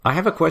I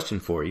have a question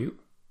for you.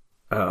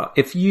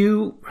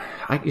 You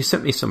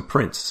sent me some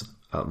prints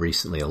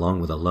recently along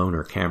with a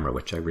loaner camera,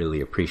 which I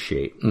really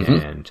appreciate. Mm-hmm.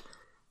 And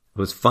it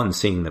was fun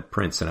seeing the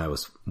prints, and I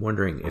was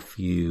wondering if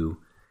you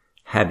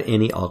had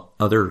any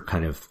other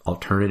kind of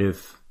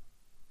alternative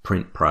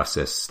print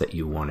process that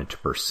you wanted to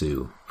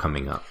pursue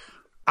coming up.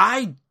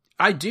 I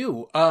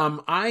do.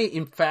 I,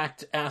 in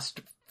fact,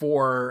 asked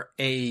for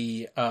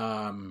a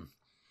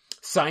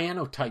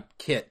cyanotype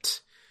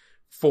kit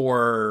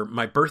for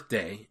my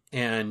birthday,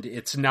 and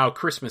it's now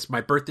Christmas.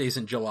 My birthday's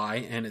in July,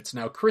 and it's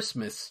now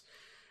Christmas.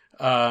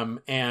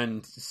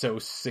 And so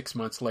 6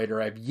 months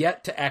later, I've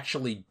yet to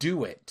actually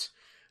do it.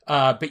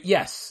 But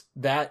yes,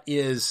 that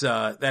is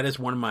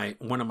one of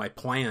my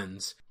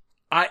plans.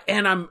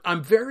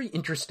 I'm very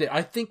interested.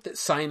 I think that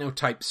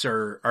cyanotypes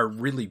are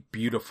really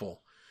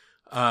beautiful.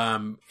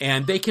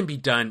 And they can be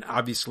done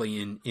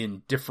obviously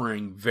in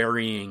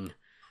varying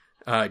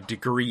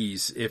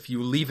degrees. If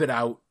you leave it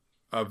out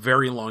a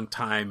very long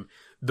time,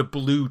 the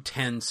blue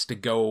tends to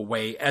go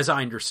away, as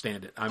I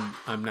understand it.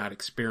 I'm not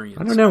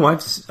experienced. I don't know.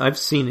 I've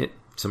seen it,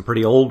 some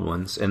pretty old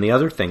ones. And the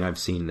other thing I've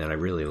seen that I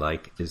really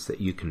like is that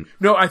you can...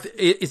 No,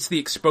 it's the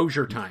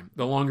exposure time.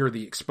 The longer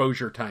the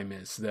exposure time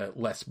is, the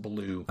less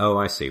blue. Oh,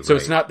 I see. So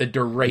right. It's not the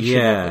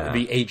duration of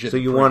the age of the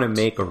print. So you want to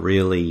make a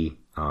really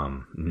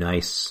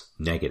nice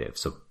negative.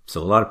 So a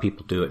lot of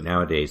people do it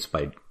nowadays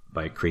by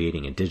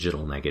creating a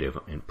digital negative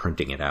and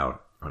printing it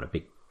out on a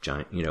big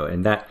giant,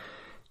 and that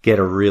get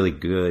a really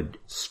good,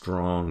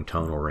 strong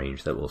tonal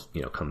range that will,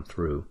 come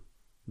through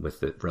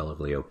with the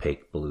relatively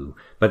opaque blue.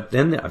 But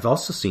then I've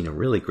also seen a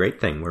really great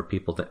thing where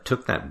people that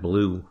took that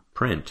blue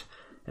print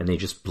and they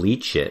just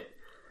bleach it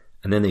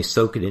and then they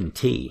soak it in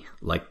tea,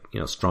 like,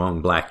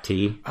 strong black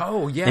tea.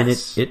 Oh, yes.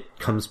 And it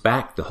comes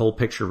back, the whole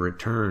picture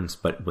returns,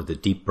 but with a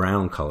deep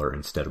brown color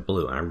instead of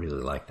blue. And I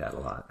really like that a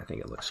lot. I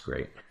think it looks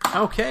great.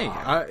 Okay.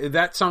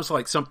 That sounds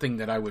like something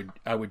that I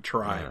would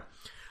try.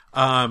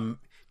 Yeah.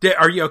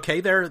 Are you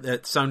okay there?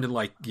 That sounded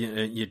like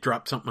you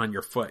dropped something on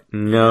your foot.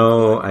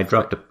 No, I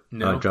dropped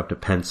a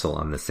pencil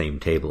on the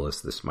same table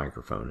as this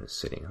microphone is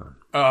sitting on.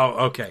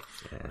 Oh, okay.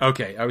 Yeah.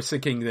 Okay. I was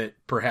thinking that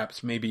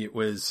perhaps maybe it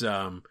was,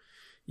 an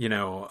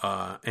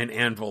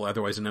anvil,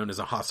 otherwise known as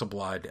a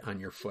Hasselblad,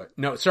 on your foot.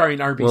 No, sorry, an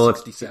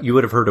RB67. Well, you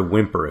would have heard a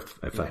whimper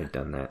if I had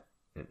done that.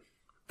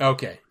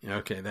 Okay.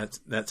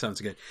 That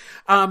sounds good.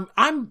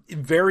 I'm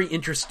very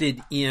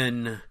interested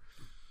in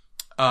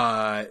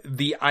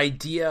the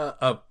idea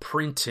of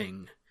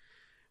printing.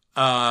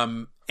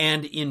 And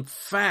in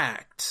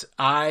fact,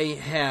 I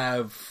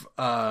have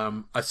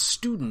a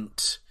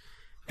student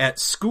at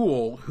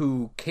school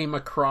who came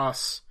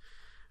across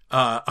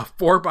a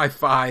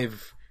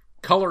 4x5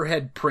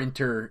 colorhead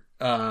printer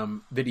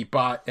that he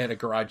bought at a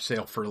garage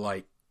sale for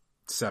like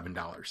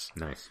 $7.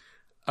 Nice.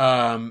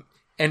 And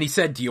he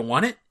said, "Do you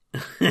want it?"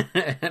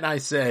 And I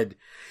said,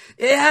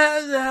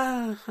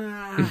 "Yeah,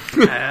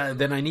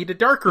 then I need a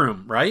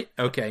darkroom, right?"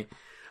 Okay.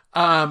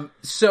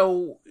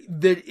 So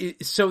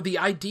the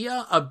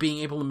idea of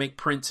being able to make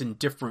prints in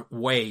different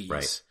ways,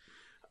 right,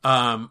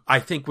 I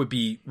think would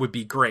be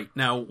great.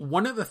 Now,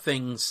 one of the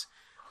things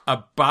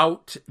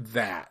about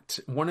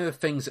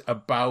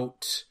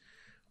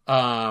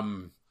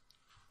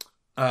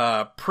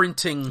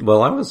printing,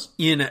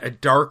 in a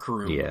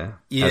darkroom,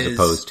 as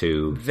opposed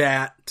to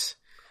that.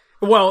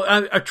 Well,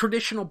 a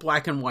traditional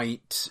black and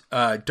white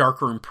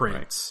darkroom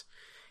prints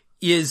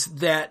is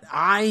that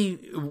I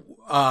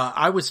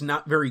was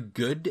not very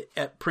good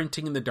at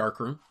printing in the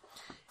darkroom,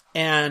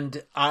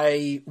 and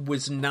I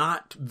was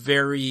not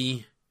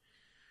very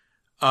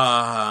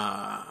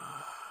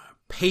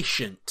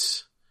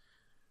patient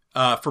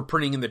for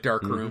printing in the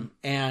darkroom,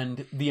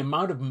 and the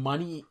amount of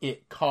money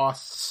it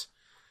costs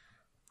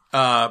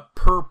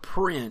per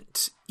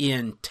print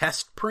in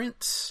test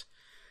prints.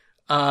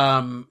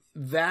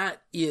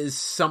 That is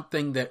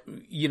something that,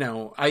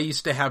 I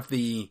used to have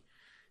the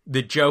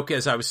joke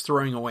as I was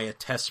throwing away a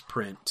test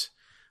print.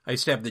 I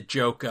used to have the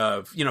joke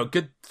of,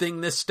 good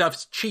thing this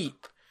stuff's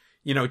cheap,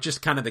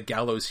 just kind of the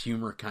gallows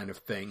humor kind of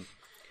thing.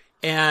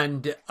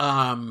 And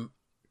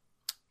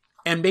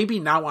maybe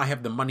now I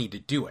have the money to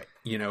do it,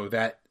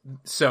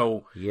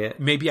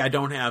 maybe I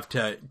don't have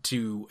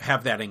to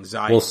have that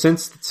anxiety. Well,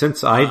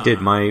 since I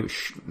did my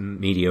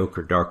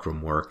mediocre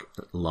darkroom work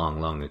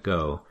long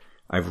ago,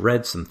 I've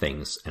read some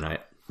things, and I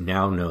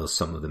now know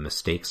some of the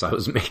mistakes I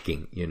was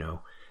making,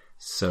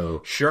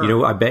 So,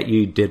 sure. I bet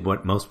you did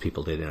what most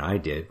people did, and I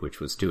did, which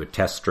was do a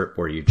test strip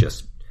where you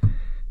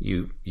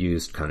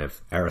used kind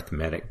of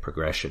arithmetic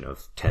progression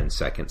of 10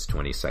 seconds,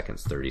 20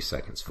 seconds, 30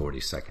 seconds,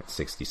 40 seconds,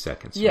 60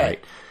 seconds, right?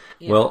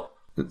 Yeah. Well,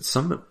 I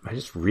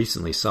just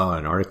recently saw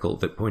an article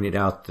that pointed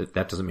out that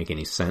doesn't make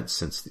any sense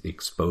since the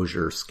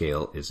exposure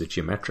scale is a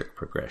geometric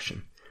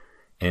progression.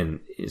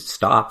 And it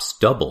stops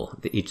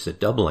it's a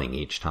doubling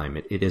each time.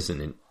 It isn't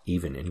an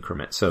even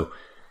increment. So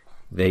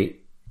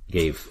they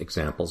gave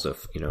examples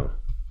of,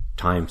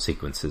 time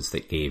sequences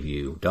that gave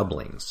you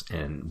doublings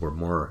and were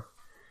more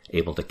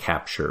able to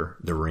capture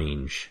the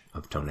range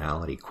of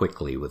tonality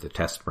quickly with a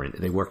test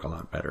print. They work a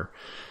lot better.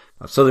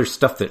 So there's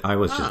stuff that I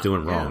was just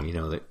doing wrong, you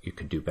know, that you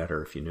could do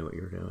better if you knew what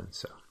you were doing.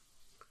 So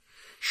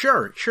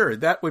sure,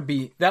 that would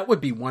be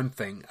one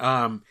thing.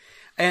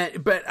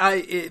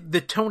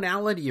 The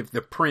tonality of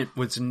the print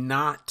was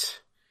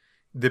not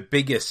the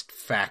biggest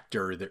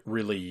factor that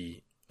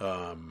really,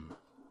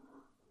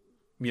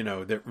 you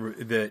know,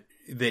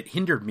 that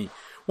hindered me.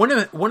 One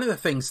of the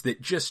things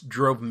that just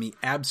drove me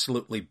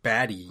absolutely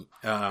batty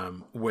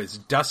was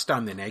dust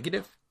on the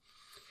negative,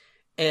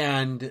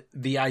 and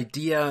the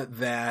idea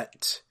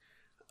that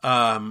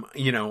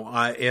you know,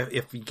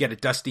 if you get a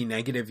dusty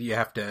negative, you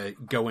have to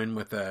go in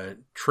with a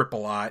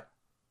triple aught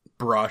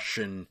brush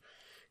and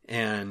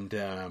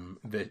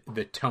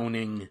the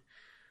toning.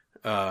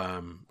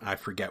 I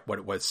forget what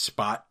it was,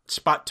 spot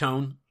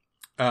tone.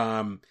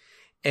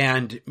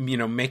 And, you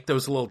know, make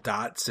those little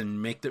dots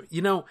and make the,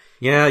 you know.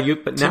 Yeah,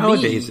 but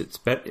nowadays it's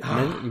better.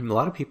 A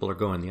lot of people are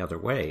going the other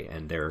way,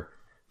 and they're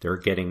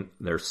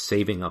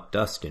saving up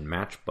dust in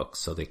matchbooks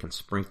so they can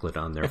sprinkle it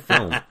on their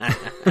film.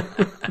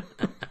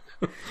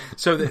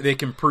 So that they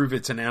can prove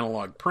it's an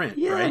analog print,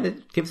 yeah, right? And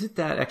it gives it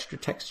that extra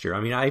texture. I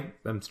mean,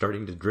 I'm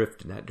starting to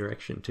drift in that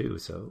direction too,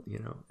 so, you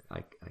know,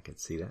 I can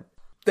see that.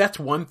 That's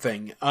one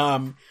thing.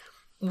 One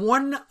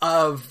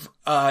of,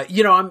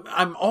 you know,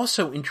 I'm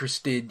also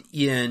interested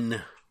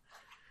in,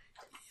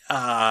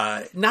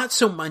 not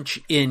so much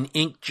in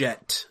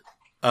inkjet,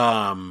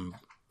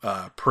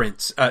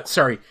 prints.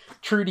 Sorry,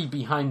 Trudy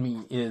behind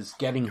me is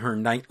getting her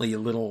nightly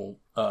little,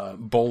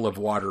 bowl of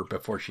water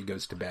before she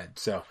goes to bed.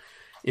 So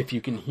if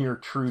you can hear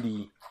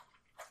Trudy.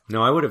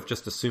 No, I would have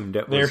just assumed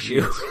it was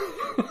you.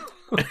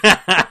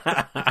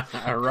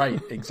 All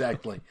right,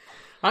 exactly.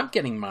 I'm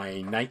getting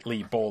my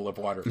nightly bowl of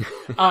water.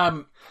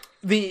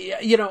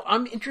 You know,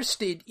 I'm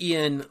interested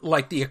in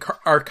like the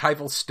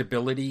archival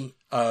stability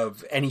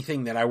of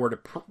anything that I were to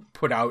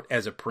put out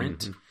as a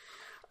print.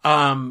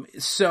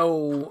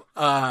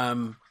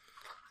 Mm-hmm.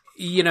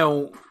 You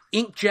know,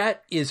 inkjet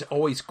is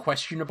always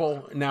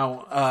questionable.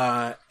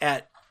 Now,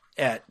 at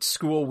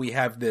school we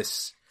have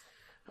this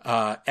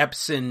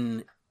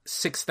Epson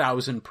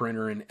 6000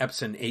 printer and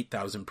Epson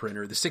 8000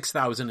 printer. The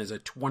 6000 is a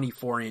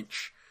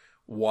 24-inch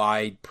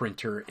wide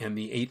printer, and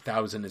the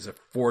 8000 is a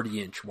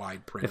 40-inch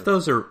wide printer. If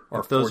those are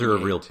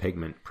real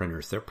pigment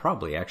printers, they're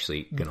probably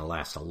actually going to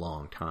last a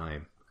long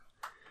time.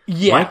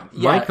 Yeah,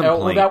 my complaint,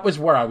 well, that was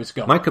where I was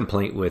going. My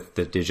complaint with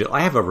the digital, I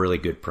have a really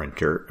good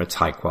printer. It's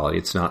high quality.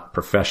 It's not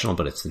professional,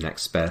 but it's the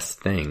next best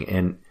thing,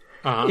 and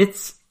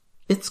it's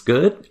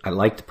good. I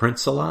like the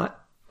prints a lot.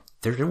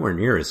 They're nowhere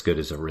near as good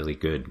as a really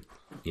good,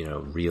 you know,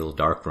 real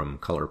darkroom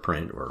color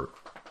print or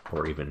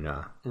even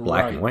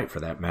black and white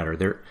for that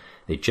matter.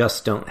 They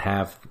just don't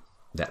have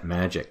that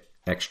magic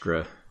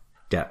extra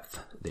depth.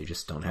 They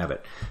just don't have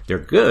it. They're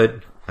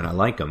good, and I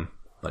like them,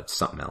 but it's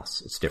something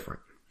else. It's different.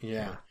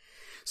 Yeah.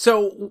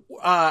 So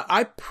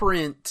the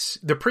prints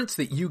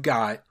that you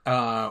got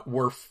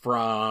were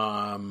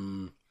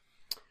from,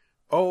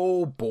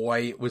 oh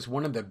boy, it was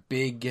one of the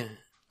big, you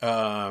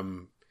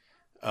know,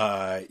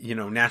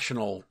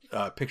 national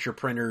picture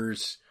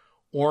printers,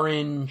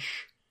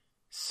 Orange,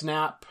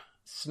 Snap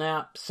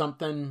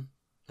something.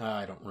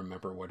 I don't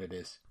remember what it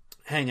is.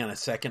 Hang on a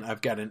second.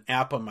 I've got an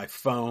app on my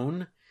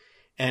phone,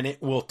 and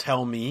it will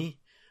tell me.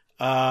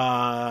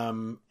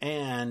 And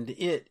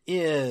it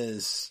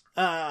is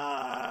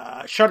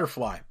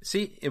Shutterfly.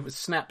 See, it was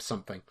Snap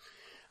something.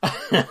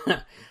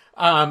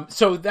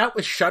 So that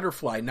was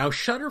Shutterfly. Now,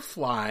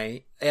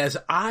 Shutterfly, as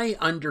I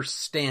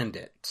understand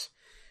it,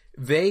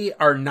 they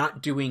are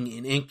not doing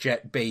an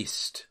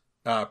inkjet-based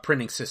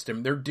printing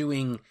system. They're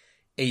doing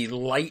a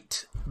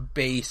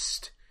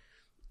light-based,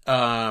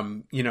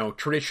 you know,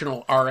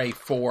 traditional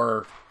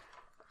RA4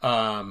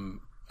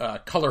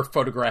 color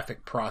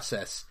photographic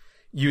process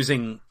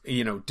using,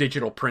 you know,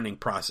 digital printing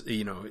process,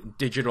 you know,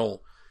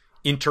 digital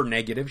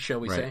internegative, shall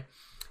we say.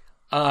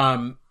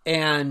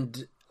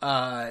 And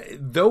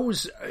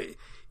those,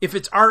 if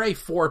it's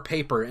RA4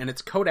 paper and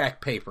it's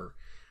Kodak paper,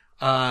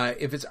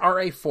 if it's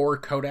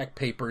RA4 Kodak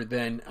paper,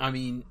 then, I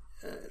mean,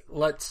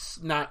 let's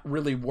not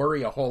really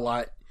worry a whole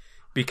lot,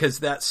 because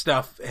that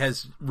stuff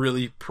has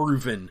really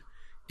proven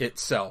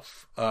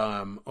itself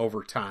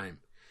over time.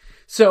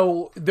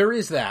 So there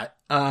is that.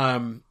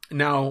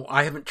 Now,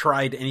 I haven't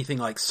tried anything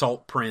like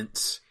salt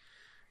prints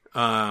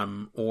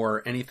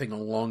or anything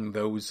along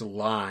those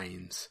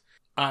lines.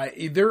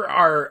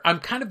 I'm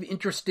kind of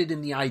interested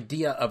in the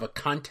idea of a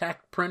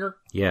contact printer.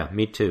 Yeah,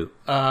 me too.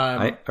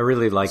 I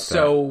really like that.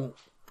 So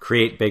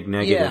create big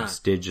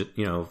negatives,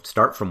 you know,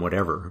 start from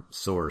whatever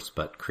source,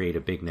 but create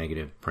a big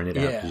negative, print it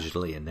out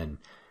digitally, and then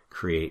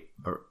create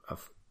a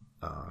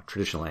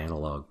traditional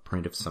analog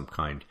print of some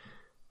kind,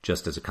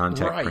 just as a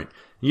contact print.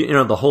 You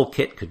know, the whole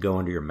kit could go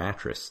under your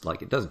mattress.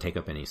 Like, it doesn't take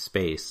up any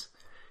space,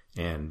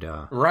 and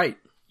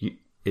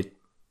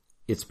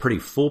it's pretty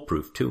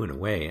foolproof too, in a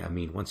way. I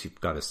mean, once you've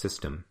got a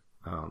system,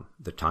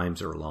 the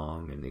times are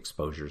long and the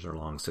exposures are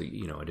long, so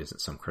you know it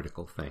isn't some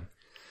critical thing.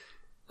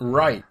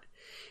 Right.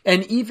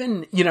 And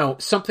even, you know,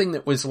 something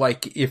that was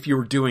like, if you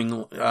were doing,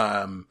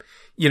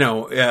 you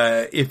know,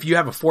 if you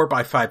have a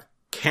 4x5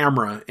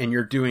 camera and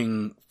you're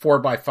doing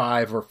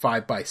 4x5 or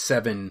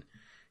 5x7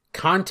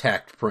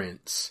 contact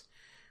prints,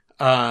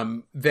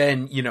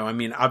 then, you know, I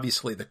mean,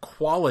 obviously the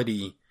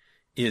quality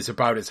is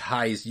about as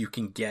high as you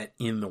can get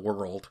in the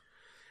world.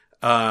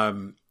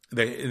 And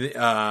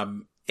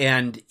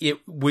it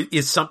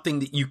is something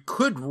that you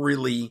could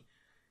really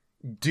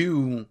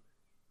do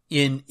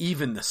in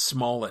even the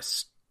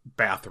smallest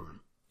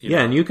bathroom. Yeah,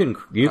 know? And you can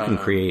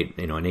create,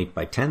 you know, an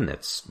 8x10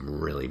 that's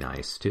really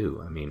nice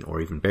too. I mean,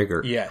 or even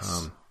bigger.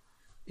 Yes.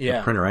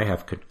 The printer I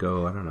have could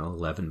go, I don't know,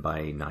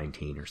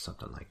 11x19 or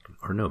something like,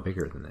 or no,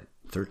 bigger than that,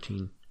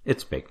 13.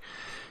 It's big.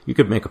 You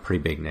could make a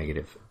pretty big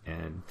negative,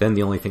 and then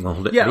the only thing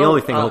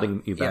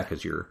holding you back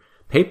is your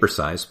paper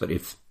size. But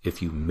if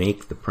you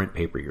make the print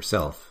paper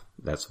yourself,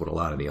 that's what a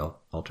lot of the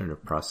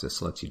alternative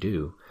process lets you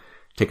do.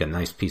 Take a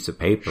nice piece of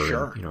paper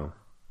and, you know,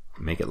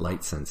 make it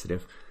light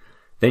sensitive.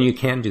 Then you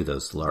can do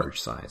those large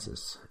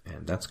sizes,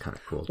 and that's kind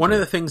of cool. One of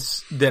the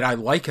things that I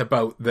like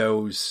about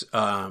those,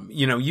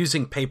 you know,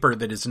 using paper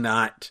that is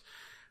not,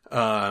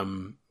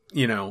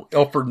 you know,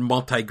 Ilford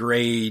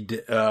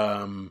multigrade,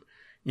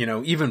 you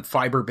know, even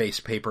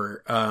fiber-based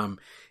paper,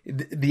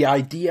 the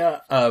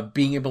idea of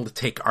being able to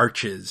take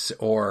Arches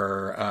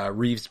or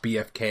Reeves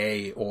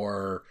BFK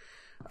or,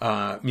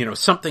 you know,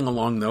 something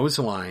along those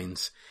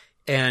lines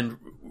and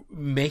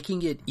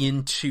making it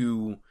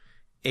into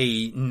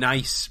a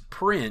nice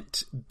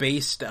print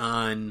based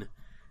on,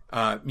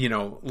 you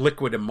know,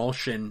 liquid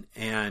emulsion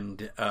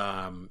and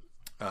a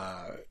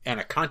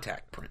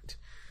contact print.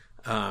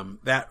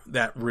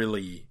 That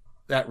really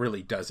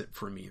does it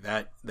for me.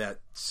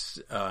 That's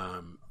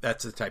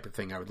the type of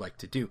thing I would like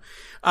to do.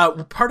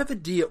 Part of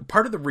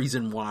the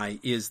reason why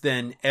is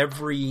then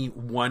every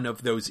one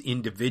of those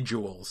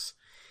individuals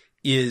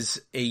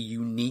is a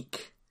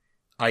unique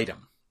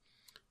item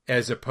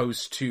as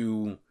opposed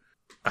to,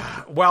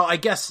 well, I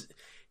guess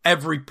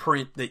every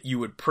print that you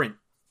would print,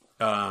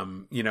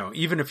 you know,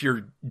 even if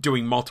you're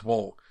doing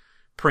multiple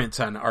prints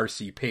on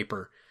RC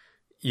paper,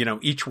 you know,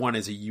 each one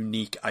is a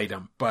unique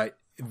item. But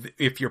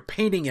if you're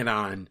painting it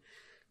on,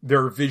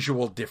 there are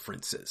visual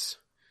differences,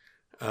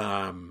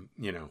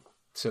 you know,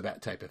 so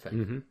that type of thing.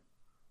 Mm-hmm.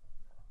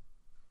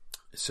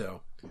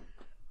 So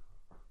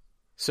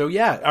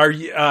yeah, are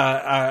you,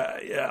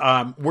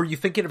 were you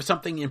thinking of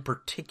something in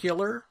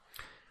particular?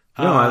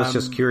 No, I was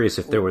just curious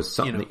if there was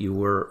something that you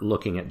were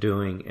looking at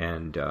doing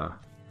and,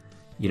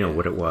 you know,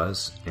 what it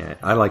was. And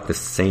I like the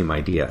same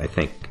idea. I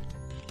think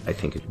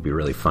it would be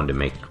really fun to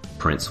make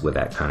prints with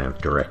that kind of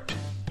direct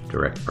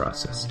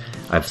process.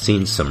 I've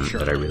seen some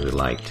that I really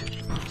liked.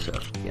 So,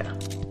 yeah.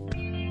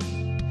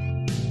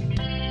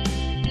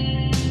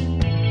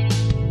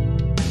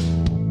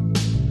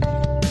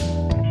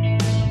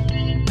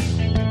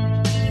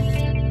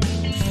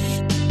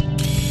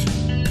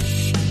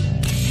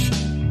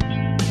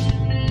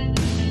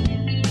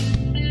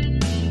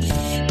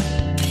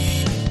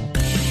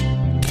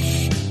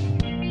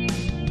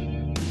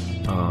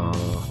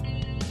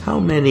 How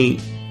many,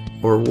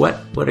 or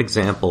what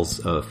examples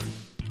of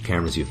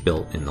cameras you've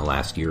built in the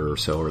last year or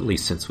so, or at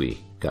least since we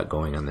got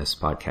going on this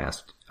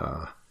podcast,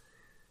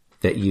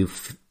 that you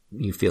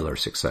feel are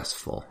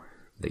successful,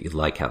 that you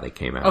like how they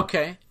came out?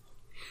 Okay.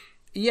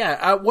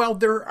 Yeah, well,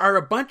 there are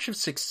a bunch of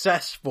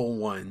successful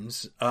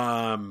ones.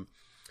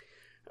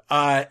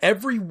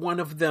 Every one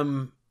of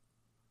them,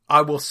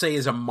 I will say,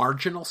 is a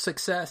marginal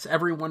success.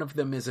 Every one of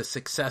them is a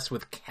success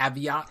with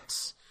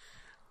caveats.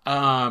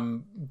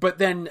 But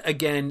then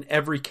again,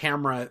 every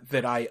camera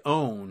that I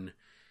own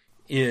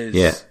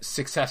is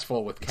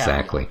successful with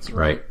caveats. Exactly.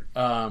 Right.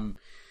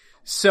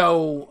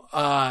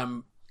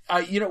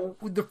 You know,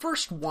 the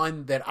first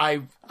one that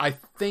I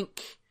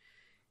think,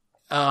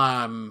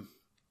 the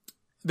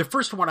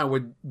first one I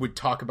would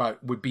talk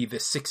about would be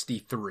the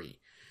 63.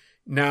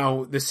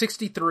 Now, the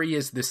 63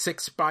 is the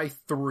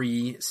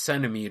 6x3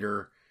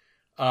 centimeter.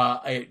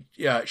 It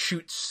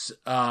shoots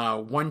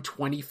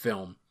 120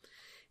 film.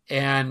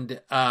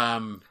 And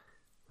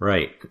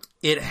right,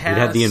 it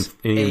had the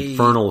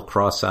infernal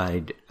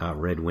cross-eyed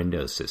red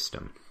window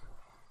system.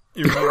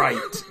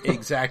 Right,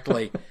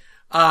 exactly.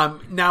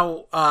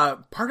 Now,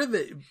 part of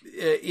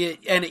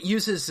it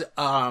uses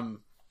a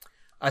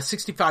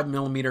 65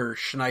 millimeter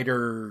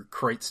Schneider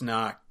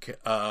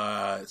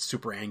Kreuznach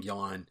Super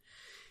Angulon,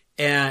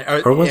 and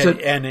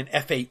an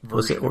F8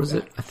 version. Was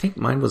it? I think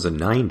mine was a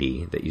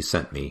 90 that you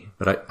sent me,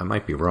 but I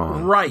might be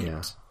wrong. Right.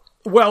 Yeah.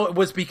 Well, it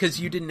was because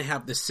you didn't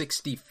have the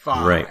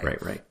 65.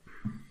 Right.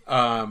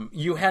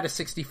 You had a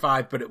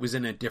 65, but it was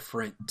in a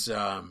different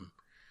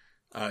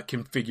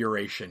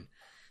configuration.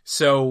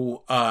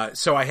 So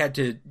I had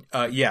to,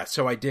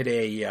 so I did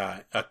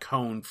a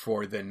cone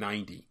for the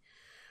 90.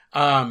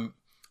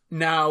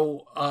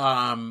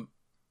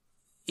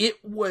 It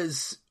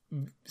was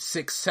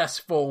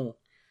successful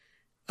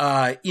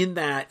in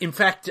that, in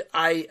fact,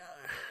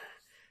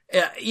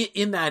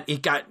 in that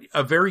it got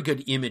a very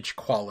good image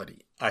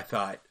quality. I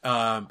thought,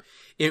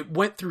 it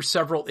went through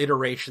several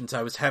iterations.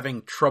 I was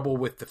having trouble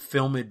with the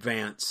film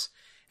advance,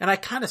 and I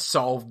kind of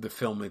solved the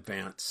film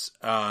advance.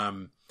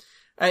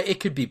 It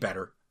could be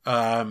better.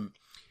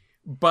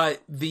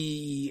 but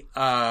it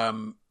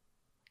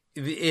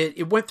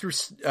went through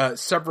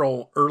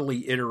several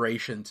early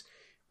iterations,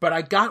 but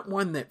I got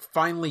one that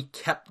finally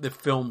kept the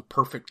film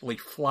perfectly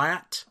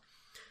flat.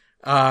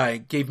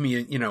 Gave me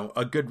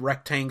a good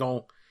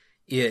rectangle.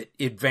 It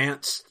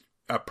advanced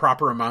a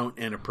proper amount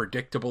and a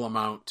predictable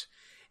amount.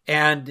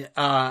 And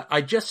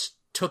I just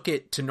took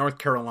it to North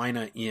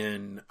Carolina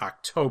in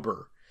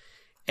October,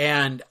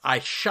 and I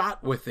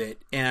shot with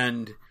it,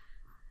 and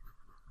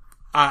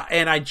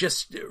I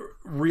just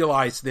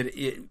realized that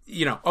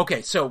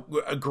okay, so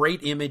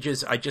great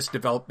images. I just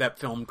developed that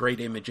film, great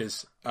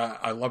images.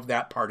 I love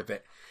that part of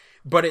it,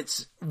 but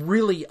it's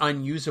really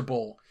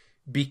unusable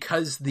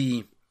because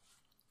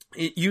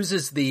it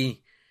uses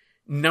the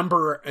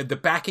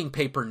backing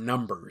paper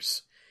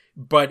numbers,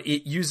 but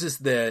it uses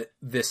the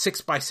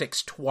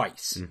 6x6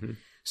 twice. Mm-hmm.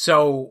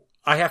 So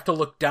I have to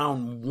look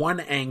down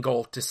one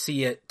angle to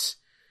see it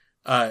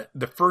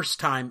the first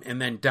time, and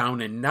then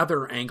down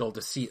another angle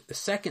to see it the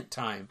second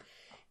time.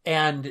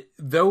 And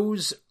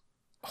those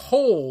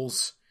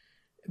holes,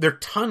 their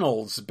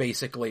tunnels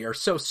basically, are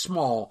so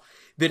small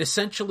that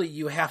essentially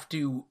you have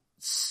to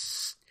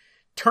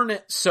turn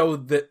it so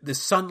that the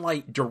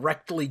sunlight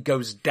directly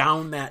goes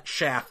down that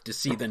shaft to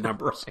see the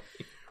numbers,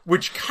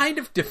 which kind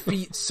of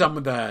defeats some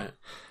of the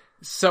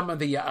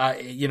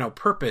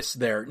purpose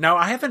there. Now,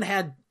 I haven't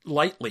had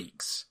light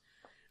leaks,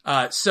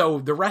 so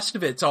the rest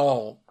of it's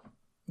all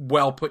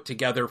well put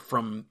together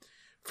from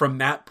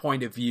that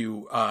point of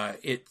view.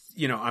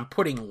 I'm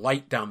putting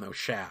light down those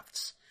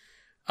shafts,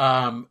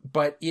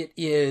 but it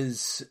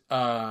is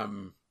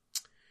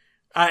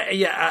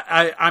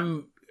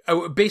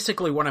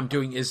basically what I'm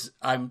doing is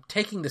I'm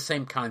taking the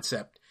same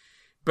concept,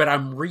 but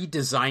I'm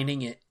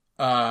redesigning it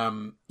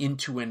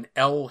into an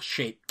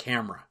L-shaped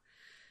camera.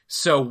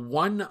 So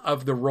one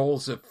of the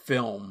rolls of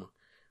film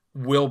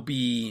will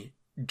be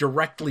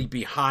directly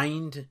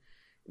behind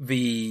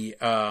the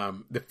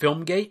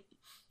film gate,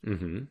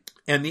 mm-hmm.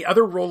 and the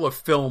other roll of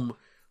film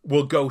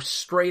will go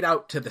straight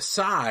out to the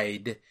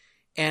side,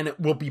 and it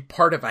will be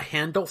part of a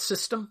handle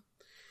system,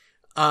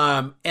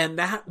 and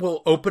that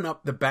will open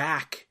up the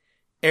back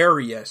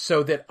area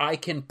so that I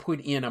can put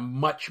in a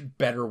much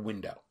better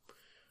window,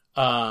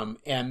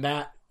 and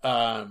that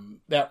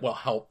will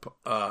help.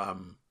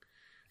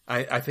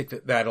 I think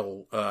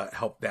that'll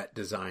help that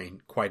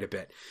design quite a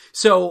bit.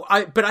 So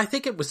but I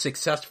think it was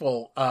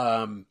successful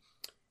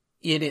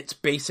in its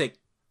basic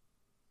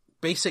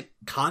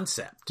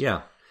concept.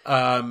 Yeah.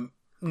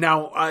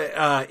 Now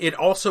it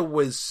also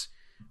was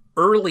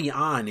early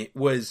on. It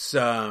was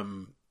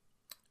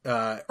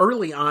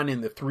early on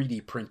in the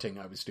 3D printing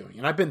I was doing,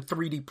 and I've been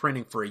 3D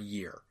printing for a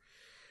year.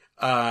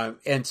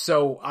 And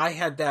so I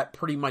had that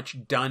pretty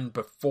much done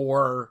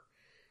before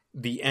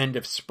the end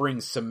of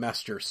spring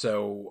semester.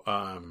 So,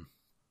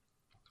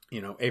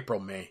 April,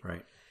 May.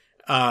 Right.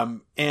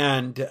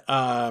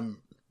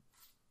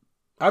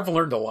 I've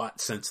learned a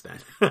lot since then.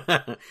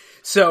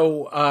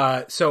 So,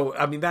 I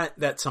mean,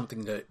 that's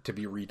something to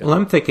be redone. Well,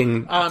 I'm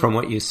thinking from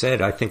what you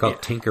said, I think I'll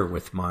tinker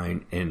with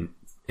mine and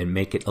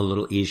make it a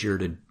little easier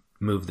to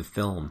move the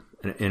film.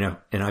 And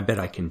I bet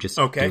I can just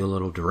do a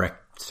little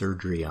direct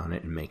surgery on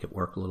it and make it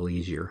work a little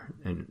easier,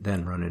 and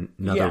then run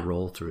another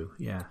roll through.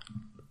 Yeah.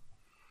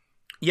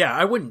 Yeah,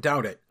 I wouldn't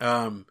doubt it.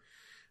 But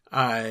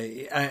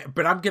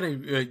I'm going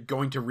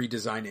to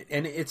redesign it,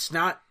 and it's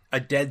not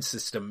a dead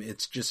system.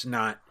 It's just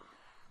not.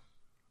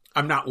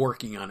 I'm not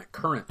working on it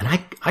currently.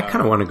 And I kind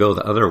of want to go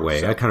the other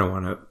way. So, I kind of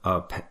want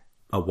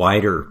a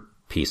wider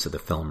piece of the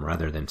film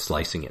rather than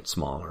slicing it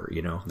smaller.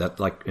 That,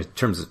 like, in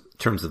terms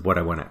of what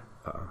I want to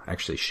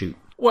actually shoot.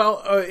 Well,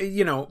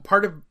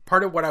 part of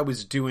what I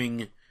was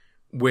doing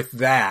with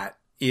that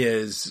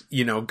is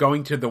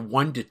going to the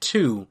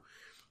 1:2.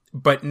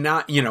 But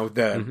not,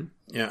 the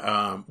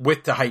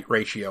width to height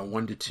ratio,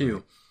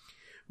 1:2,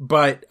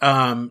 but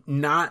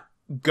not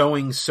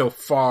going so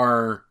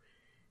far,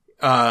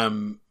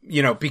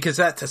 because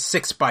that's a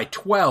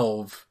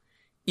 6x12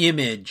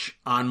 image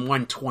on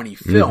 120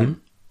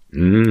 film,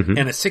 mm-hmm.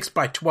 and a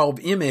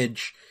 6x12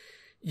 image,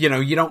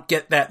 you don't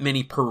get that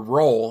many per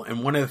roll.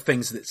 And one of the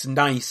things that's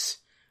nice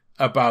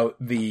about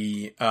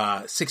the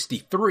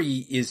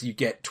 63 is you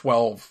get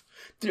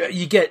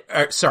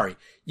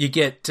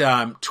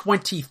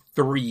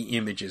 23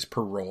 images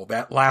per roll.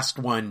 That last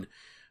one,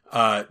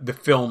 the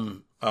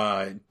film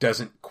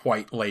doesn't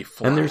quite lay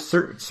flat. And there's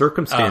certain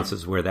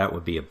circumstances where that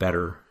would be a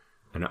better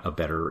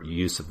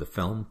use of the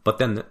film. But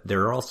then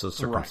there are also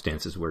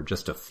circumstances where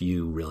just a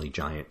few really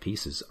giant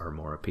pieces are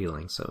more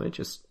appealing. So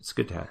it's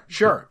good to have.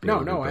 Sure.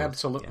 No,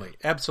 absolutely.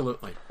 Yeah.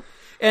 Absolutely.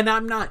 And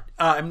I'm not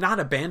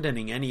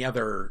abandoning any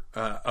other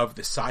of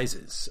the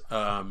sizes.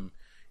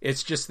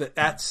 It's just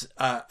that's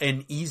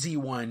an easy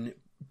one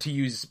to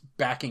use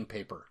backing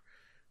paper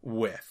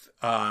with.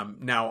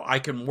 Now I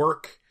can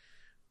work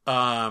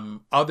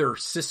other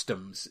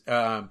systems.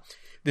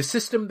 The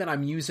system that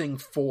I'm using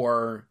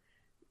for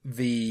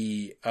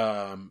the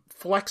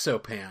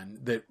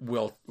Flexopan that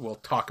we'll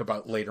talk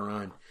about later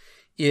on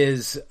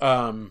is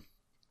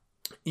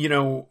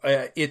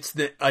it's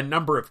a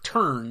number of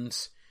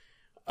turns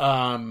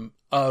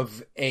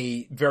of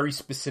a very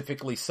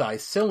specifically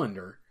sized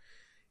cylinder.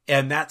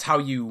 And that's how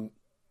you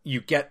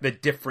get the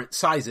different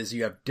sizes.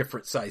 You have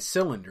different size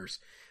cylinders.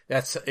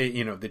 That's,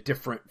 the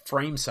different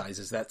frame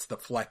sizes. That's the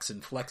flex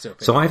and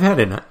flexo. So I've had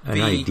an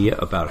idea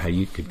about how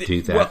you could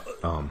do that.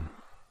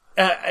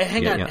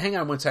 Hang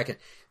on 1 second.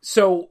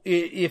 So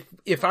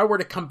if I were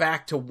to come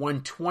back to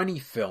 120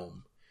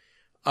 film,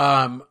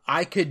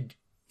 I could,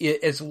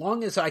 as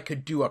long as I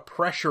could do a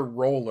pressure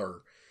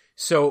roller,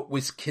 so it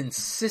was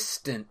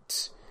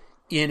consistent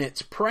in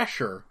its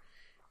pressure,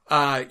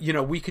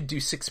 we could do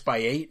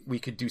 6x8, we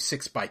could do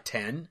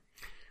 6x10,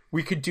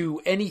 we could do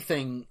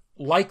anything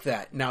like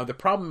that. Now, the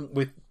problem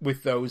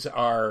with those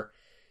are,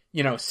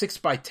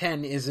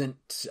 6x10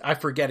 isn't, I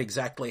forget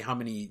exactly how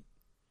many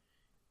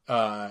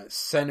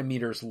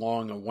centimeters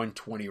long a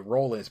 120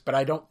 roll is, but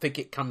I don't think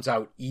it comes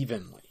out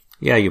evenly.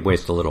 Yeah, you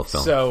waste a little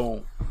film.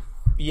 So,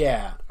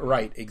 yeah,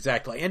 right,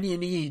 exactly. And you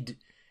need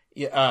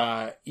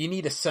a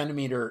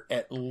centimeter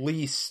at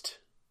least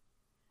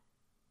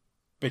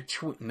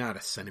between, not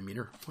a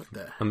centimeter. What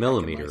the? A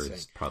millimeter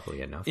is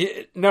probably enough.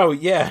 Yeah,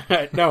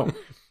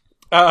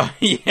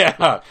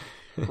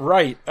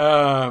 right.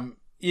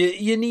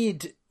 You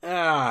need,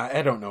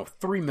 I don't know,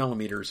 3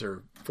 millimeters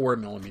or 4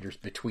 millimeters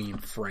between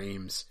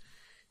frames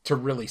to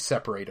really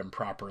separate them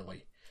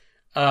properly.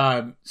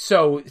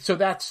 So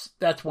that's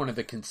one of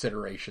the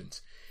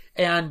considerations.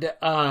 And,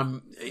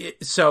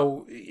 that's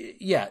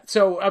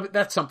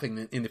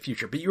something in the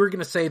future, but you were going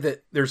to say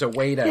that there's a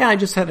way to, I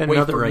just had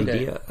another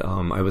idea.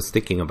 I was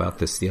thinking about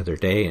this the other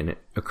day, and it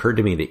occurred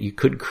to me that you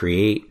could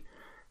create,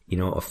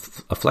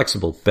 a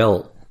flexible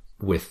belt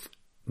with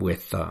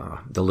the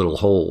little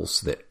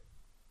holes that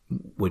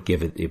would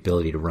give it the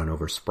ability to run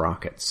over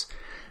sprockets,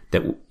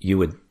 that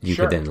you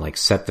could then like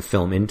set the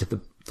film into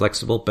the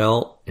flexible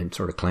belt and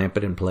sort of clamp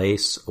it in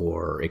place,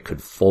 or it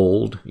could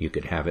fold. You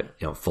could have it,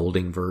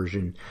 folding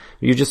version.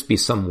 You'd just be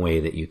some way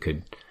that you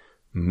could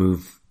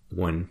move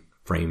one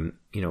frame,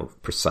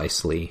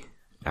 precisely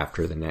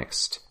after the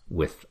next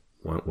with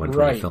one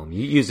frame of film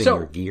using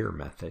your gear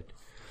method.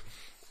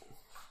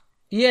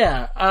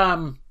 Yeah.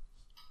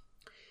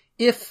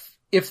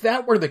 If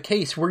that were the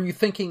case, were you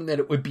thinking that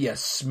it would be a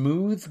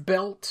smooth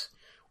belt,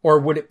 or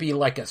would it be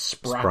like a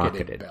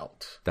sprocketed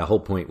belt? The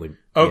whole point would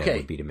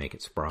be to make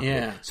it sprocketed.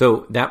 Yeah.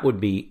 So that would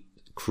be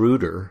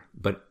cruder,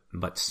 but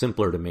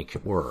simpler to make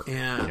it work.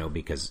 Yeah.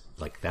 Because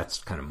like that's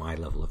kind of my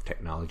level of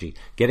technology.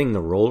 Getting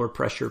the roller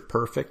pressure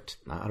perfect,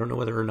 I don't know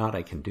whether or not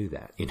I can do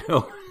that,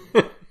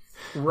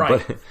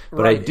 Right.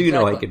 But I do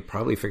know I could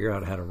probably figure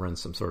out how to run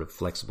some sort of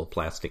flexible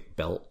plastic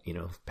belt,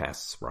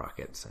 past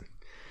sprockets. And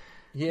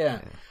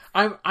yeah.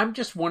 I'm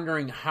just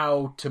wondering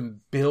how to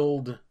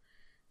build,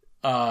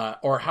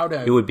 or how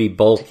to. It would be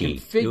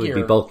bulky. It would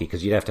be bulky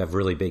because you'd have to have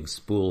really big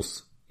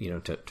spools,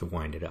 to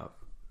wind it up.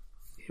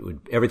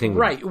 Everything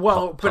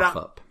would puff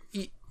up.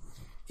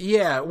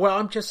 Yeah. Well,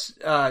 I'm just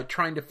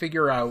trying to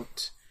figure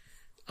out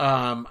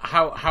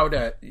how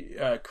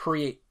to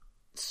create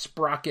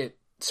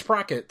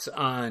sprockets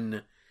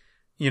on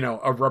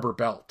a rubber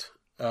belt.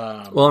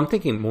 Well, I'm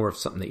thinking more of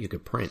something that you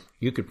could print.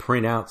 You could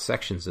print out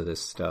sections of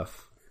this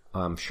stuff.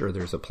 I'm sure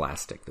there's a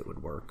plastic that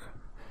would work.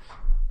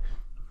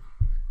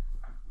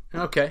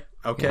 Okay.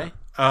 Yeah.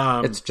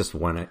 It's just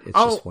one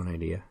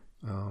idea.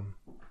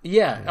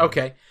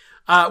 Okay.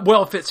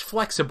 Well, if it's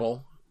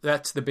flexible,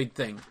 that's the big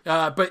thing.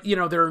 But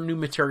there are new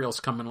materials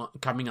coming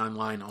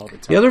online all the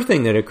time. The other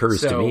thing that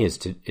occurs to me is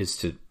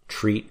to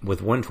treat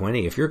with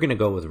 120. If you're going to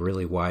go with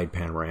really wide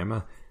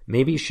panorama,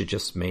 maybe you should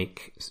just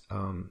make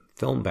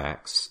film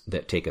backs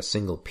that take a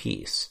single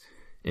piece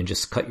and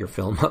just cut your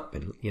film up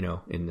and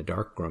in the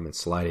darkroom and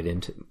slide it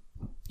into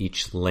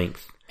each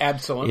length.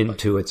 Absolutely.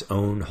 Into its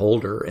own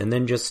holder, and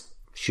then just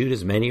shoot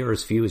as many or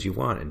as few as you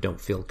want and don't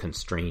feel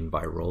constrained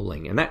by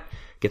rolling. And that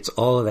gets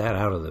all of that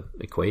out of the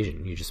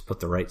equation. You just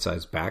put the right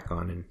size back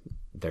on and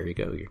there you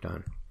go, you're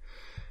done.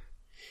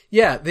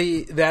 Yeah,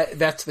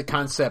 that's the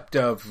concept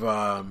of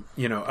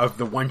of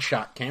the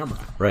one-shot camera.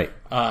 Right.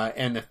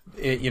 And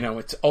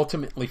it's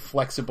ultimately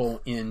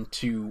flexible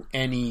into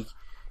any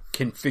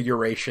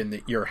configuration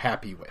that you're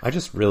happy with.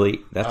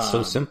 That's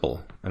so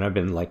simple. And I've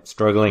been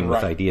struggling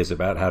with ideas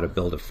about how to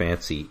build a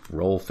fancy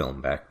roll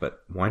film back, but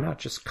why not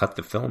just cut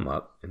the film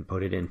up and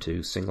put it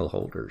into single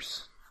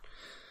holders?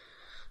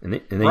 And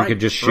then you could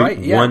just shoot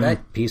one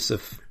piece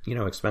of,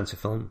 expensive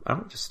film.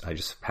 I just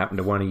happen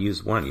to want to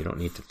use one. You don't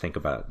need to think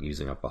about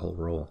using up a whole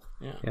roll.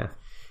 Yeah.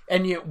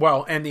 And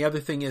the other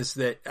thing is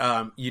that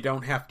you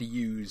don't have to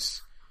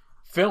use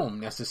film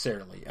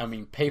necessarily. I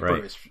mean,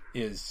 paper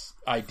is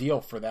ideal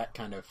for that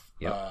kind of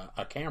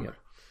a camera. Yep.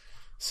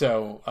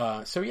 So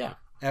yeah,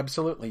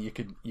 absolutely, you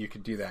could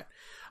do that.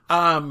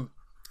 The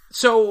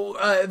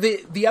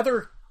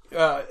other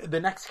the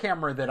next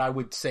camera that I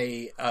would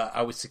say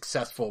I was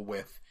successful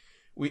with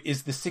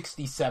is the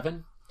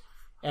 67,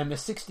 and the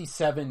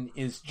 67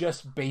 is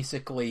just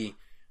basically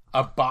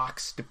a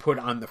box to put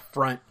on the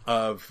front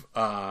of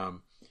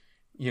an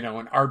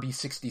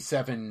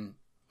RB67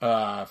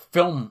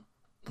 film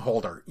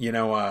holder,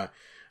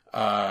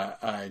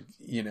 what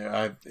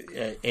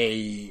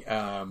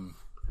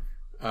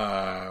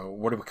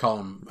do we call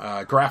them?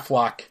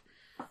 Graph-lock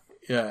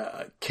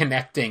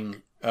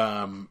connecting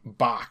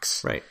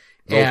box. Right.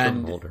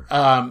 And holder.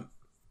 I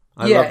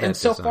love that and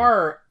so design.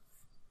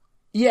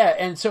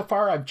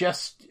 far I've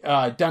just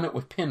done it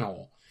with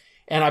Pinhole,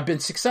 and I've been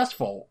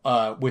successful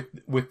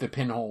with the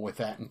Pinhole with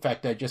that. In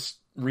fact, I just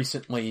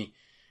recently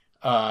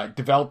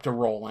developed a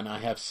roll, and I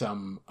have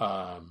some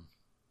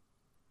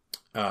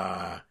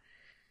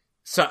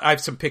so I have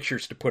some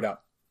pictures to put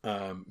up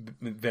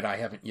that I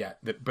haven't yet,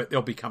 but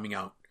they'll be coming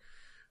out,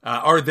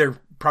 or they're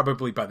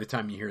probably, by the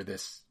time you hear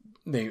this,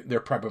 they're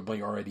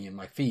probably already in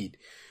my feed.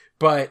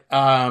 But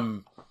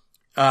so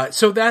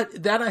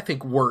that I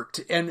think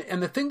worked,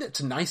 and the thing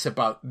that's nice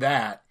about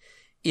that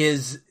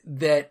is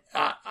that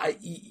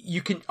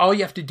all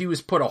you have to do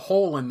is put a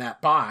hole in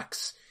that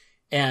box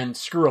and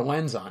screw a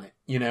lens on it.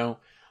 You know,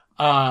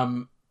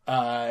 all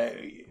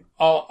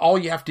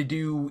you have to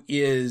do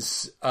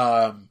is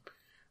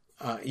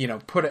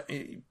put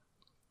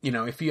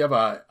if you have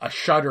a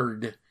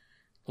shuttered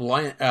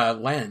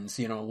lens,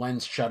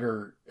 lens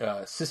shutter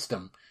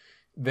system,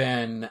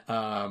 then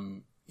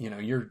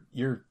you're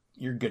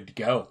good to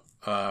go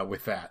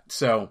with that.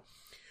 So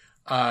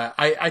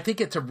I think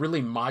it's a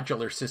really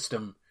modular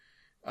system,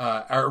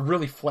 or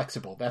really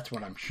flexible. That's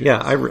what I'm sure.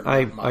 Yeah,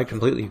 I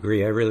completely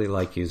agree. I really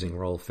like using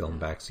roll film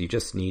backs. You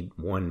just need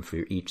one for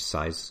each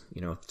size,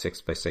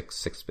 6x6,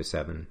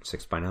 6x7,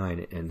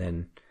 6x9, and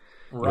then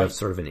you have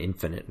sort of an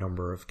infinite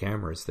number of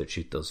cameras that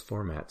shoot those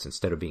formats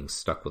instead of being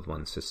stuck with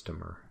one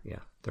system.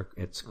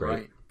 It's great.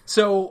 Right.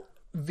 So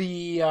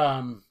the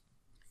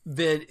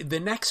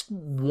next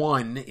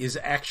one is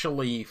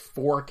actually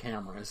 4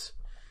 cameras,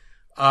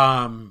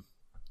 and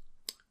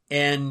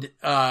they're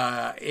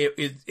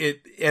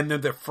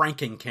the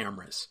Franken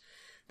cameras.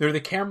 They're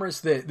the cameras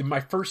that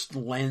my first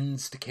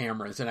lensed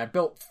cameras, and I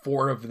built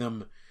 4 of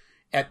them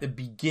at the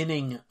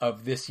beginning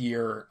of this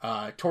year,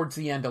 towards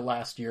the end of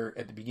last year,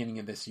 at the beginning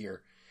of this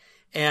year.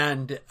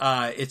 And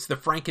it's the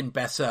Franken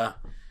Bessa,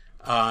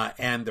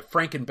 and the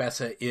Franken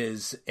Bessa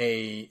is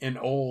an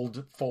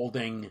old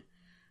folding.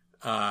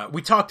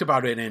 We talked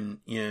about it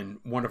in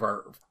one of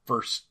our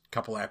first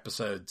couple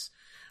episodes,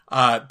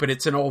 but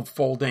it's an old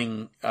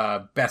folding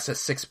Bessa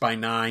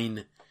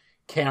 6x9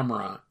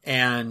 camera,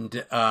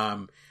 and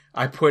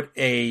I put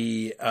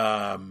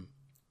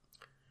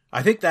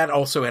I think that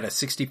also had a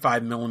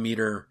 65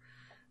 millimeter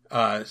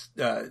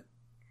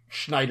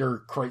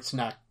Schneider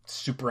Kreuznach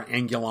Super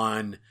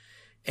Angulon,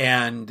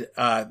 and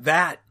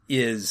that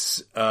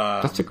is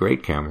that's a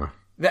great camera.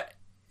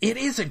 It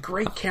is a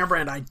great camera,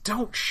 and I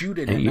don't shoot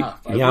it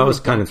enough. I was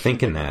kind of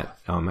thinking that.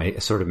 I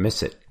sort of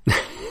miss it.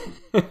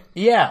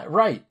 Yeah,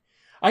 right.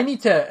 I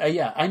need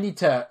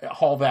to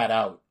haul that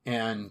out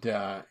and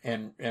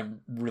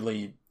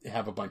really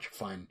have a bunch of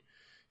fun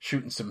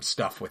shooting some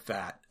stuff with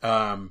that.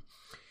 And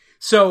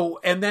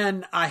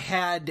then I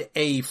had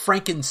a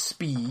Franken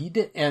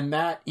Speed, and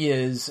that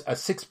is a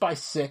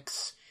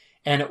 6x6,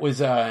 and it was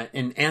an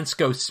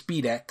Ansco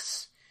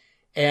SpeedX,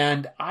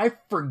 and I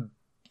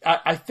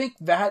think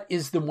that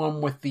is the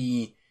one with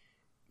the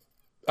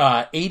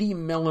 80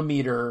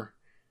 millimeter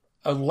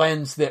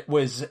lens that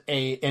was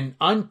an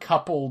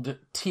uncoupled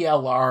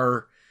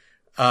TLR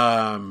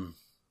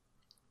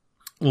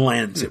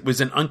lens. It was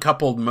an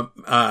uncoupled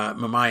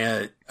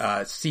Mamiya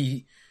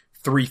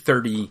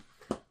C330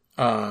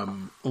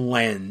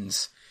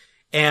 lens,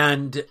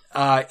 and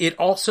it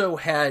also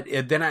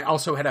had. Then I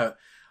also had a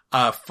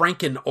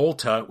Franken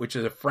Ulta, which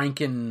is a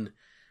Franken,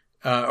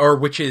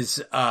 which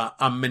is a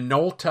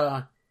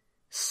Minolta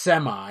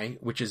Semi,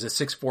 which is a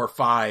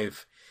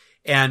 645,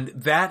 and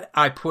that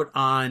I put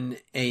on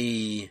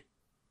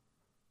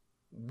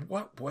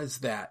what was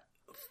that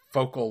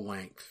focal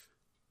length?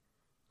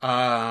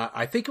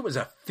 I think it was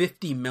a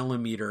 50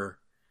 millimeter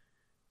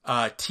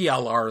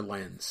TLR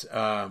lens,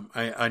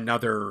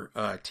 another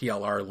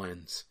TLR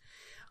lens.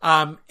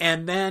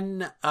 And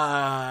then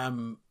I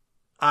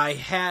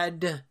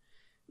had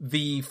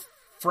the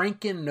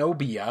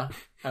Franken-Nobia,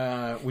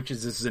 which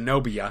is a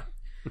Zenobia.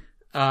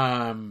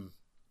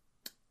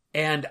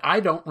 And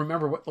I don't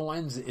remember what the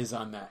lens is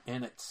on that,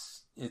 and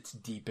it's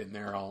deep in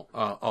there.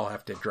 I'll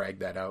have to drag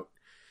that out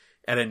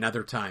at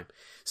another time.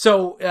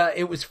 So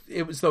it was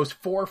those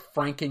 4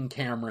 Franken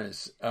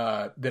cameras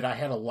that I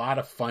had a lot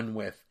of fun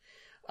with.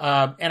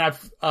 And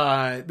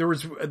there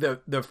was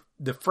the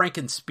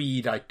Franken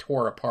Speed I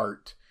tore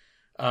apart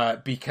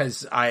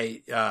because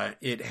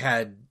it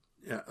had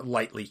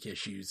light leak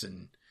issues,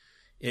 and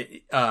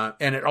it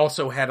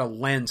also had a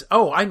lens.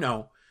 Oh, I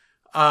know.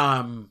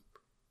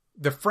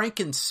 The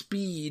Franken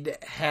Speed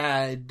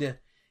had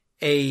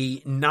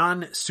a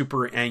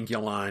non-Super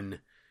Angulon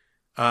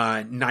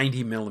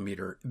 90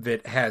 millimeter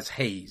that has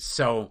haze.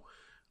 So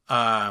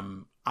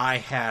I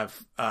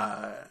have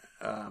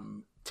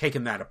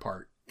taken that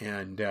apart,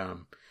 and I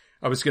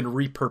was going to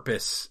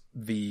repurpose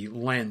the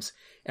lens.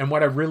 And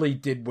what I really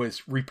did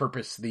was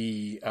repurpose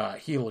the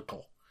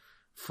helical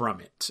from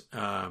it.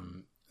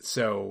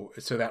 So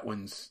that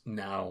one's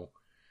now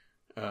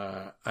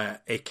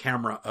a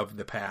camera of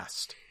the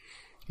past.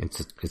 You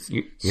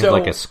have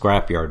like a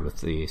scrapyard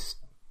with these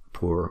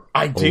poor.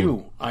 I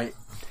do.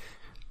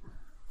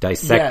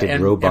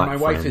 Dissected robot. And my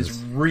wife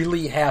is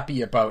really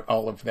happy about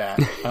all of that.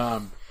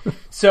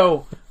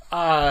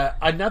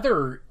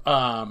 Another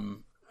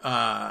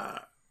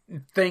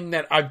thing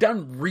that I've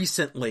done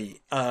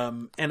recently,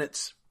 and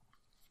it's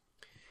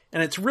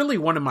really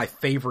one of my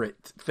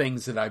favorite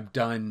things that I've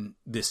done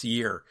this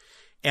year,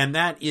 and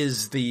that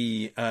is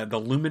the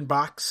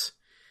Lumenbox,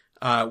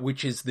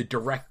 which is the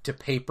direct to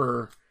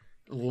paper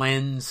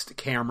lensed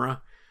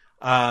camera.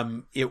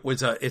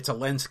 It's a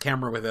lens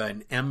camera with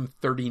an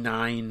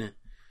M39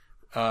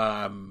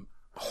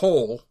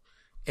 hole,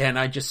 and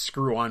I just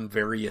screw on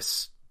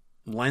various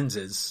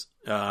lenses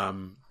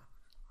and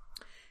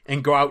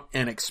go out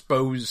and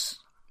expose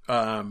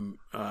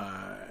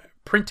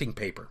printing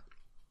paper.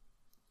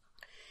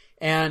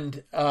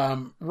 And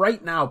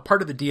right now,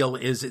 part of the deal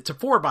is it's a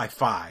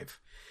 4x5.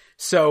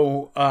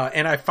 So,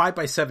 and I have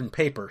 5x7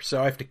 paper,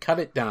 so I have to cut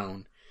it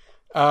down.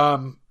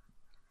 I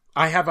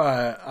have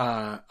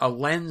a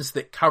lens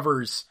that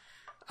covers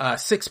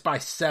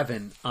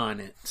 6x7 on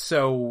it,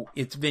 so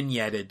it's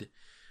vignetted,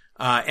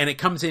 and it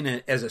comes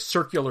in as a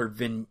circular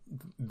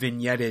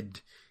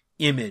vignetted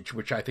image,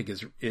 which I think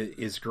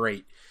is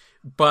great.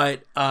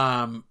 But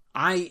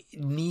I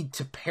need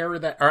to pair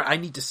that, or I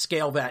need to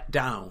scale that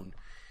down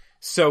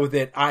so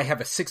that I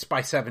have a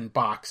 6x7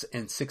 box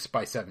and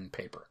 6x7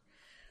 paper.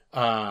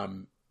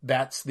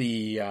 That's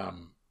the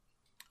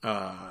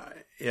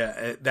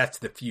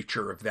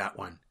future of that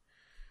one.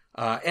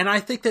 And I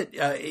think that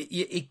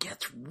it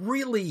gets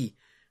really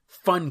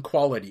fun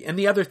quality. And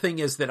the other thing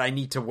is that I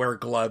need to wear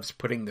gloves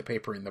putting the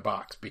paper in the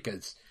box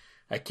because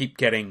I keep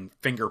getting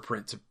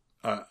fingerprints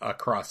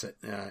across it,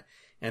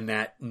 and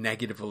that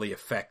negatively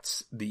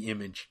affects the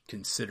image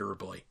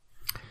considerably.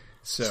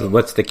 So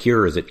what's the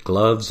cure? Is it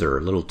gloves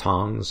or little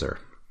tongs or?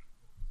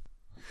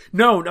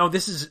 No,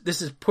 this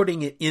is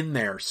putting it in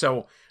there.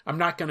 So I'm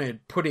not going to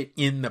put it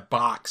in the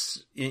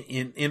box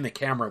in the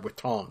camera with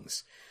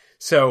tongs.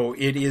 So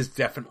it is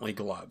definitely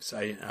gloves.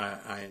 I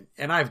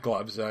have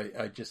gloves.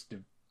 I just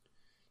have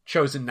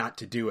chosen not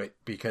to do it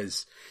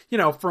because,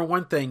 for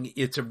one thing,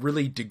 it's a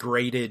really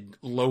degraded,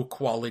 low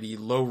quality,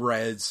 low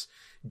res,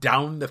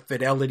 down the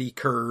fidelity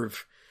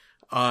curve,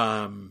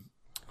 image.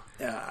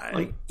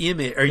 Or,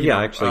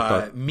 I actually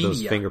thought media.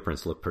 Those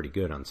fingerprints look pretty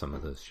good on some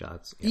of those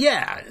shots.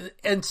 Yeah.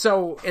 And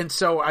so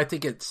I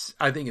think it's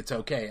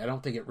okay. I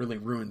don't think it really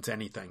ruins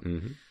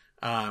anything.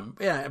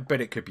 Mm-hmm.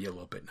 But it could be a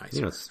little bit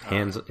nicer. It's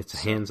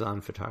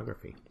hands-on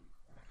photography.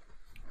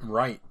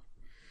 Right.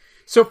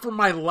 So for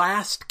my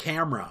last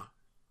camera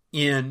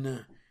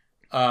that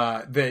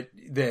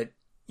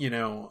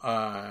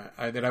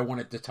I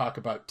wanted to talk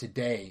about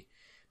today,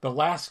 the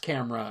last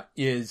camera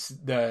is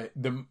the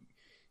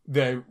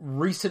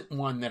recent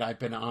one that I've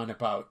been on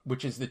about,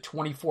 which is the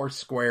 24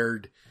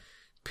 squared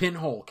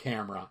pinhole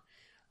camera.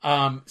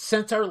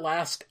 Since our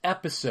last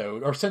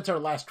episode, or since our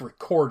last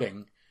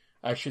recording,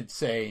 I should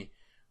say,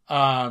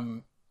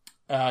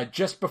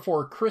 just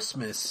before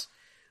Christmas,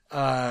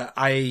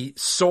 I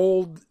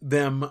sold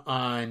them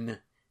on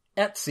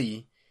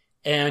Etsy,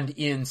 and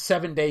in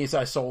 7 days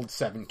I sold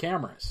 7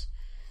 cameras.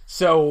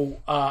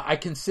 So, I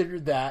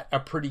considered that a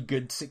pretty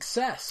good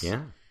success.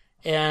 Yeah.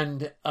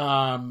 And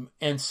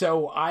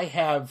so I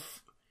have,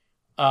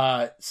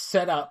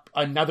 set up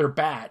another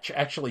batch,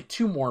 actually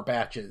 2 more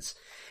batches.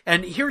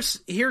 And here's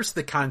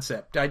the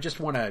concept. I just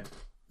want to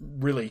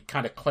really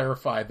kind of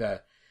clarify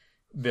the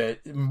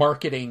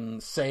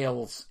marketing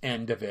sales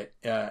end of it,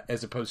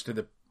 as opposed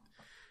to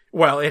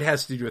it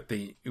has to do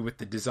with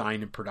the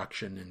design and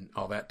production and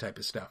all that type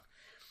of stuff.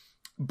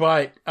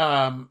 But,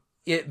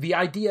 the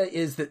idea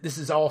is that this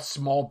is all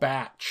small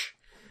batch.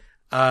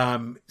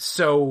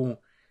 So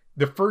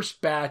the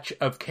first batch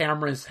of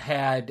cameras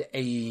had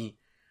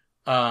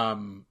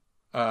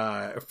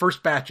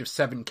first batch of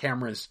 7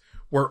 cameras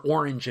were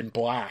orange and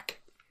black.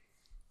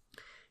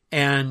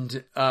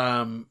 And,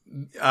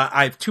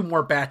 I have 2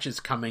 more batches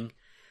coming.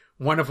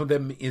 One of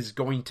them is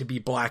going to be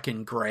black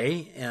and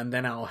gray, and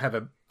then I'll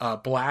have a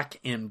black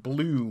and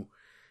blue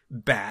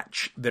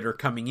batch that are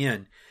coming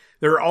in.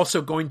 There are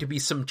also going to be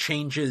some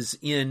changes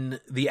in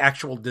the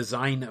actual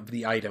design of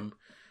the item.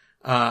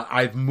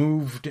 I've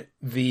moved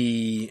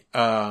the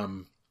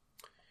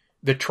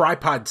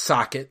tripod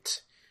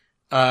socket,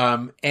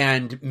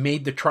 and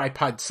made the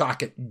tripod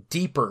socket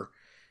deeper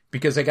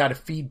because I got a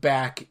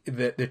feedback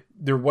that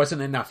there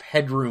wasn't enough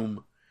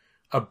headroom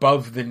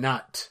above the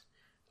nut,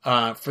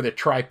 for the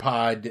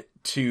tripod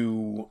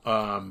to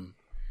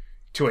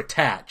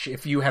attach.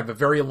 If you have a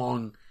very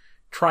long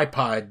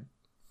tripod,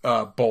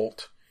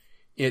 bolt,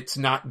 it's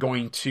not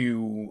going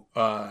to,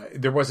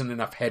 there wasn't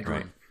enough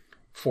headroom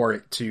for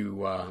it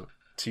to,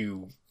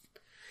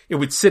 it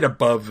would sit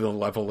above the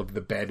level of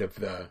the bed of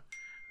the,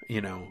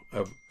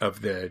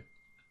 of the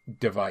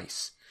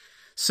device.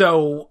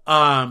 So,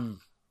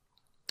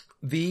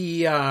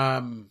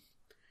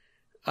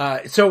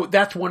 so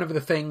that's one of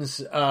the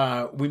things,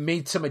 we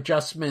made some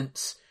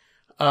adjustments,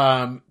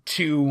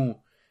 to,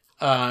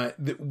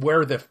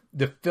 where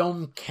the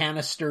film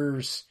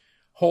canisters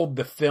hold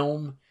the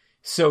film,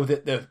 so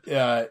that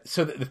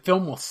the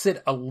film will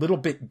sit a little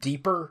bit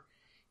deeper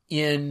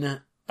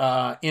in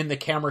the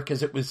camera,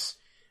 because it was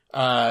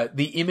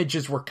the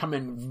images were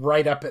coming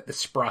right up at the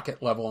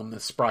sprocket level, and the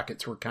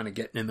sprockets were kind of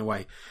getting in the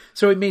way.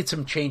 So we made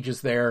some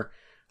changes there.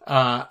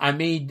 I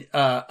made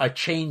a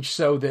change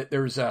so that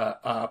there's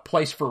a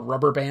place for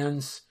rubber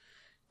bands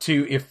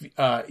to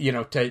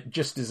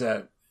just as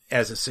a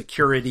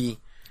security.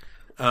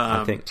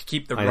 To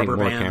keep the rubber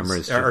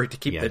bands, or to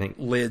keep the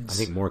lids.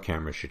 I think more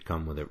cameras should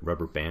come with a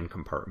rubber band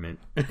compartment.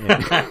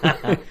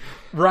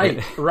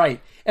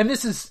 Right. And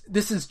this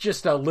is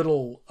just a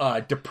little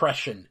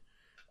depression,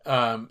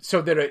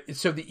 so that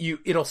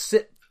it'll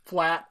sit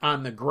flat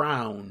on the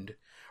ground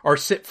or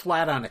sit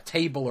flat on a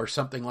table or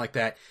something like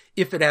that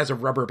if it has a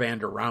rubber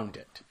band around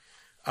it.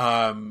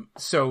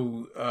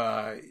 So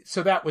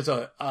that was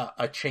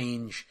a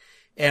change,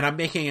 and I'm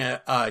making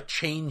a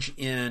change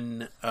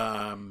in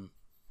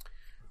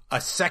a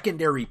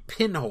secondary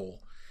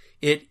pinhole.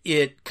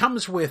 It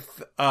comes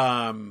with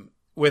a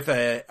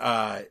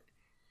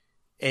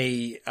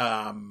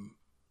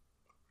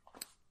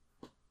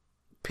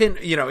pin.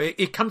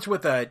 It comes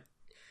with a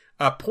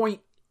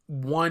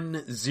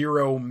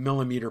 0.10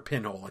 millimeter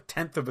pinhole,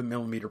 1/10 of a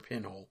millimeter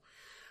pinhole,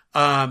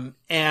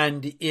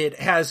 and it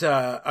has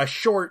a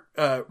short,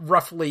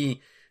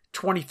 roughly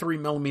 23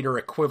 millimeter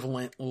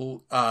equivalent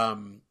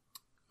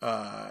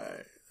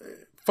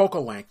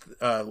focal length,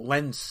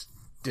 lens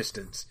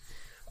distance,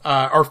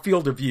 or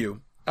field of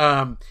view.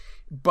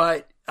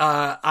 But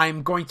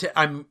I'm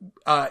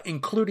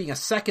including a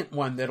second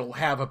one that'll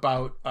have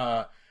about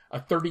a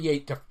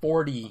 38 to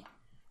 40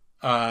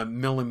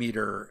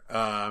 millimeter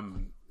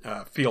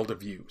field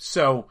of view.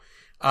 So,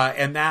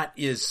 and that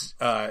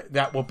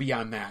will be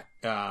on that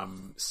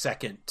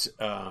second,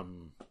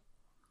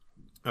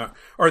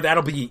 or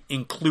that'll be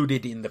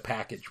included in the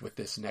package with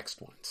this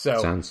next one.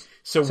 So,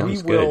 sounds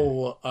we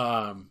will.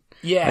 Good.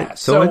 Yeah.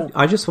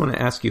 I just want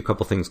to ask you a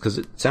couple things, because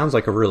it sounds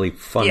like a really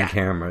fun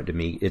camera to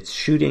me. It's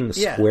shooting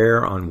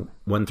square on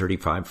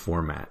 135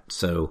 format.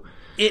 So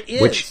it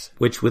is.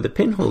 Which with a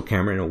pinhole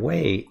camera, in a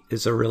way,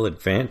 is a real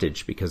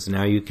advantage, because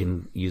now you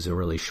can use a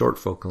really short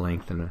focal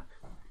length and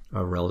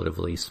a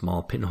relatively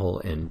small pinhole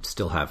and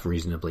still have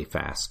reasonably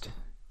fast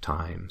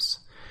times.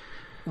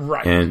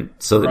 Right. And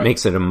so that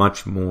makes it a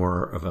much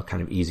more of a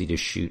kind of easy to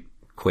shoot,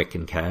 quick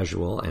and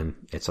casual.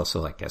 And it's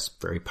also, I guess,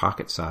 very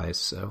pocket size.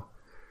 So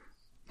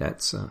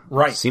that's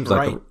seems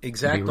like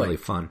it'd be really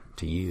fun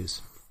to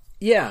use.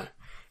 Yeah.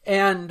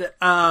 And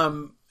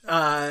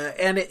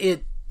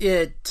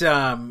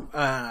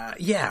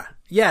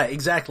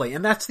exactly.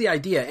 And that's the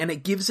idea. And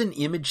it gives an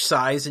image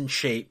size and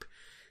shape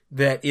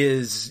that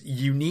is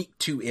unique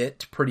to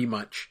it, pretty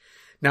much.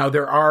 Now,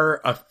 there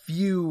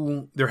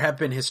have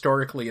been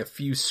historically a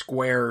few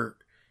square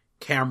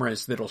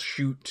cameras that'll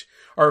shoot,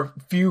 or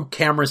few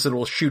cameras that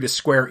will shoot a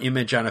square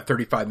image on a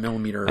 35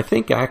 millimeter. I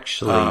think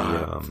actually,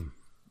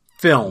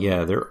 film.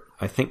 Yeah,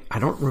 I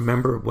don't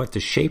remember what the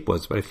shape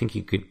was, but I think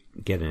you could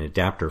get an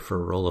adapter for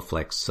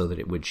Rolleiflex so that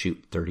it would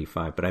shoot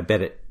 35, but I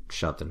bet it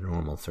shot the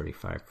normal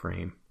 35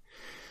 frame.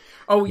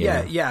 Oh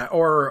yeah.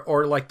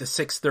 Or like the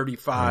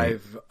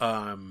 635,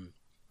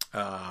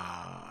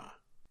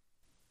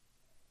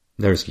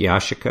 there's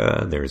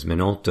Yashica, there's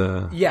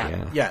Minolta. The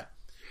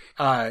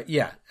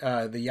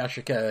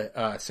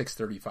Yashica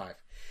 635.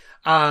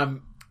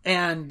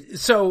 And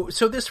so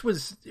this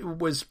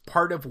was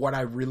part of what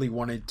I really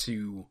wanted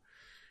to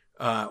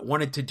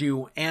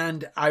do,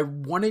 and I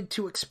wanted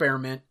to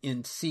experiment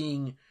in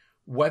seeing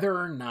whether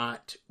or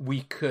not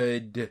I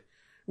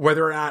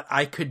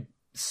could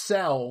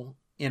sell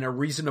in a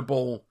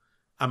reasonable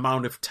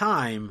amount of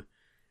time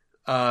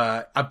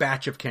a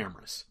batch of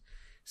cameras.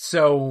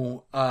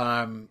 So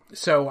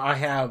I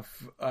have,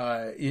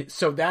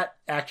 so that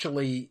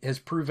actually has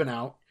proven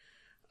out,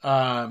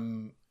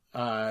 and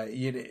I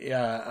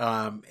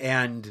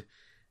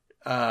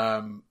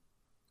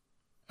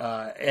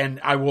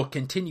will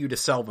continue to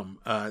sell them.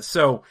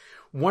 So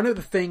one of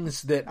the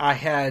things that I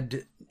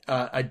had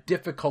a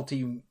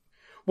difficulty,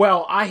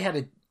 I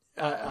had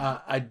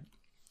a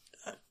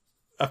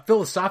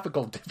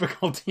philosophical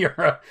difficulty,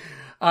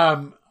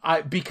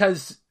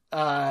 because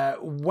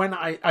when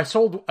I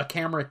sold a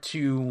camera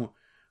to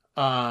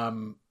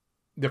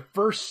the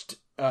first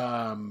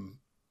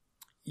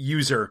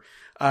user,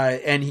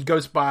 and he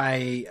goes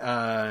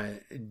by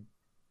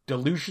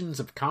Delusions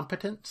of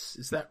Competence.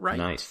 Is that right?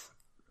 Nice.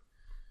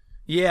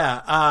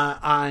 Yeah,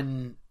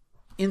 on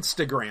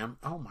Instagram.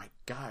 Oh my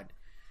God.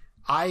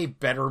 I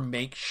better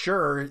make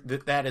sure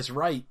that is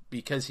right,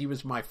 because he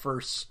was my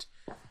first.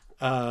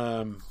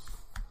 Is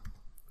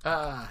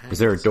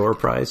there a door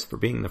prize for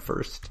being the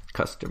first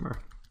customer?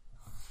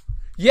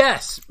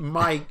 Yes,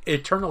 my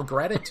eternal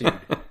gratitude.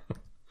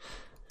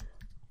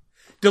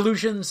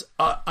 Delusions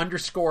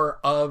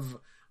 _of_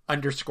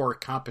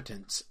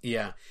 competence.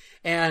 Yeah.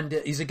 And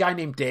he's a guy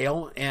named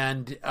Dale,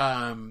 and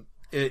I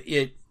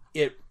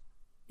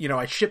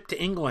shipped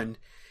to England,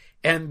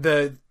 and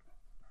the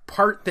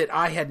part that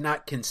I had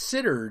not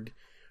considered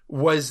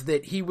was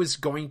that he was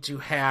going to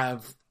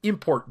have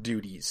import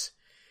duties.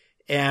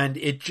 And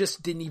it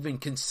just didn't even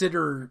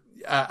consider,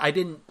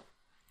 in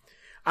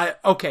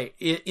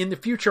the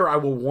future, I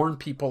will warn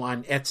people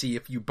on Etsy,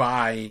 if you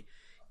buy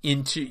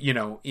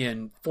into,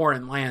 in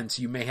foreign lands,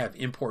 you may have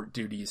import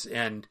duties.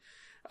 And,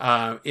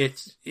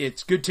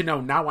 it's good to know.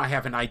 Now I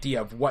have an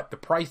idea of what the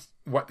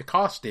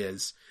cost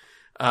is.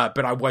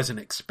 But I wasn't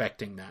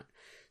expecting that.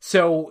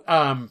 So,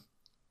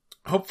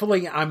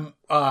 hopefully I'm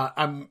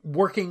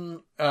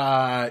working,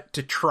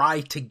 to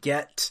try to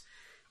get,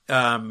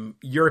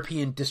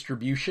 European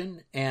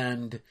distribution,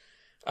 and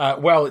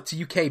it's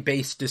UK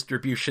based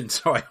distribution,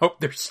 so I hope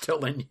they're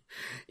still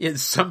in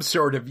some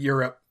sort of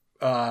Europe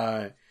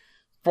for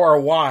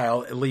a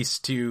while, at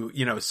least to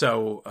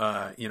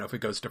if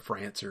it goes to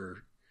France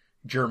or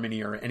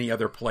Germany or any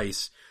other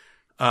place,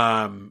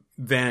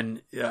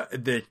 then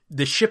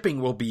the shipping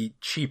will be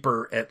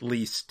cheaper at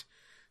least.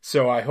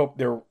 So I hope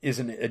there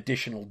isn't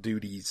additional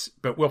duties,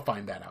 but we'll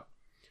find that out.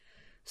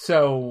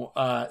 So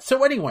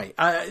anyway,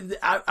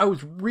 I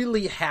was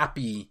really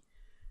happy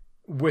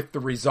with the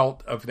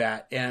result of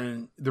that,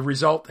 and the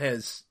result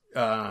has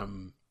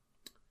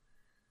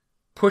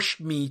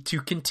pushed me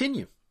to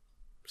continue.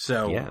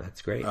 So yeah,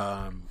 that's great.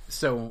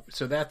 So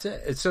that's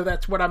it. So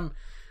that's what I'm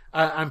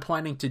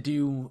planning to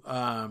do.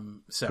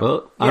 I'm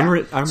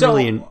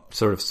really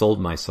sort of sold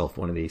myself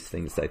one of these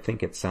things. I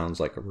think it sounds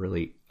like a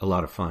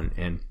lot of fun,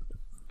 and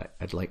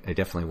I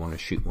definitely want to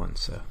shoot one.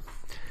 So.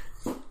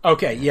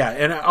 Okay, yeah,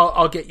 and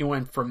I'll get you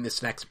one from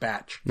this next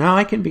batch. No,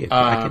 I can be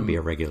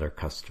a regular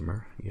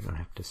customer. You don't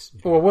have to.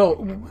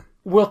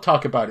 We'll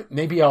talk about it.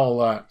 Maybe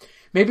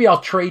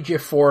I'll trade you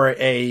for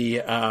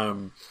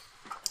a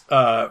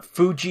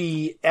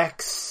Fuji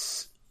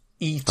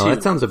X-E2. Oh,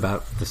 that sounds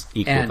about this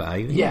equal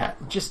value. Yeah,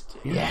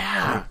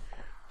 yeah.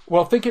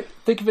 Well, think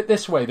of it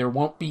this way: there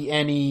won't be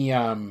any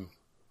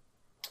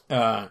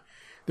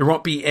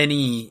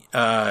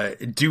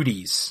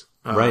duties.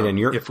 Right, and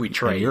if we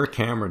trade, your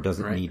camera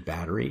doesn't need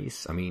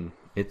batteries. I mean,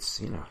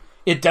 it's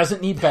it doesn't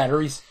need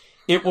batteries.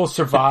 It will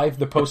survive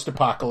the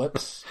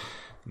post-apocalypse.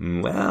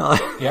 Well,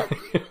 yeah,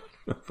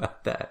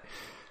 about that.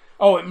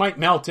 Oh, it might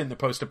melt in the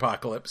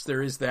post-apocalypse.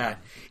 There is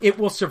that. It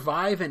will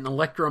survive an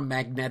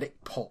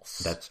electromagnetic pulse.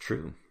 That's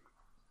true.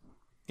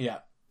 Yeah.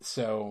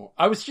 So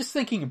I was just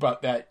thinking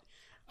about that.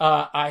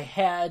 I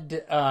had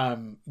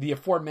the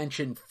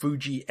aforementioned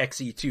Fuji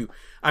X-E2.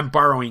 I'm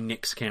borrowing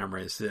Nick's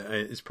camera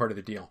as part of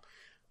the deal.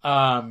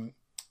 And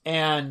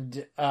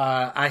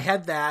I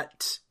had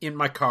that in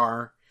my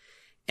car,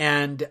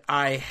 and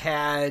I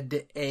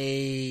had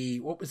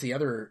what was the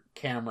other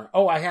camera?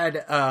 Oh, I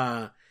had,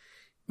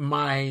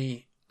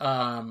 my,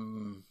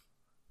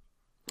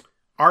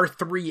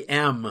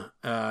 R3M,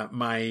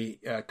 my,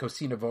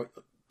 Cosina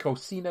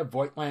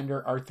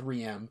Voigtlander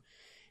R3M.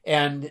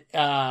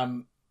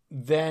 And,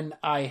 then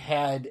I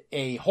had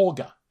a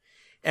Holga,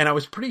 and I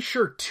was pretty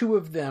sure two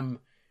of them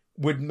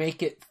would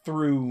make it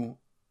through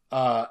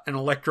an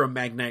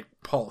electromagnetic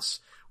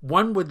pulse.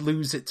 One would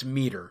lose its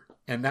meter,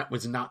 and that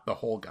was not the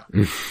Holga.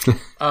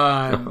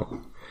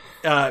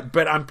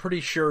 But I'm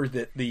pretty sure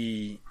that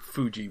the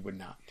Fuji would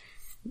not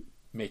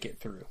make it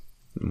through.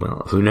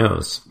 Well, who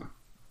knows?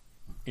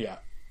 Yeah,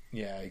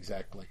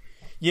 exactly.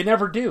 You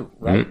never do,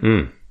 right?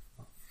 Mm-mm.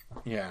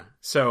 Yeah.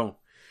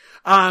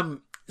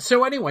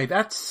 So anyway,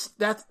 that's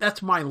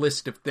my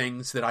list of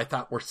things that I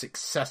thought were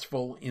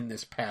successful in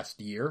this past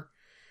year.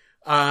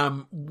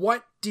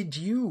 What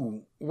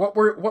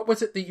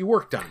was it that you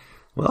worked on?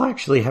 Well, I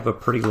actually have a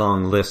pretty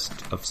long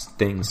list of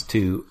things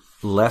too.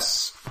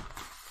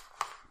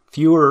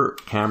 Fewer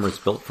cameras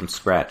built from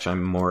scratch.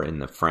 I'm more in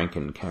the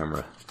Franken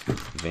camera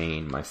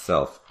vein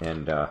myself.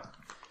 And,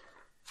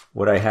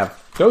 what I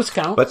have, those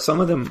count, but some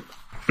of them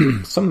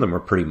are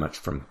pretty much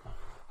from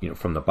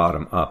the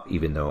bottom up,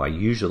 even though I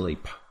usually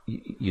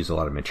use a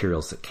lot of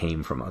materials that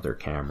came from other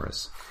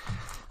cameras.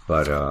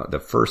 But, the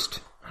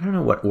first, I don't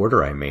know what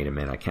order I made them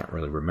in. I can't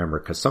really remember,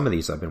 because some of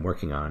these I've been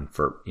working on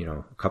for,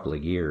 a couple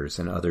of years,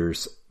 and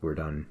others were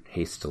done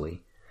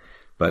hastily.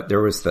 But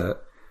there was the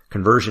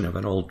conversion of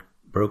an old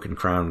Broken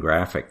Crown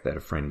graphic that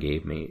a friend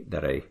gave me,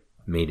 that I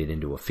made it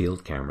into a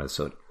field camera,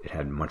 so it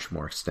had much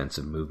more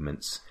extensive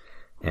movements,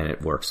 and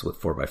it works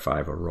with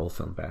 4x5 or roll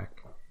film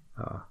back.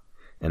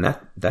 And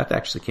that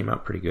actually came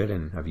out pretty good,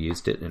 and I've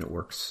used it and it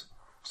works.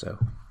 So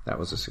that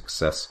was a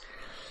success.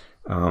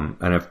 And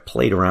I've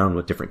played around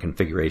with different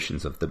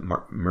configurations of the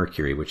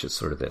Mercury, which is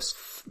sort of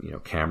this,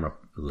 camera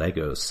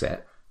Lego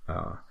set,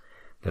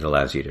 that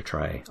allows you to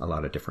try a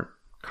lot of different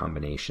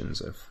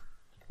combinations of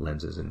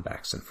lenses and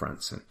backs and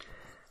fronts. And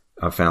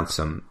I've found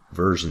some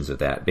versions of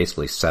that,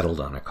 basically settled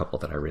on a couple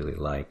that I really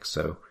like.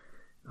 So,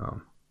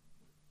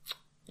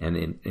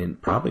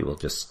 and probably will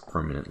just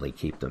permanently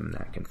keep them in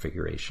that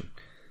configuration.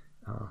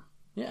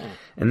 Yeah.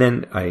 And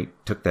then I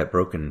took that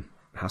broken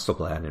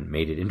Hasselblad and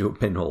made it into a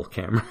pinhole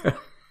camera.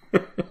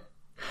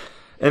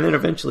 And then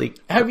eventually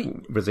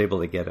was able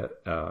to get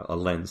a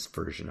lens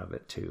version of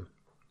it too.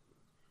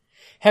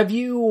 Have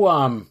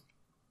you,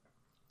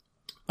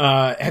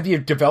 Have you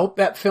developed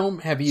that film?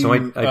 Have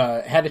you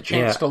had a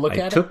chance to look at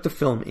it? I took the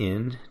film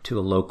in to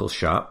a local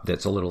shop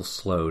that's a little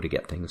slow to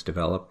get things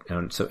developed.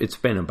 And so it's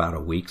been about a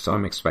week, so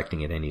I'm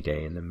expecting it any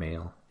day in the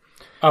mail.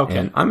 Okay.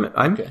 And I'm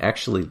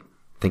actually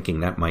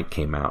thinking that might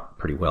came out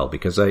pretty well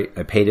because I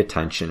paid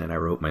attention and I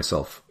wrote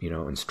myself,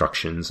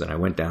 instructions, and I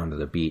went down to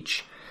the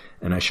beach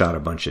and I shot a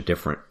bunch of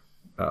different,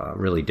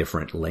 really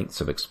different lengths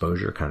of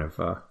exposure, kind of,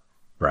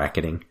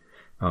 bracketing,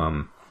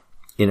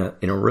 in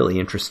a really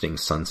interesting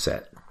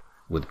sunset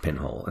with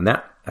pinhole. And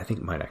that I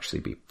think might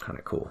actually be kind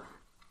of cool.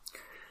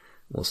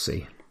 We'll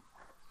see.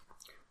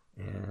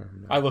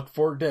 And I look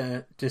forward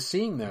to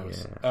seeing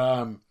those.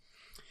 Yeah.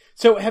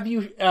 So have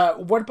you,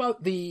 what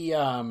about the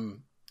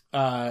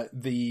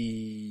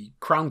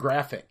Crown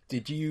Graphic?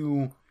 Did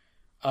you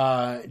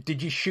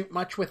shoot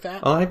much with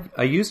that? Oh,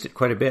 I used it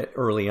quite a bit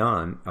early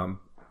on.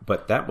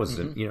 But that was,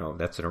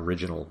 that's an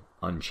original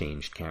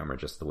unchanged camera,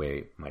 just the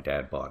way my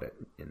dad bought it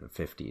in the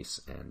 50s.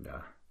 And,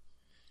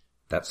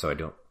 that's so I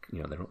don't, they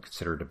don't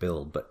consider it a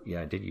build, but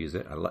yeah, I did use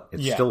it.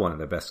 It's still one of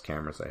the best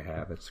cameras I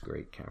have. It's a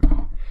great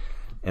camera.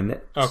 And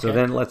so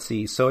then let's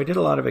see. So I did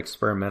a lot of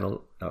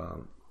experimental,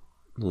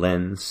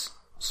 lens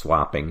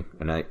swapping,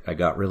 and I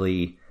got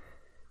really,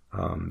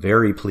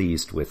 very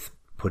pleased with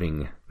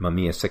putting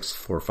Mamiya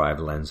 645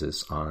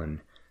 lenses on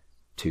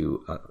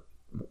to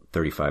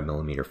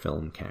 35mm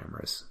film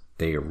cameras.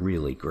 They are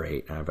really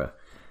great. I have a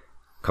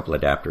couple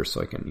adapters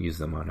so I can use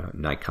them on a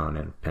Nikon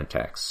and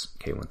Pentax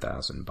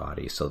K1000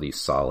 body. So these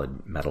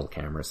solid metal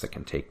cameras that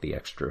can take the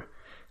extra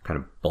kind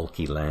of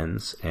bulky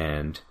lens,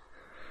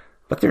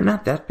 but they're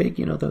not that big.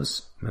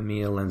 Those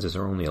Mamiya lenses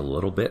are only a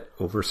little bit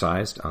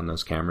oversized on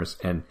those cameras,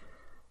 and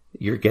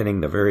you're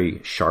getting the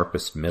very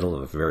sharpest middle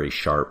of a very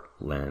sharp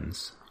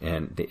lens,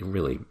 and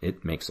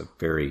it makes a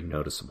very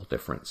noticeable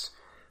difference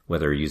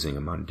whether you're using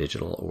them on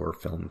digital or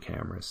film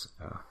cameras.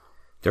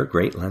 They're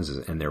great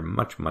lenses, and they're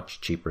much, much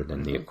cheaper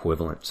than the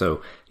equivalent.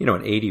 So, an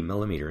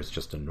 80mm is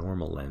just a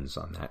normal lens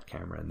on that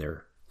camera, and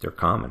they're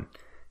common,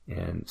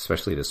 and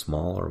especially the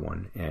smaller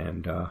one.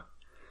 And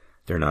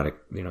they're not,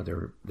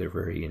 they're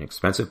very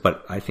inexpensive,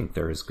 but I think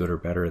they're as good or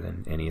better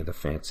than any of the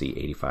fancy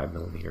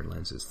 85mm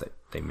lenses that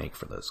they make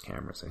for those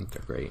cameras. I think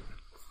they're great.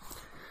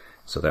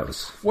 So that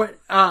was what.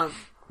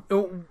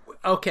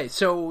 Okay,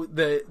 so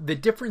the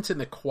difference in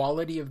the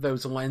quality of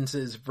those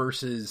lenses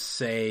versus,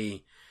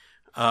 say,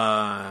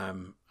 a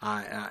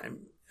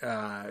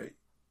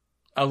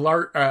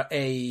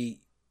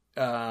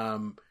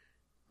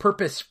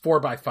purpose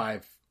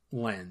 4x5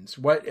 lens.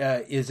 What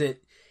is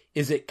it?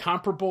 Is it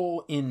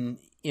comparable in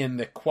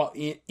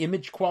the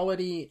image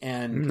quality?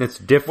 And it's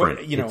different.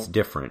 It's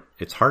different.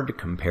 It's hard to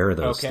compare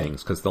those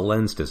things because the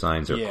lens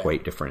designs are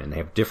quite different, and they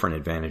have different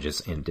advantages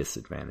and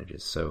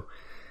disadvantages. So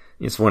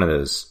it's one of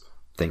those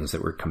things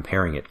that we're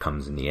comparing. It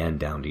comes in the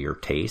end down to your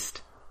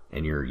taste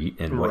and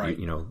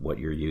what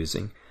you're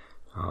using.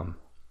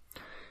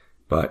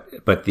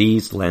 But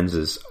these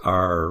lenses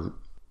are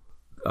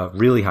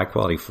really high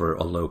quality for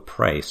a low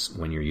price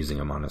when you're using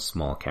them on a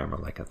small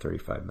camera like a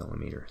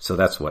 35mm. So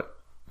that's what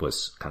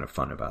was kind of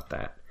fun about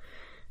that.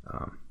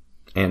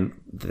 And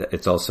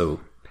it's also,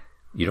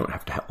 you don't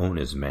have to own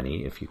as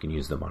many if you can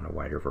use them on a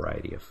wider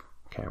variety of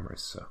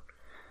cameras. So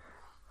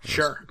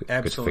sure,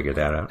 absolutely. Good to figure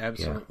that out.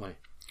 Absolutely. Yeah.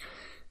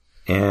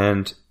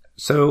 And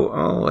so,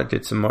 I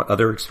did some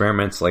other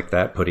experiments like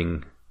that,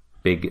 putting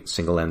big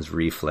single lens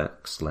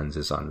reflex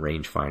lenses on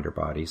rangefinder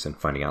bodies and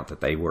finding out that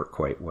they work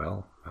quite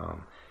well.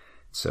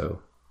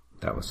 So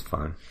that was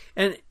fun.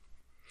 And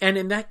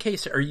in that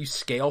case, are you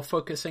scale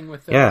focusing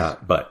with those? Yeah,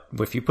 but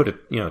if you put a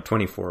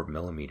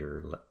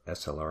 24mm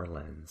SLR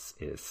lens,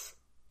 it's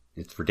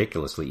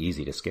ridiculously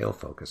easy to scale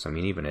focus. I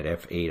mean, even at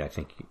f8, I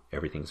think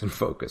everything's in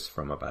focus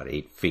from about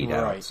 8 feet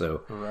out.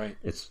 So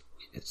it's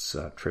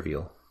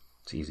trivial.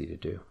 It's easy to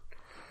do.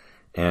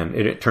 And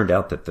it turned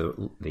out that the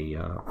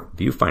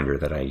viewfinder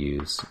that I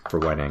use for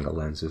wide-angle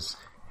lenses,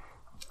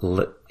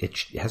 it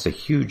has a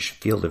huge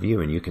field of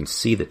view, and you can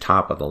see the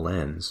top of the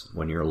lens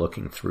when you're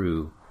looking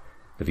through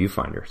the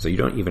viewfinder. So you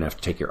don't even have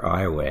to take your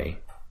eye away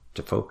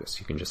to focus.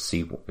 You can just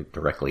see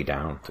directly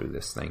down through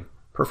this thing.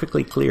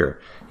 Perfectly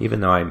clear. Even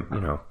though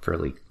I'm,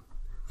 fairly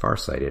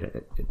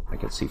farsighted, I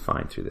can see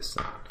fine through this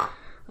thing.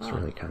 It's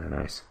really kind of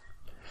nice.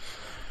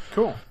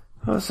 Cool.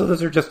 So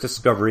those are just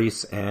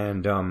discoveries,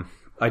 and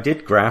I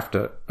did graft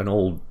an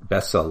old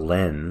Bessa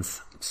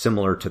lens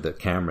similar to the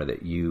camera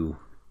that your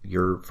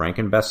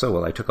Franken Bessa.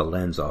 Well, I took a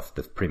lens off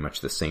pretty much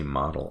the same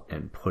model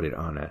and put it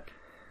on a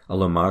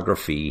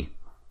Lomography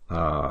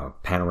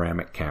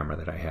panoramic camera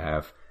that I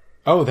have.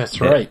 Oh,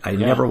 that's right. I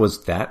never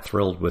was that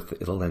thrilled with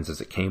the lenses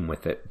that came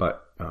with it,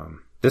 but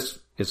this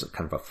is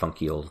kind of a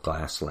funky old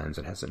glass lens.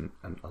 It has a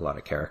lot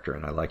of character,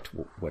 and I liked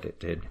what it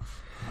did.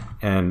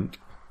 And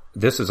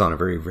this is on a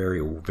very,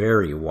 very,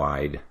 very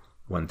wide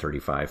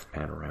 135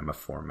 panorama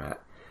format,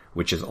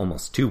 which is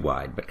almost too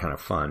wide, but kind of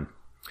fun.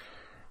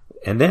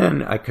 And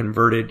then I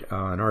converted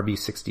an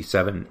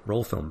RB67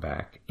 roll film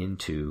back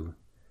into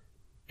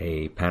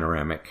a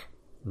panoramic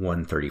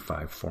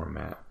 135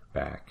 format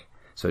back.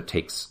 So it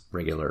takes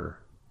regular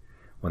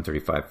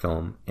 135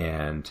 film,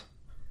 and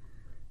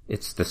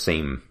it's the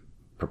same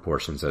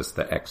proportions as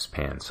the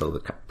X-Pan, so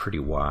pretty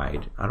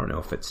wide. I don't know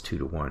if it's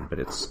 2:1, but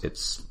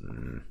it's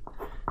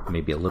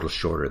maybe a little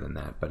shorter than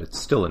that, but it's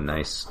still a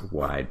nice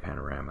wide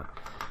panorama.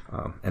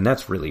 And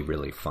that's really,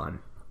 really fun.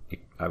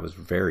 I was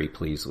very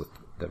pleased with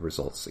the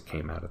results that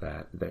came out of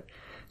that.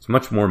 It's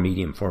much more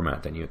medium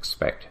format than you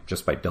expect,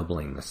 just by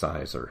doubling the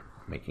size or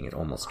making it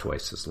almost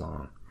twice as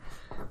long.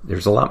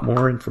 There's a lot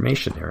more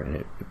information there, and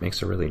it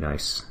makes a really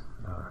nice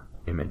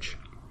image.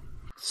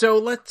 So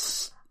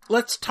let's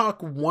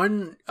talk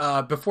one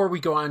before we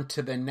go on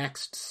to the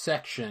next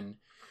section.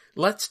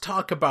 Let's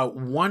talk about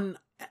one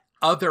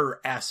other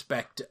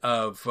aspect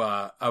of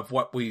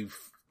what we've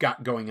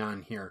got going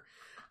on here.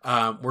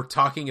 We're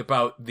talking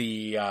about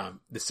the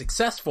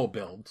successful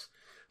builds.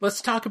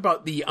 Let's talk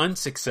about the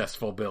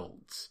unsuccessful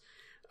builds.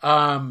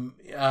 What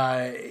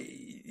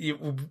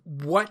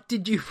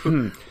did you?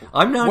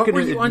 I'm not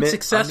going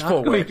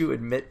to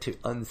admit to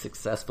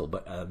unsuccessful,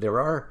 but there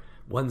are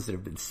ones that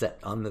have been set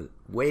on the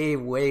way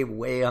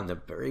on the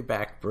very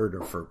back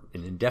burner for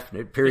an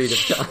indefinite period of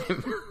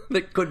time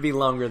that could be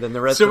longer than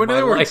the rest of my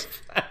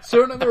life.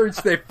 So in other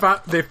words,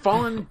 they've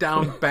fallen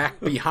down back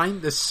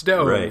behind the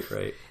stove,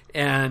 right.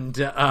 And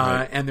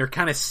they're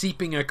kind of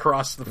seeping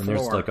across the floor. And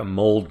there's like a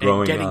mold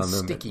growing getting on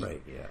them. Sticky.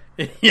 Right, yeah.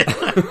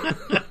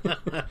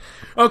 Yeah.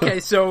 Okay,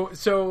 so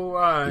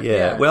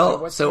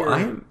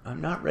I'm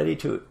not ready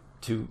to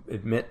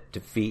admit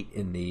defeat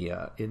in the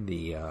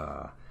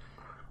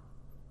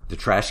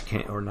trash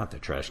can, or not the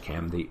trash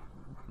cam.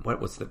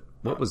 What was the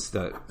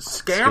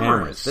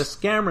Scammers? The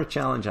scammer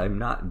challenge. I'm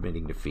not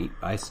admitting defeat.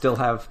 I still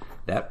have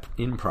that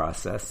in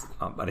process,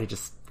 but it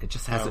just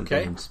hasn't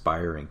been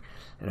inspiring,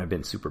 and I've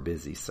been super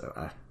busy,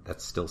 so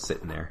that's still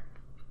sitting there.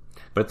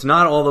 But it's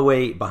not all the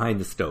way behind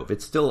the stove.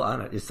 It's still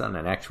it's on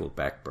an actual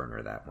back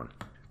burner, that one.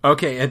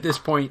 Okay, at this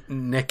point,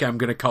 Nick, I'm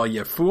going to call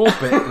you a fool,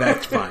 but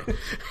that's fine.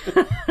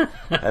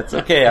 That's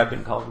okay. I've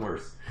been called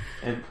worse.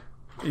 And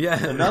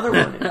yeah, another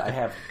one I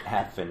have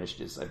half finished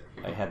is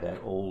I had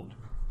that old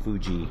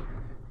Fuji.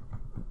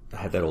 I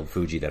had that old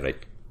Fuji that I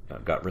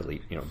got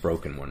really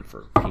broken one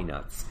for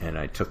peanuts, and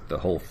I took the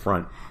whole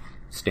front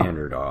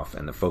standard off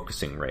and the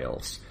focusing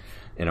rails,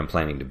 and I'm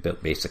planning to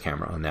base a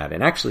camera on that.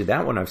 And actually,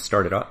 that one I've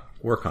started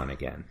work on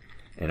again,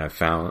 and I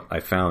found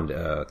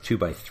a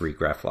 2x3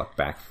 Graflock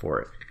back for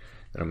it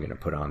that I'm going to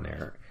put on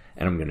there,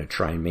 and I'm going to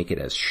try and make it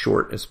as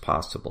short as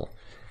possible.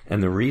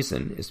 And the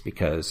reason is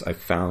because I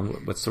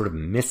found what's sort of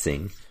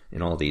missing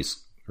in all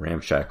these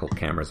ramshackle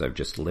cameras I've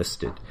just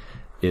listed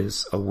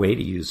is a way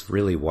to use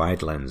really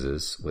wide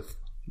lenses with,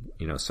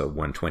 so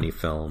 120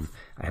 film.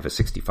 I have a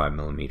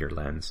 65mm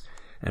lens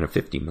and a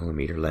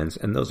 50mm lens,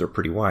 and those are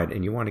pretty wide,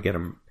 and you want to get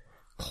them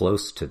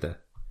close to the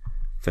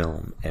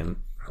film. And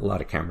a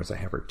lot of cameras I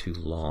have are too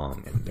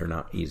long, and they're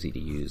not easy to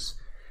use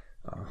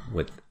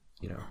with,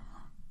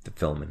 the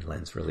film and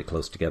lens really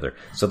close together.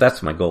 So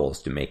that's my goal,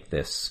 is to make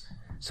this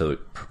so it,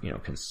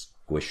 can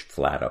squish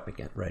flat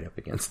right up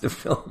against the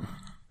film.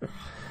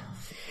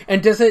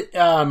 And does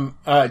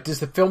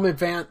the Film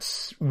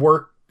Advance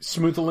work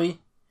smoothly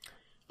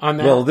on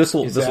that? Well, this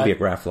will be a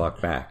Graflock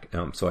back.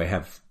 So I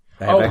have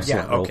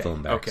excellent roll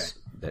film backs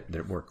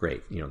that work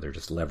great. They're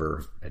just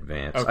lever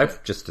advance. Okay.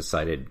 I've just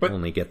decided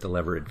only get the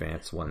lever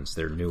advance ones.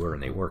 They're newer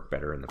and they work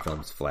better, and the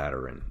film's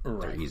flatter and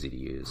they're easy to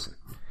use.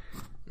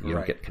 You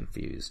don't get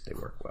confused. They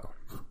work well.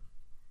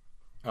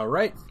 All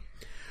right.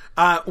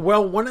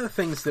 Well, one of the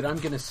things that I'm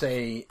going to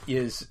say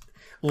is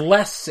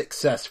less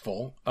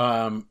successful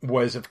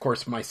was, of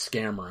course, my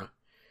Scamera.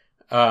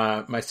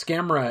 My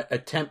Scamera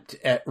attempt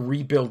at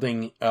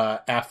rebuilding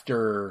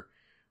after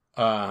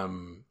what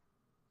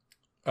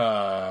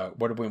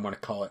do we want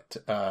to call it?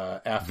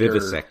 After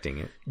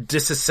vivisecting it.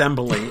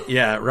 Disassembling.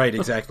 Yeah, right,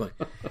 exactly.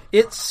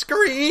 It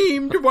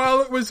screamed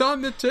while it was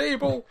on the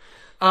table.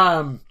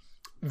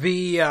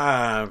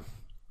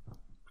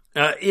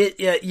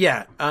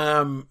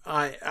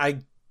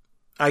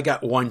 I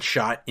got one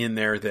shot in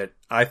there that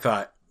I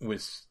thought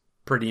was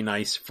pretty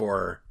nice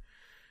for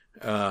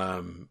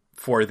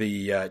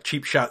the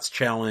Cheap Shots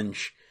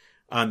Challenge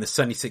on the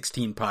Sunny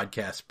 16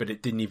 podcast, but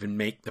it didn't even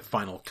make the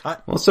final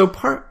cut. Well, so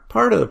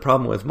part of the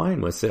problem with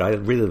mine was that I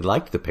really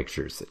liked the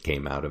pictures that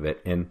came out of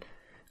it, and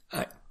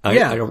I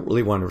don't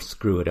really want to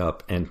screw it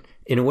up. And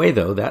in a way,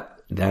 though,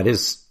 that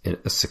is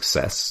a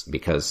success,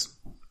 because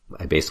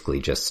I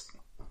basically just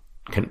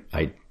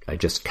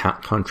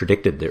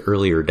contradicted the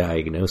earlier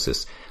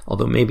diagnosis,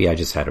 although maybe I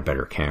just had a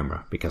better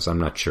camera, because I'm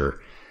not sure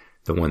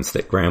the ones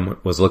that Graham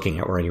was looking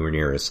at were anywhere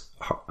near as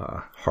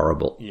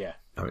horrible. Yeah.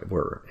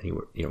 Were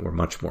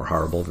much more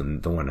horrible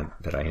than the one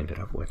that I ended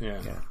up with.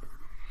 Yeah.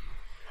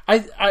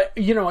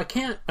 I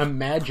can't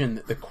imagine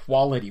that the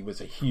quality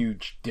was a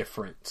huge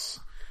difference.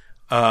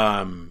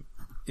 In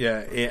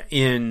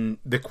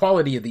the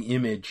quality of the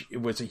image,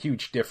 it was a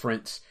huge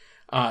difference.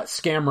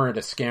 Scamera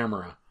to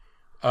Scamera.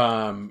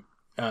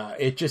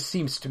 It just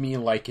seems to me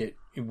like it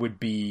would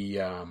be,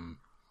 that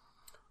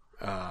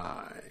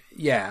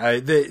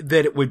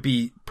it would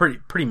be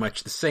pretty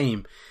much the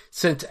same,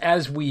 since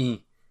as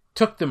we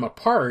took them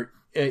apart,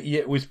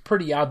 it was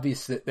pretty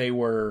obvious that they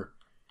were,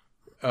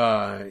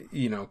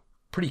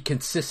 pretty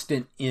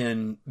consistent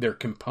in their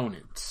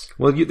components.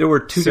 Well, there were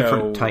two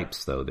different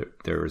types, though.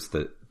 There was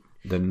the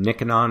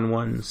Nikon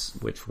ones,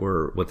 which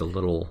were with a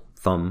little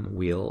thumb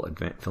wheel,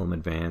 film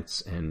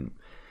advance, and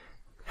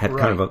had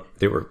kind of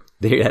they were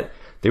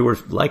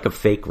like a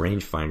fake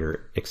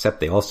rangefinder, except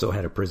they also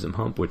had a prism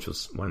hump, which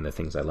was one of the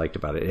things I liked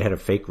about it. It had a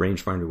fake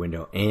rangefinder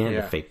window and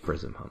a fake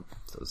prism hump.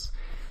 So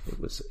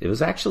it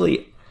was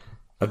actually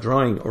a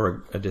drawing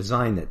or a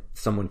design that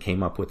someone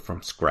came up with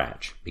from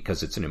scratch,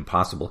 because it's an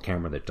impossible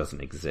camera that doesn't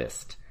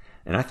exist.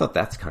 And I thought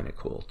that's kind of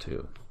cool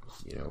too,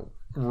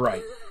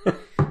 Right.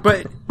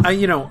 But,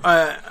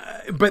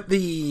 but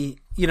the,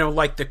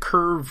 like the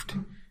curved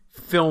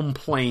film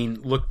plane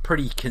looked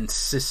pretty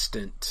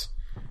consistent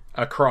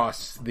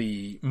across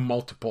the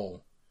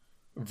multiple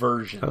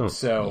versions. Oh,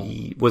 so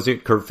was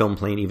it curved film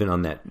plane even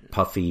on that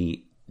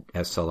puffy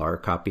SLR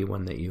copy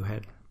one that you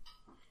had?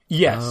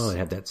 Yes. Oh, it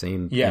had that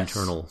same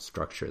internal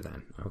structure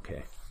then.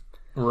 Okay.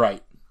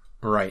 Right.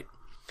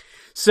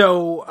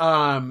 So,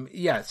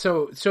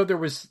 so there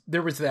was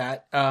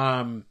that.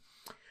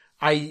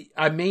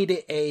 I made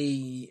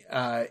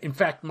in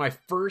fact, my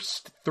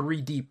first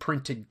 3D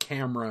printed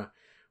camera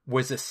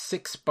was a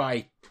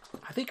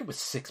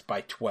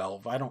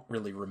 6x12. I don't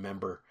really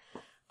remember.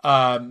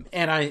 And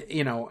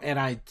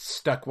I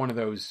stuck one of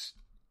those,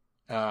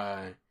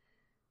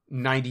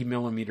 90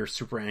 millimeter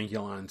super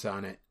angulons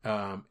on it.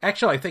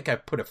 Actually, I think I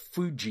put a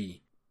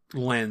Fuji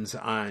lens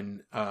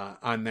on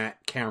that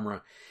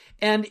camera,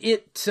 and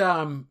it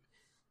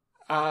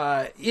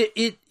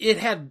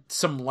had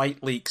some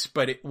light leaks,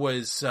 but it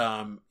was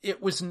not,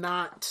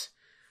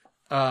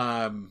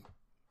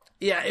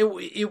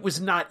 it was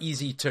not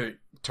easy to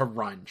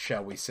run,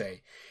 shall we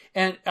say.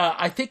 And,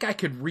 I think I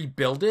could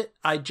rebuild it.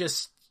 I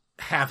just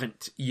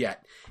haven't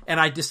yet. And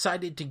I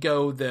decided to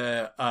go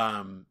the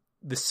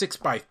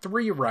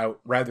 6x3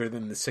 route rather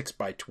than the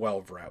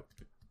 6x12 route.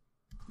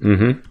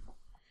 Mm-hmm.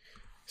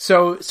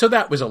 So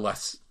that was a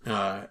less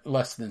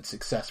than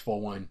successful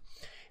one.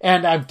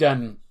 And I've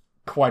done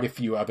quite a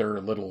few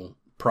other little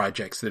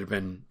projects that have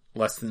been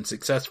less than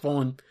successful,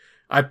 and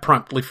I've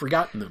promptly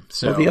forgotten them.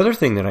 So the other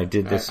thing that I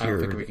did this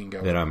year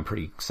that I'm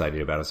pretty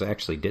excited about is I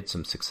actually did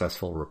some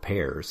successful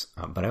repairs,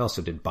 but I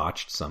also did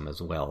botched some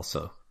as well.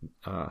 So,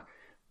 but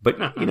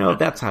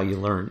that's how you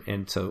learn.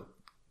 And so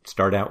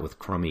start out with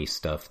crummy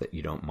stuff that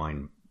you don't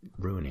mind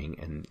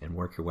ruining and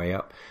work your way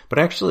up. But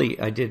actually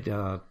I did,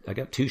 I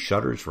got 2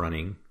 shutters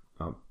running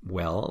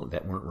well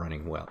that weren't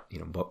running well,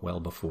 but well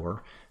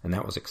before, and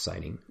that was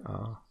exciting.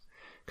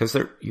 Because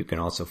you can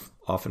also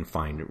often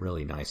find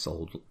really nice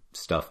old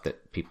stuff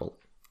that people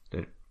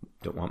that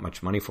don't want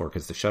much money for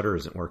because the shutter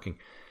isn't working,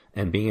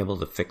 and being able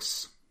to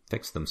fix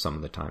them some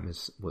of the time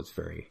was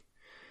very.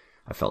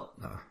 I felt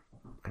kind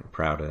of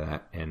proud of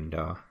that, and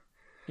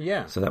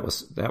yeah. So that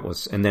was,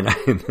 and then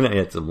I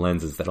had some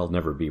lenses that I'll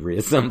never be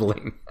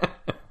reassembling.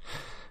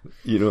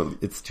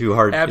 It's too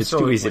hard.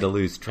 Absolutely. It's too easy to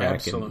lose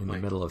track in the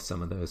middle of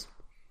some of those.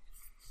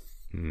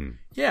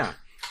 Yeah.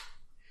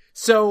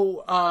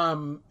 So,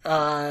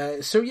 I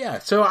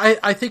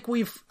think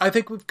we've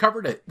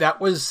covered it. That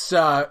was,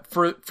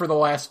 for the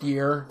last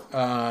year,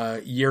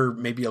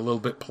 maybe a little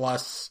bit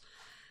plus.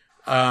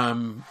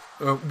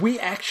 We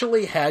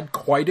actually had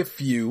quite a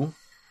few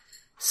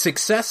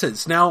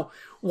successes. Now,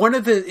 one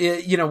of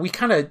the, we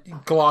kind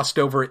of glossed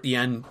over at the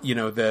end,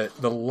 the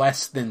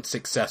less than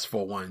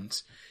successful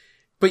ones,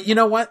 but you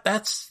know what?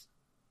 That's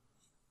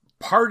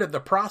part of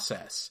the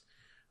process.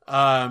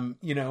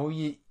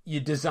 You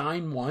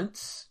design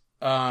once,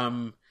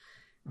 then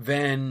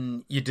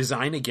you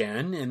design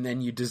again, and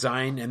then you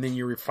design, and then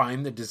you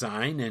refine the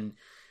design, and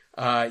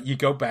you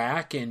go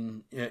back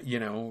and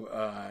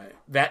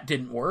that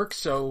didn't work,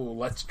 so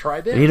let's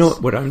try this. You know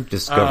what I'm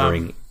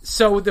discovering?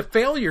 So the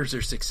failures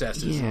are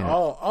successes,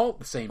 all at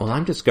the same time. What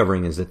I'm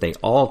discovering is that they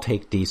all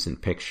take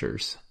decent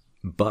pictures,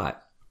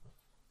 but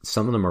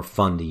some of them are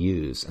fun to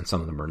use and some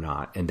of them are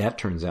not, and that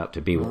turns out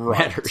to be what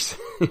matters.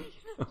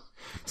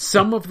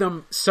 Some of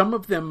them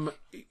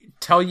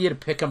tell you to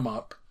pick them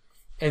up,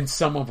 and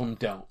some of them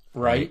don't,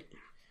 right?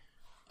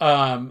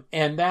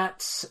 And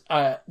that's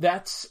I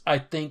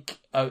think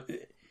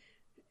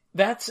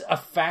that's a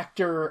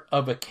factor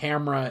of a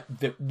camera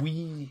that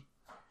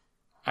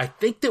I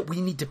think that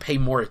we need to pay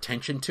more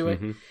attention to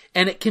it. Mm-hmm.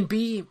 And it can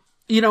be,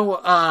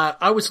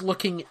 I was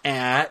looking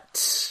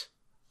at,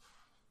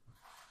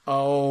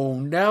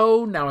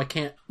 now I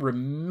can't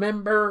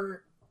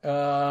remember.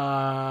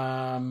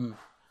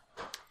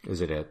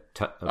 Is it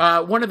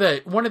one of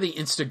the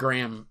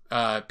Instagram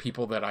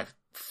people that I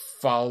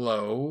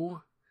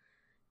follow,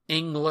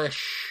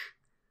 English,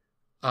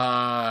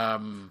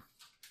 Alex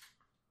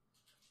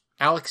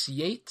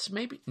Yates,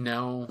 maybe?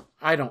 No,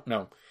 I don't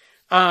know.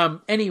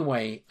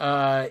 Anyway,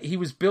 he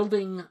was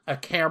building a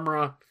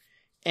camera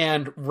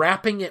and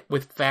wrapping it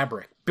with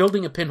fabric,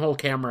 building a pinhole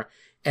camera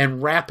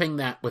and wrapping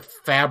that with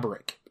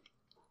fabric.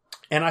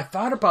 And I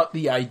thought about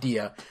the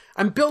idea.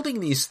 I'm building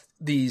these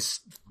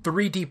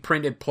 3D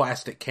printed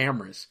plastic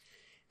cameras,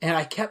 and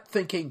I kept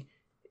thinking,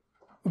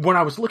 when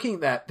I was looking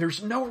at that,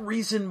 there's no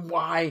reason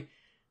why,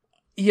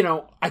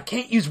 I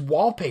can't use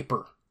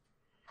wallpaper.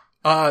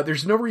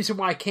 There's no reason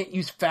why I can't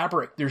use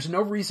fabric. There's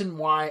no reason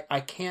why I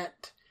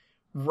can't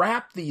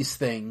wrap these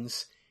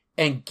things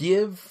and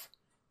give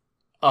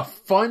a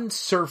fun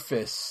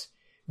surface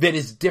that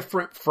is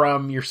different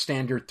from your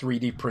standard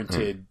 3D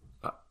printed.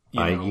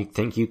 You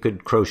think you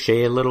could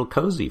crochet a little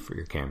cozy for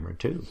your camera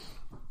too?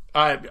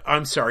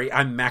 I'm sorry,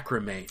 I'm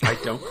macrame. I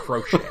don't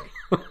crochet.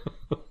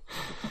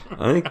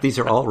 I think these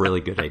are all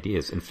really good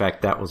ideas. In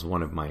fact, that was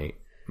one of my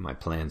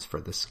plans for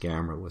this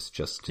camera, was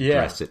just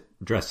to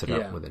dress it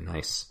up with a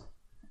nice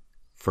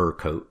fur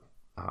coat.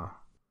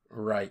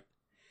 Right.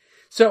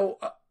 So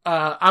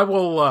I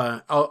will.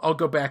 I'll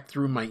go back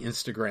through my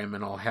Instagram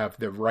and I'll have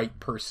the right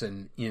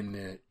person in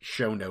the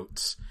show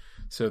notes.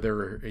 So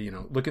there,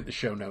 look at the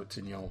show notes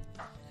and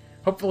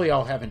hopefully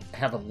I'll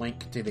have a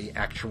link to the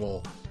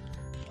actual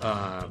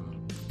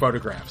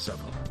photographs of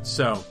them.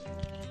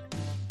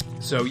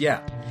 So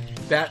yeah,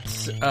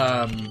 that's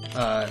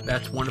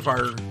one of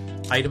our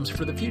items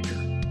for the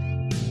future.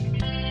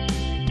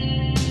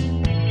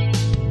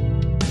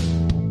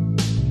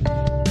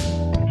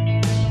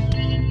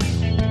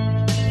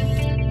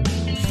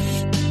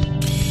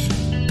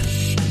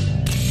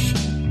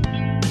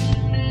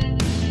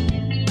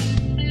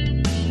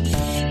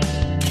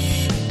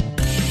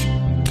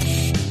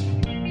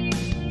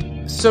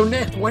 So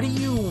Nick, what do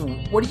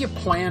you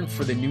plan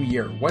for the new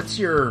year? What's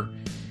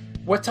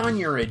on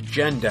your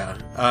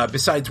agenda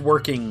besides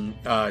working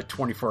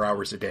 24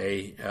 hours a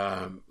day?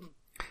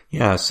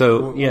 What's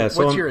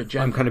your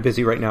agenda? I'm kind of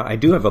busy right now. I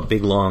do have a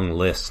big long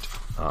list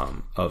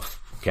of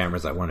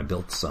cameras I want to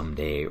build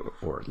someday,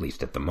 or at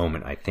least at the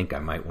moment I think I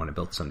might want to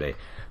build someday.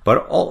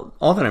 But all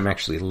that I'm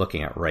actually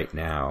looking at right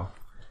now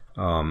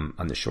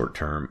on the short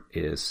term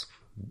is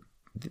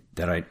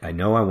that I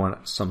know I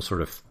want some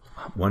sort of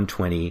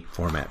 120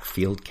 format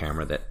field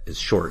camera that is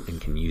short and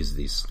can use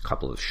these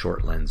couple of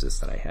short lenses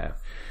that I have.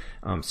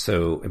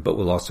 But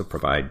will also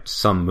provide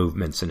some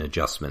movements and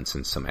adjustments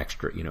and some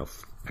extra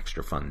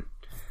fun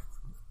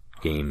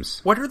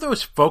games. What are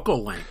those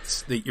focal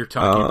lengths that you're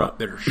talking about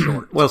that are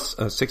short? Well,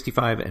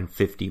 65 and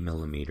 50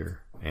 millimeter.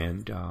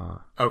 And,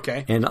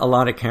 okay. And a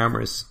lot of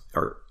cameras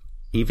are,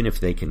 even if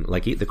they can,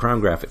 like the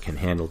Crown Graphic can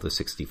handle the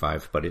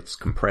 65, but it's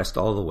compressed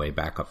all the way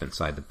back up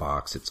inside the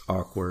box. It's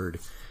awkward.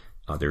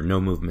 There are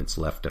no movements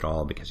left at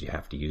all because you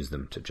have to use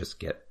them to just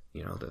get,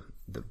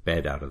 the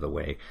bed out of the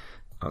way,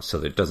 so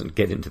that it doesn't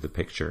get into the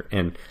picture.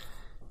 And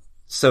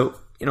so,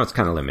 it's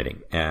kind of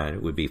limiting, and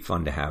it would be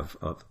fun to have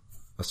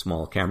a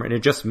small camera. And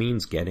it just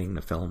means getting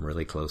the film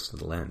really close to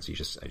the lens.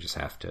 I just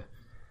have to,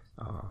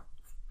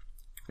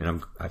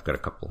 and I've got a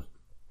couple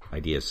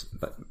ideas,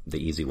 but the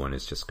easy one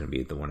is just going to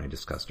be the one I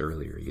discussed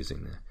earlier,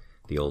 using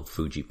the old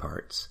Fuji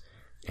parts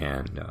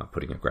and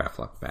putting a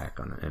Graflock back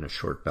on and a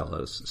short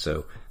bellows.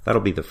 So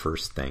that'll be the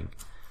first thing.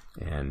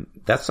 And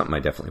that's something I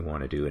definitely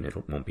want to do, and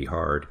it won't be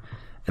hard.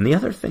 And the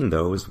other thing,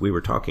 though, is we were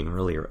talking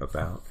earlier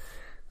about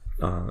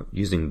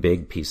using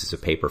big pieces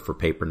of paper for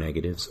paper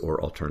negatives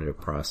or alternative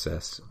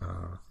process.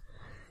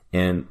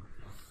 And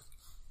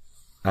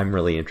I'm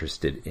really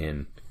interested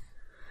in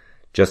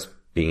just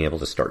being able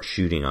to start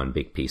shooting on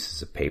big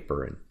pieces of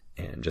paper and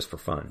just for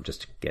fun,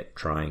 just to get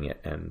trying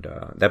it. And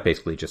that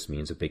basically just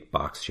means a big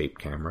box-shaped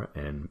camera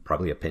and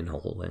probably a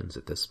pinhole lens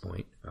at this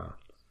point.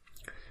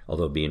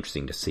 Although it'd be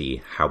interesting to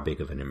see how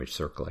big of an image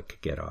circle I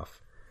could get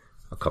off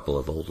a couple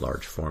of old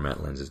large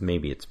format lenses.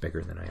 Maybe it's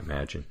bigger than I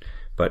imagine.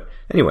 But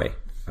anyway,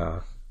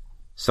 a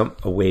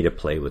way to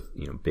play with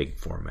big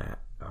format,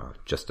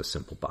 just a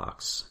simple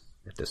box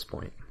at this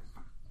point.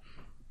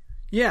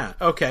 Yeah,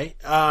 okay.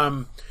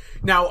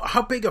 Now,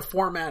 how big a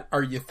format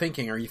are you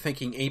thinking? Are you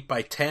thinking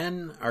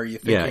 8x10? Are you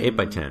thinking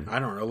 8x10. I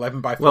don't know,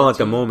 11x14? Well, at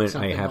the moment,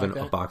 I have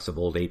a box of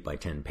old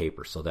 8x10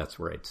 paper, so that's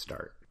where I'd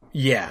start.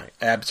 Yeah,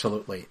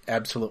 absolutely.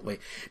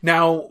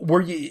 Now,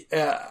 were you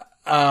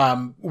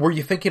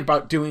thinking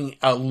about doing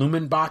a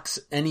lumen box,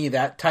 any of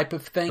that type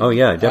of thing? Oh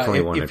yeah, I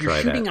definitely want to try that.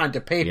 If you're shooting onto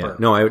paper. Yeah.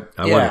 No, I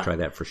want to try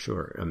that for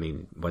sure. I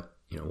mean, what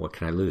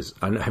can I lose?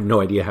 I have no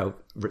idea how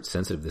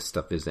sensitive this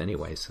stuff is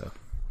anyway, so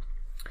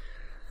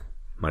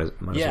might as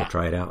well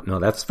try it out. No,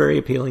 that's very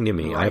appealing to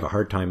me. Right. I have a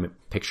hard time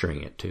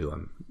picturing it too.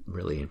 I'm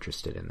really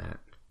interested in that.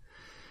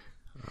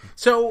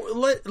 So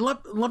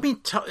let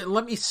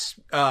me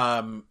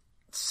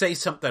say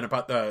something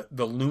about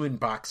the lumen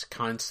box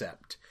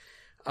concept.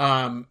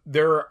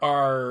 There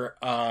are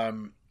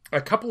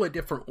a couple of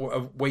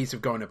different ways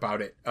of going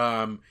about it.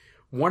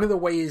 One of the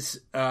ways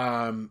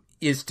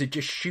is to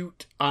just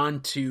shoot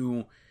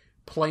onto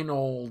plain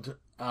old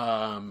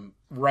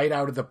right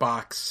out of the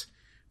box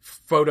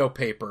photo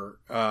paper,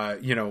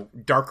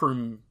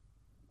 darkroom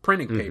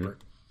printing paper.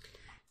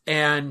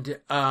 And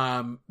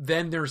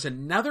then there's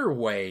another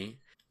way.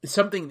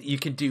 Something that you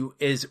can do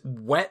is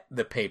wet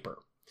the paper.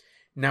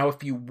 Now,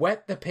 if you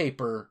wet the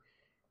paper,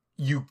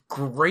 you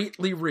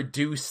greatly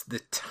reduce the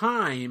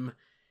time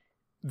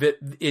that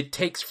it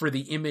takes for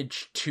the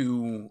image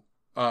to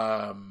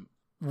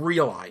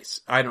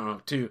realize. I don't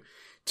know,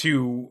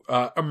 to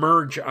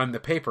emerge on the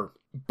paper.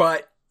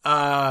 But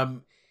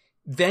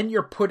then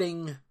you're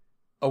putting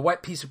a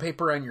wet piece of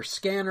paper on your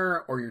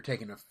scanner, or you're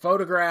taking a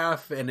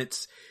photograph, and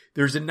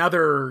there's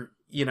another,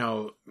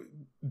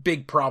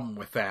 big problem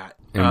with that.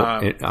 And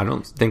I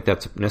don't think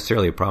that's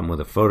necessarily a problem with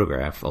a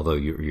photograph, although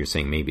you're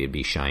saying maybe it'd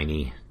be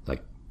shiny,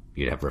 like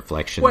you'd have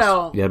reflections.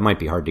 Well, yeah, it might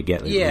be hard to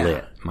get it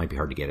lit. It might be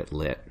hard to get it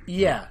lit.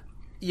 Yeah.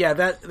 Yeah,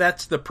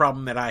 that's the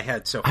problem that I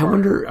had so far. I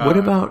wonder, what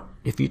about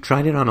if you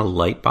tried it on a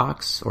light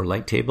box or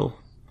light table?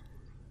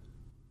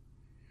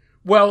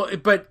 Well,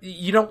 but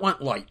you don't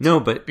want light.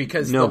 But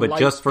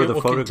just for the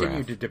photograph.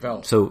 Continue to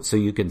develop. So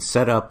you can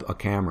set up a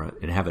camera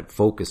and have it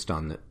focused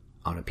on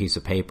a piece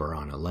of paper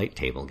on a light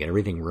table, get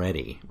everything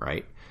ready,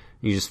 right?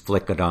 You just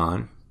flick it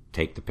on,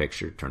 take the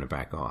picture, turn it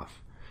back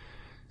off.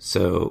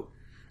 So,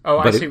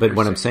 but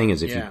what I'm saying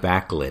is, if you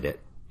backlit it,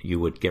 you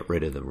would get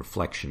rid of the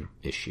reflection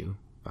issue,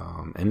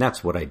 and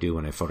that's what I do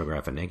when I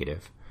photograph a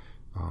negative.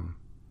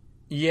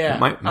 It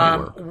might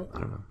work. I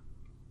don't know.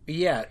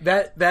 Yeah,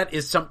 that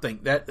is something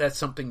that's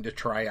something to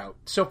try out.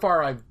 So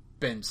far, I've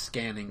been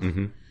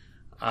scanning,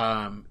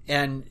 and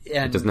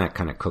doesn't that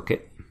kind of cook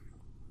it?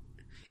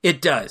 It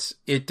does.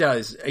 It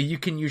does. You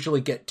can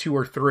usually get 2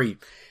 or 3.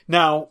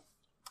 Now,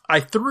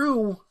 I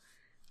threw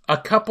a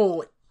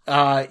couple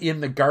in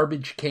the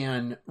garbage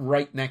can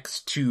right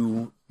next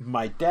to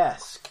my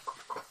desk,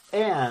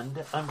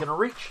 and I'm going to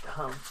reach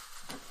down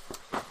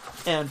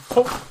and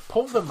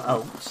pull them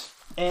out,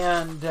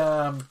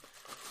 and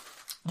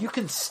you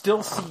can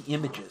still see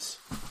images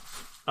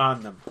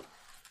on them.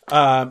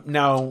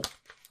 Now,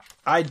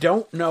 I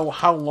don't know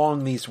how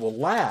long these will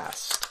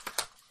last,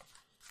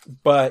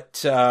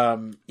 but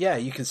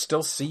you can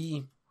still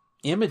see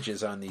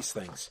images on these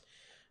things.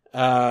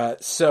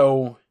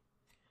 So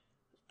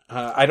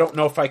I don't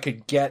know if I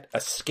could get a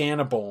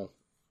scannable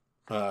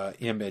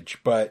image,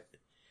 but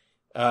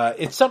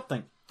it's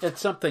something. It's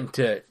something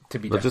to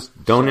be done.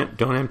 Just don't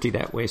empty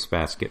that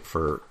wastebasket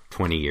for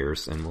 20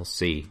 years, and we'll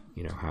see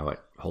how it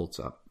holds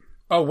up.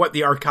 Oh, what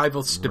the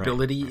archival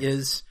stability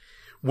is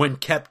when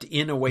kept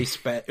in a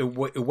waste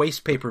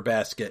paper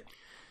basket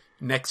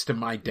next to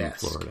my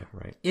desk. In Florida,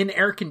 right. In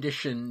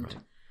air-conditioned,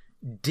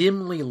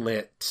 dimly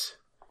lit,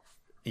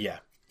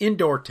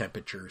 indoor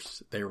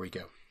temperatures. There we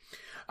go.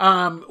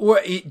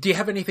 Do you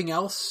have anything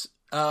else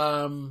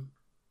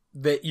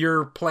that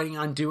you're planning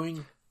on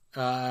doing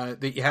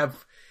that you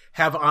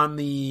have on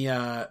the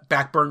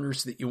back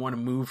burners that you want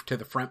to move to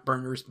the front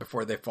burners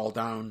before they fall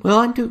down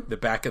the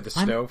back of the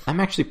stove? I'm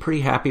actually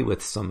pretty happy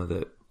with some of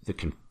the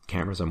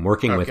cameras I'm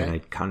working with, and I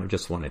kind of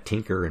just want to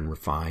tinker and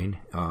refine.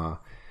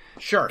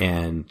 Sure.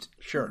 And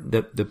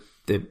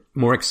the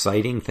more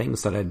exciting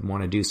things that I'd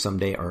want to do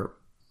someday are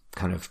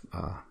kind of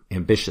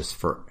ambitious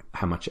for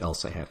how much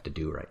else I have to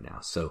do right now.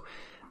 So,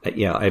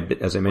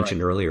 as I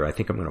mentioned earlier, I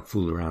think I'm going to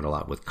fool around a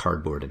lot with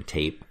cardboard and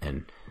tape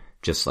and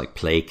just like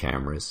play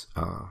cameras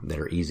that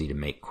are easy to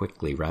make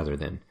quickly rather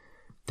than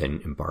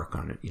embark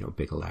on a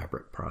big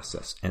elaborate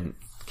process, and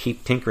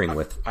keep tinkering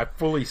with. I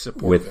fully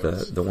support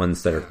the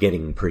ones that are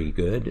getting pretty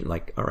good.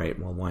 Like, all right,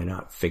 well, why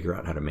not figure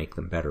out how to make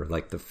them better?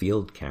 Like the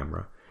field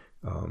camera,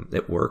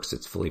 it works,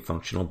 it's fully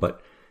functional,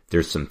 but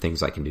there's some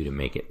things I can do to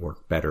make it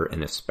work better.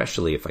 And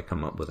especially if I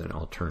come up with an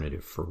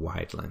alternative for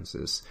wide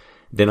lenses,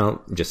 then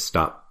I'll just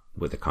stop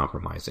with the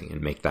compromising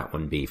and make that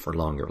one be for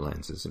longer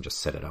lenses and just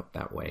set it up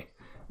that way.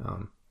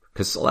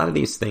 Because a lot of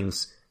these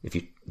things,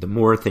 the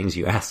more things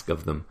you ask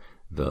of them,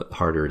 the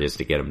harder it is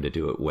to get them to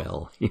do it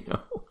well,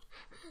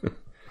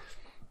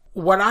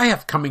 What I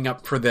have coming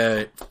up for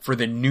the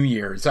New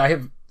Year's, I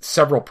have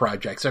several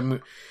projects.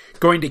 I'm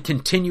going to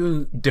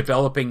continue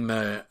developing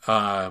the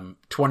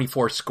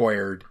 24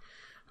 squared,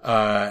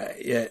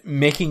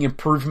 making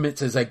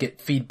improvements as I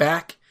get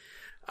feedback.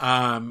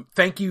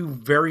 Thank you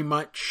very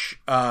much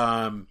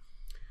to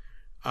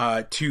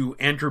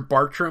Andrew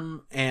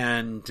Bartram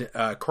and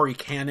Corey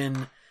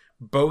Cannon,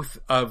 both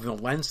of the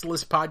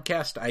Lensless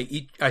podcast.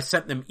 I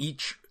sent them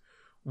each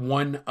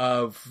one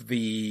of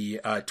the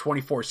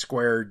 24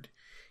 squared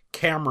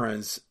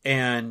cameras,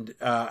 and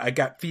I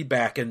got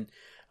feedback, and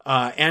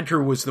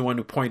Andrew was the one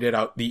who pointed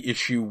out the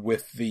issue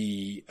with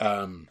the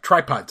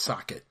tripod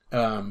socket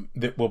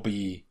that will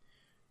be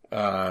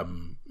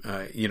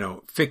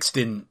fixed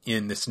in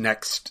this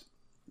next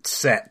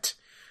set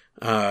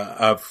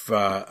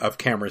of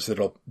cameras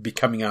that'll be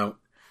coming out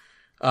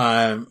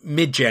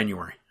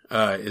mid-January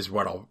is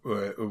what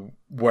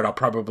I'll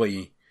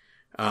probably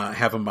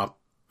have them up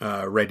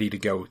ready to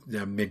go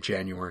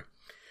mid-January.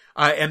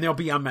 And they'll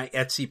be on my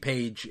Etsy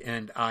page,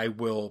 and I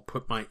will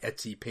put my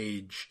Etsy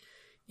page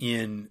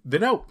in the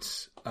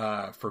notes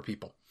for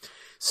people.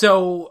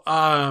 So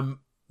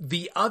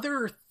the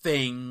other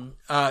things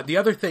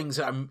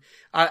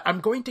I'm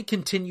going to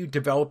continue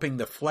developing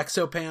the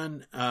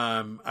Flexopan.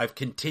 I've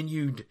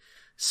continued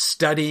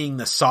studying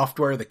the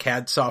software, the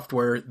CAD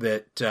software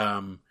that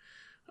I'm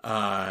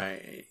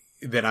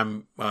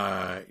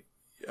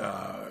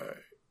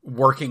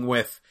working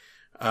with.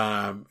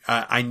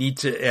 I need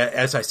to,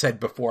 as I said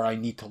before, I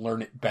need to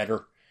learn it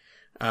better.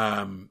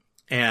 And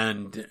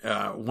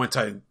once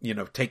I,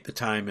 take the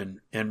time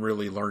and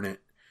really learn it,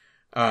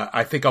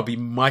 I think I'll be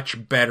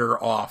much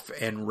better off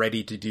and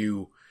ready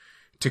to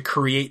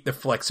create the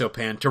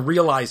Flexopan, to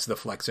realize the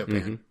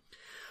Flexopan.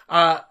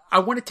 I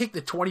want to take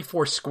the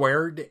 24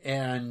 squared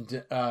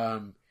and,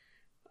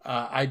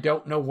 I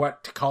don't know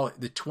what to call it,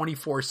 the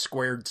 24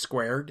 squared.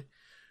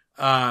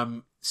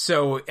 And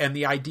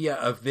the idea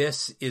of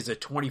this is a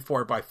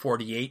 24 by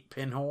 48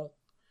 pinhole.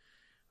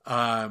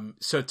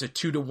 So it's a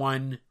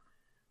 2-to-1,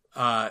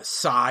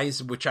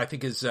 size, which I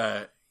think is,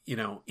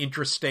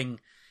 interesting.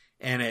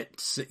 And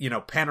it's,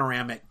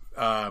 panoramic,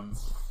 on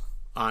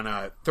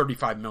a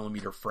 35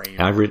 millimeter frame.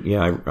 I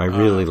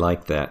really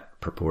like that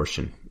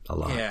proportion a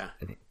lot. Yeah.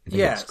 I think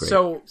yeah. it's great.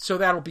 So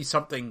that'll be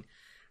something.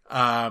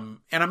 And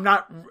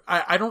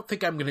I don't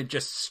think I'm going to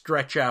just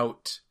stretch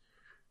out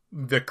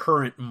the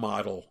current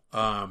model.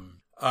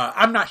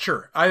 I'm not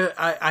sure.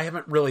 I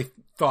haven't really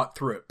thought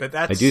through it, but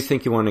I do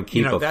think you want to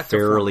keep a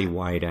fairly a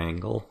wide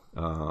angle,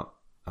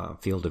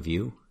 field of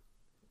view.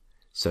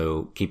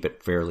 So keep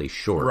it fairly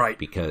short. Right.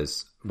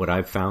 Because what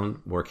I've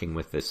found working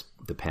with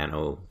the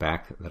pano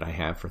back that I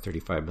have for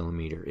 35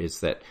 millimeter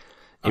is that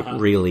it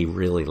really,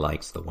 really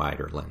likes the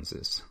wider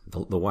lenses.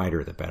 The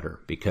wider, the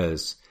better,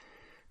 because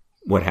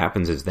what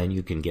happens is then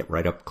you can get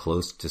right up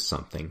close to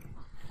something,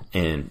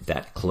 and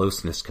that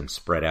closeness can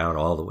spread out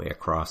all the way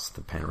across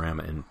the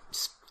panorama, and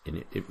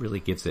it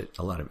really gives it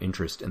a lot of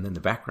interest. And then the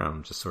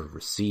background just sort of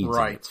recedes,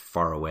 right, and it's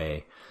far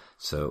away.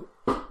 So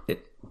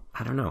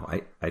I don't know.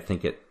 I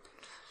think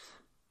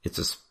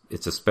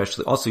it's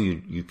especially also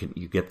you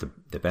get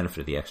the benefit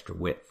of the extra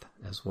width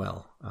as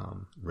well.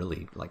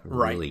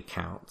 Really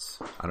counts.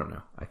 I don't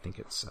know. I think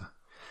it's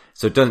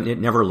so it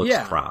never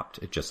looks cropped.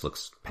 It just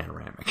looks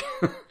panoramic.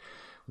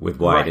 With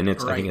wide, and I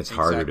think it's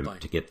harder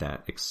to get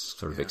that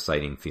sort of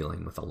exciting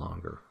feeling with the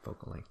longer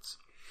focal lengths.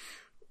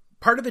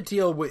 Part of the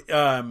deal with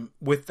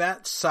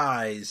that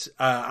size,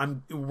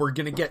 we're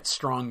going to get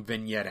strong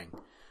vignetting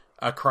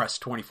across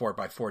 24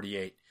 by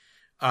 48,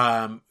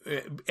 and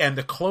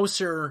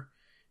the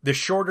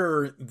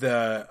shorter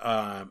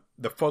the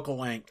focal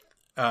length,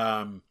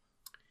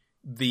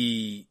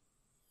 the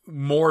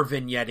more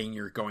vignetting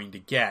you're going to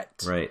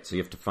get. Right. So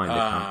you have to find a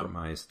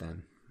compromise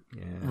then.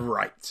 Yeah.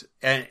 Right.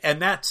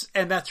 And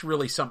that's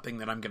really something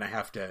that I'm going to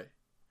have to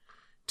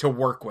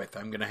work with.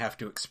 I'm going to have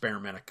to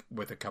experiment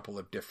with a couple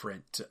of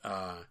different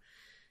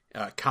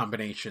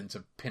combinations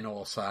of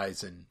pinhole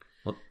size and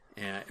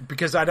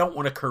because I don't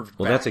want to curve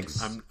back.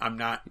 I'm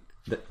not.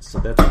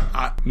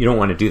 You don't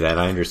want to do that.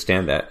 I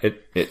understand that.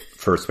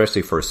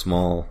 Especially for a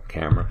small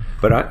camera.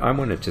 But I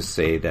wanted to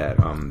say that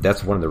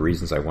that's one of the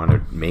reasons I want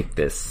to make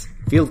this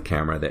field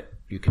camera, that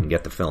you can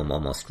get the film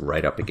almost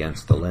right up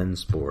against the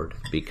lens board,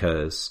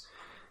 because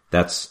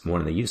that's one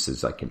of the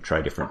uses. I can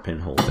try different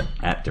pinholes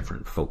at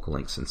different focal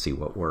lengths and see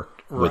what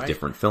worked with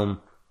different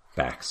film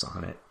backs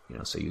on it.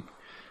 So you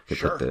could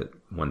put the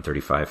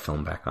 135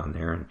 film back on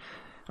there, and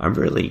I'm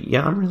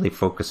really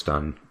focused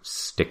on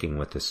sticking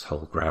with this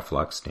whole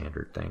Graphlog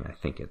standard thing. I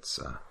think it's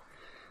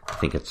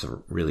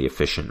really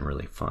efficient and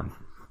really fun.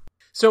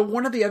 So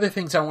one of the other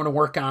things I want to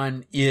work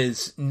on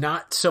is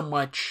not so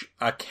much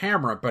a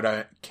camera, but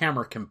a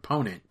camera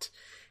component.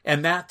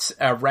 And that's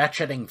a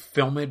ratcheting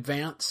film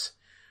advance.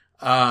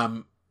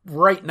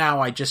 Right now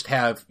I just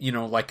have,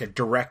 like a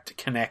direct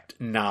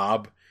connect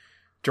knob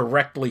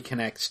directly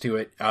connects to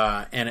it,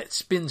 and it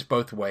spins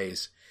both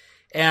ways.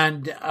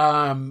 And,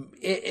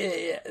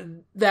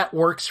 that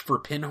works for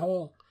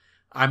pinhole.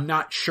 I'm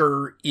not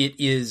sure it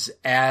is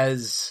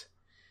as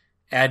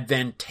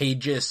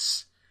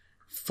advantageous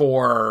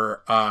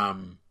for,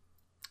 for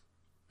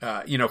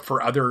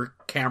other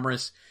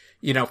cameras.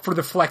 For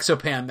the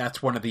Flexopan,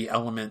 that's one of the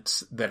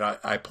elements that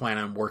I plan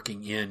on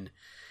working in.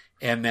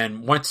 And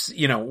then once,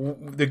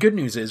 the good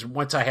news is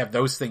once I have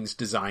those things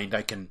designed,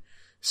 I can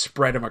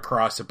spread them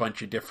across a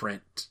bunch of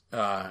different,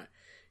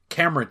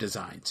 camera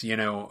designs.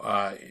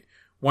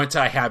 Once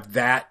I have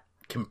that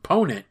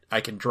component,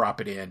 I can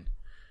drop it in,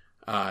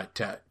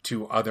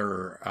 to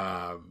other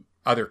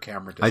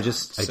camera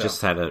designs. I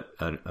just had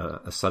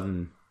a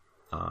sudden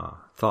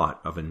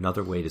thought of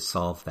another way to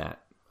solve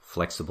that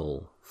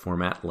flexible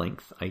format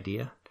length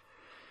idea.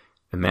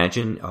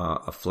 Imagine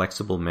a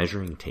flexible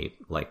measuring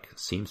tape like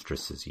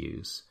seamstresses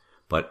use,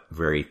 but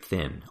very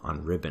thin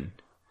on ribbon.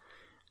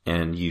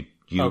 And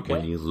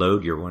when you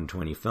load your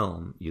 120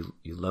 film, you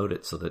load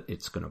it so that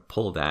it's going to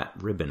pull that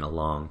ribbon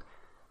along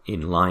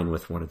in line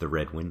with one of the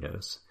red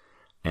windows,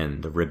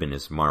 and the ribbon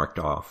is marked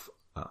off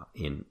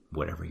in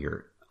whatever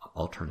your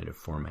alternative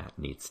format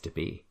needs to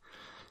be.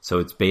 So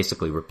it's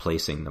basically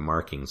replacing the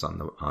markings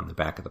on the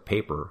back of the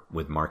paper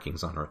with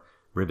markings on a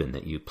ribbon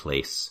that you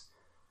place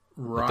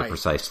at the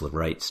precisely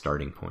right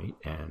starting point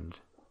and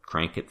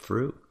crank it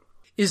through.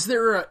 Is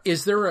there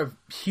a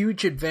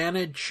huge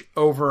advantage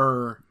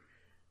over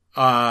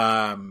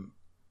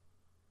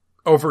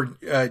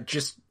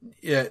just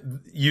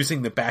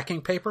using the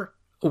backing paper?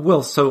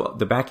 Well, so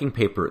the backing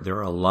paper, there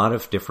are a lot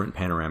of different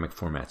panoramic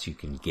formats you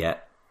can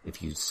get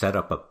if you set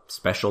up a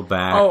special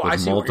back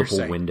with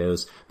multiple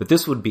windows. But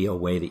this would be a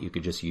way that you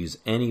could just use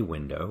any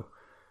window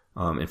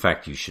In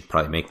fact, you should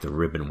probably make the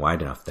ribbon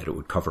wide enough that it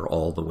would cover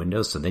all the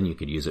windows, so then you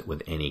could use it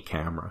with any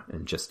camera,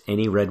 and just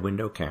any red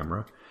window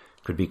camera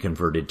could be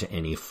converted to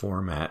any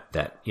format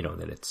that,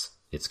 that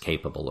it's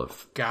capable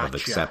of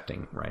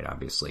accepting, right?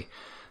 Obviously,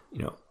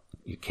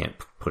 you can't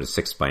put a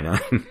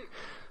 6x9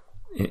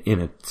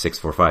 in a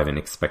 645 and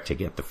expect to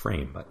get the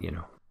frame, but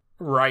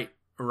Right,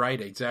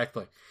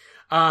 exactly.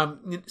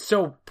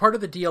 So part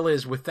of the deal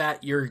is with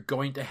that, you're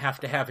going to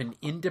have an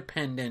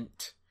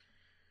independent,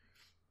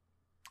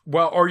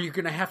 or you're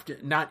going to have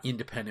to, not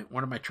independent,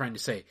 what am I trying to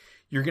say?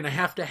 You're going to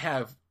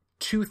have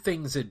two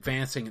things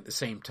advancing at the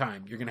same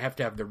time. You're going to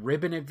have the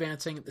ribbon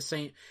advancing at the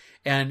same,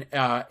 and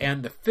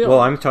the film. Well,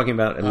 I'm talking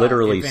about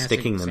literally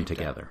sticking them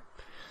together.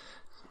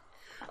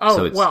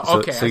 Oh,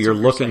 okay. So you're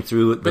looking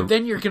through, but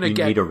then you're going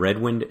to need a red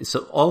window.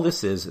 So all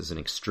this is an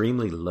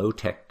extremely low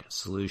tech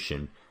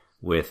solution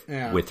with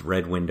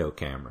red window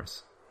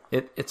cameras.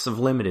 It's of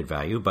limited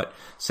value, but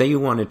say you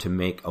wanted to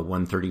make a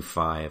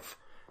 135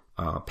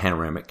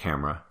 panoramic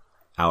camera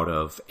out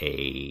of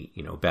a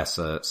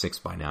Bessa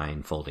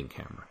 6x9 folding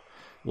camera.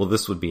 Well,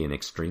 this would be an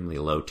extremely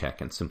low tech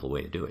and simple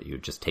way to do it. You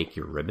would just take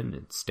your ribbon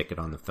and stick it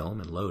on the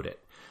film and load it.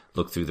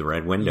 Look through the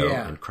red window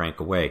and crank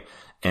away,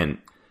 and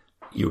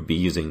you would be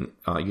using.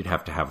 You'd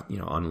have to have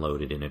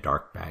unloaded in a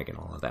dark bag and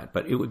all of that,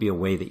 but it would be a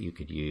way that you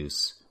could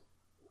use,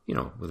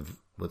 with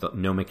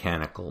no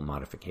mechanical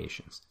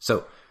modifications.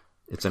 So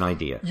it's an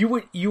idea.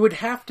 You would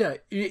have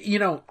to,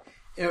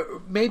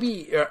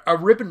 maybe a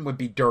ribbon would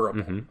be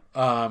durable,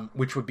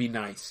 which would be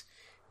nice,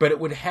 but it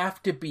would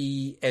have to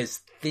be as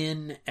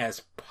thin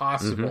as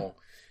possible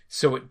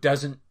so it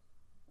doesn't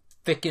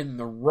thicken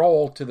the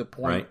roll to the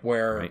point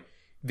where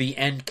the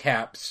end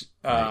caps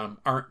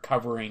aren't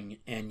covering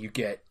and you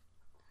get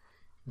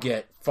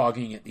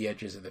fogging at the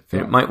edges of the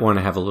film. You might want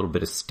to have a little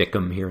bit of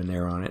stickum here and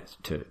there on it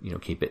to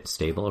keep it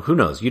stable. Or who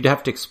knows? You'd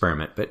have to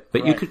experiment,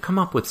 but you could come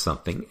up with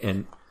something,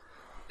 and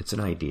it's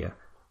an idea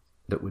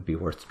that would be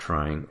worth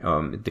trying.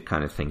 The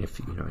kind of thing, if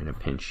in a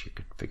pinch, you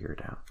could figure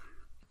it out.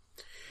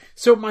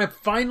 So my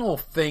final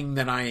thing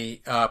that I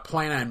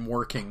plan on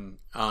working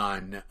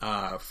on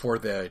for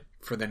the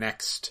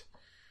next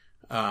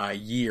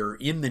year,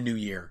 in the new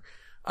year,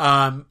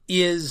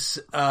 is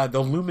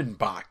the Lumen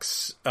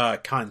Box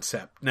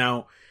concept.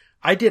 Now,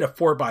 I did a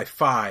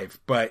 4x5,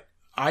 but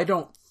I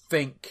don't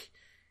think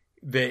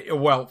that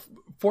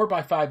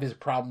 4x5 is a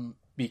problem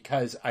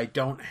because I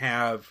don't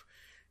have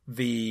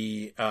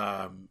the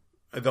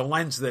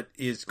lens that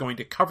is going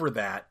to cover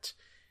that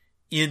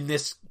in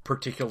this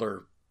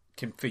particular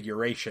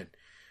configuration.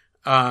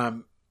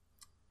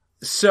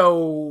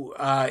 So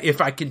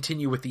if I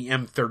continue with the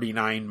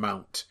M39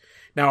 mount,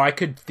 now I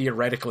could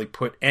theoretically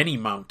put any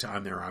mount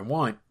on there I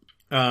want.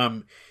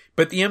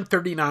 But the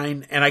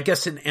M39 and I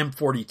guess an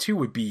M42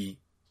 would be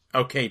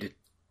okay to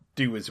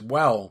do as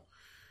well.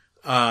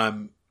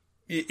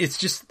 It's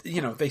just,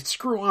 they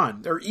screw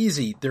on. They're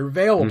easy. They're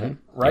available,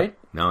 right?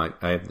 Yeah. No,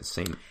 I have the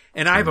same.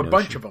 And I have a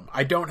bunch of them.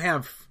 I don't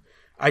have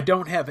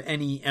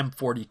any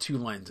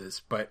M42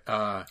 lenses, but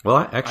well,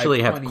 I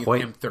actually have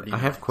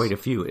quite a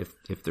few.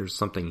 If there's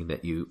something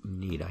that you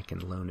need, I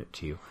can loan it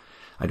to you.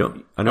 I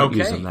don't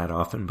use them that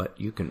often, but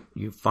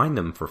you find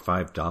them for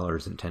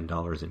 $5 and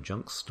 $10 in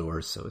junk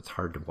stores, so it's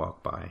hard to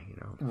walk by,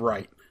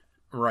 Right.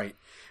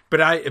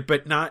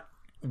 But not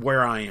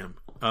where I am,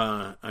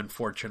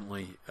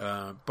 unfortunately.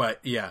 But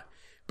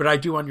I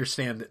do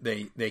understand that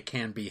they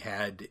can be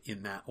had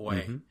in that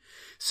way.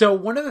 So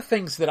one of the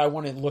things that I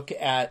want to look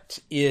at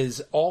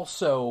is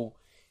also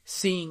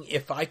seeing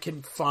if I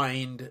can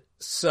find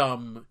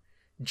some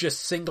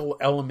just single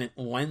element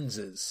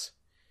lenses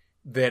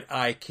that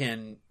I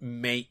can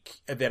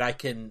make, that I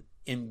can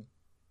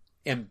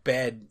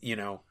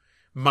embed,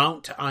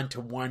 mount onto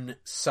one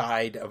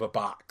side of a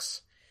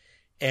box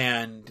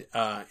and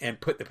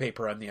put the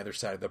paper on the other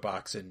side of the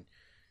box and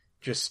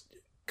just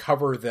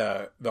cover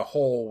the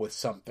hole with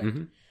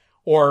something,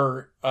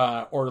 or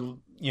have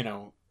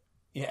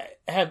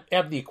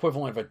the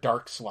equivalent of a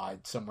dark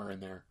slide somewhere in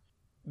there.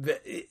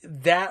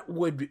 That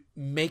would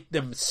make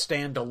them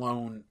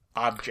standalone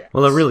objects.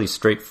 Well, a really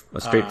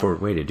straightforward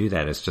way to do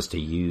that is just to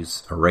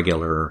use a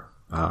regular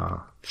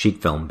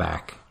sheet film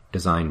back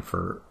designed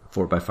for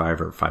 4x5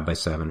 or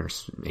 5x7 or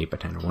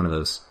 8x10 or one of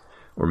those,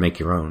 or make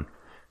your own.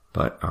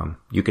 But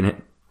you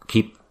can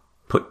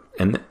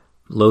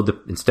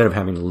instead of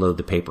having to load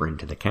the paper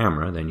into the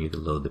camera, then you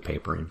can load the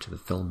paper into the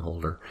film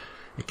holder.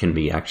 It can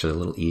be actually a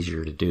little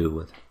easier to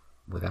do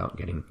without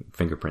getting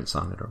fingerprints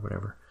on it or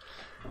whatever.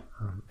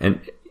 And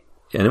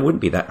it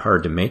wouldn't be that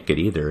hard to make it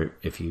either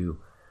if you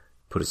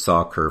put a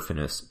saw kerf in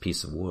a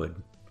piece of wood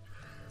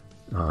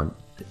and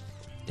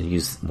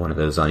use one of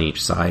those on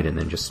each side, and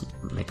then just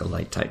make a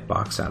light tight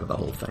box out of the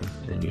whole thing.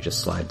 Then you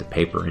just slide the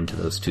paper into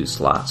those two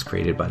slots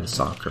created by the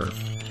saw kerf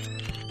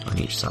on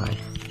each side,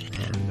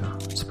 and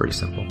it's pretty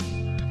simple.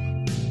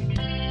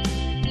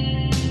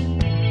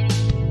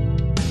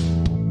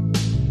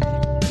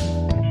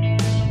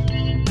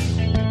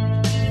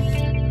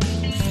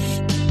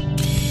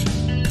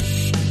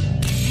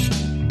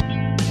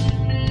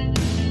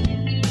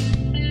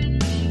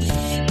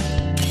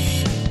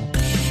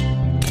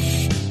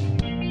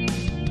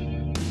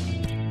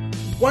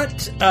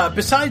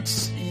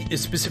 besides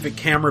specific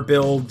camera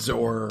builds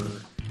or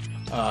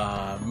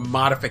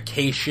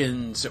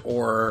modifications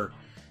or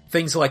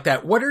things like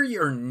that, what are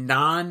your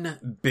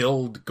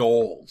non-build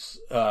goals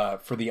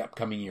for the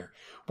upcoming year?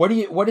 What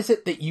is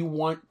it that you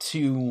want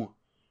to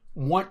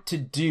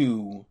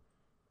do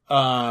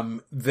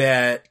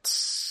that,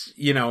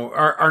 you know,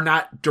 are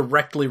not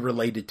directly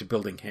related to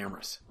building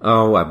cameras?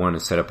 Oh, I want to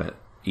set up an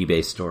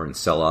eBay store and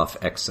sell off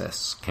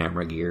excess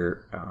camera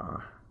gear.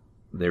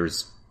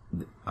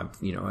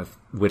 I've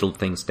whittled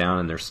things down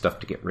and there's stuff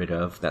to get rid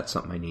of. That's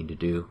something I need to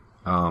do.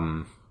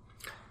 And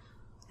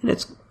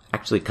it's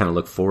actually kind of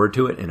look forward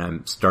to it. And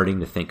I'm starting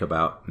to think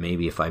about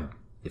maybe if I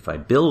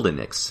build an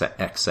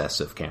excess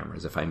of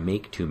cameras, if I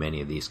make too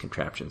many of these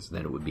contraptions,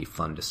 then it would be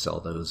fun to sell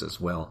those as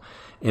well.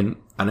 And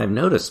I've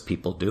noticed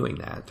people doing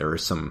that. There are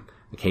some,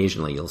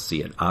 occasionally you'll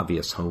see an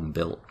obvious home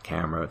built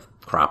camera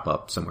crop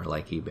up somewhere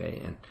like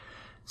eBay, and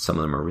some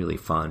of them are really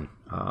fun.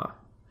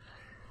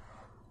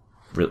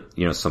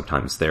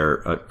 Sometimes they're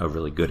a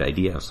really good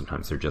idea.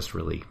 Sometimes they're just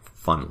really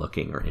fun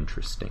looking or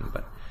interesting,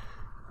 but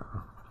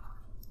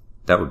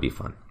that would be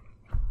fun.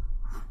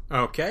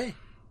 Okay.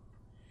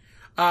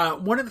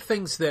 One of the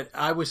things that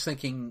I was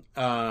thinking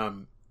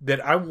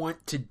that I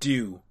want to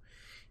do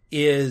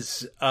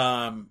is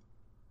I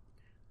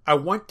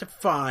want to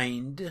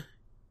find,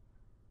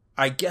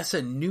 I guess,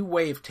 a new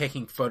way of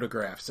taking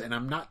photographs. And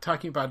I'm not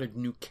talking about a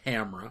new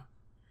camera.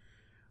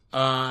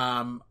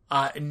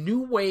 A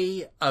new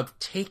way of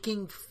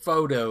taking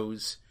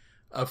photos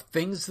of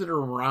things that are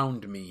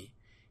around me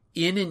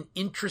in an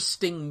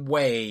interesting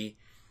way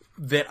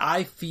that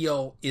I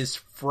feel is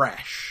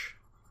fresh.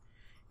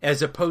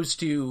 As opposed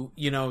to,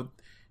 you know,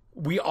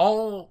 we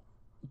all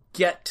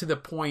get to the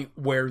point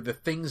where the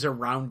things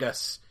around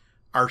us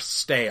are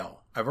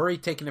stale. I've already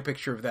taken a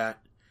picture of that.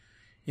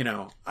 You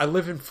know, I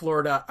live in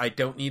Florida. I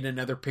don't need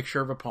another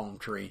picture of a palm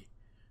tree.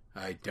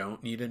 I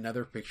don't need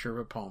another picture of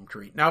a palm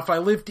tree. Now, if I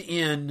lived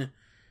in,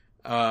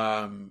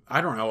 I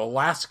don't know,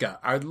 Alaska,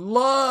 I'd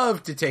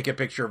love to take a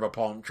picture of a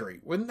palm tree.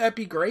 Wouldn't that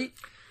be great?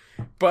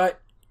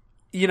 But,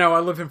 you know, I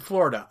live in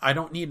Florida. I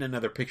don't need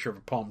another picture of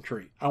a palm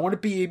tree. I want to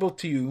be able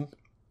to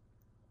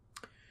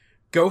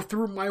go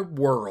through my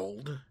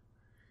world,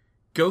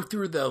 go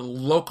through the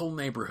local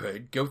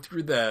neighborhood, go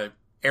through the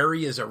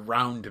areas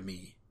around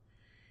me,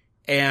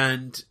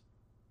 and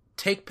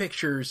take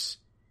pictures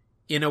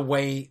in a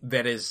way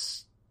that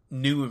is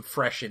new and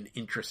fresh and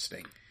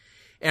interesting.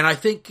 And I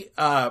think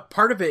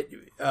part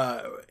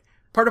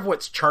of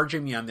what's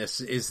charging me on this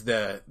is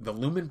the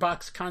Lumen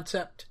Box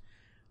concept.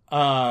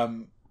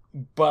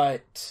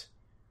 But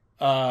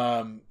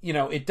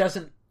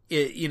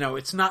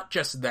it's not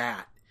just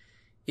that.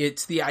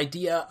 It's the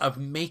idea of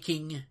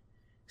making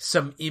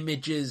some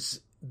images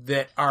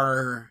that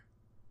are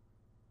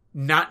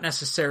not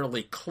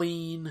necessarily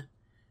clean,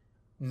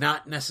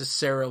 not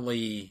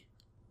necessarily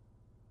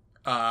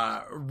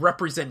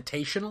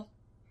representational,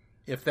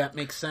 if that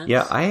makes sense.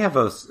 Yeah, I have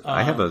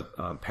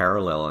a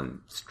parallel and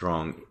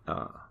strong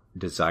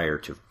desire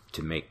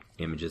to make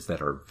images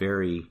that are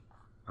very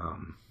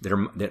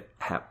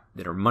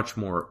that are much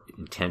more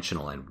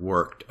intentional and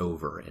worked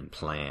over and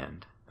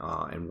planned.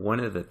 And one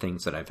of the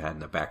things that I've had in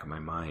the back of my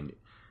mind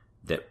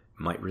that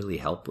might really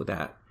help with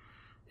that,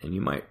 and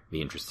you might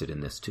be interested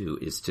in this too,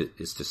 is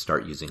to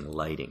start using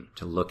lighting,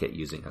 to look at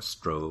using a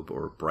strobe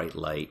or bright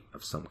light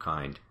of some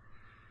kind.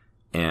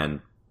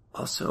 And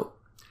also,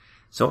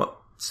 so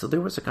there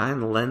was a guy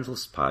on the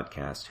Lensless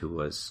podcast who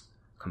was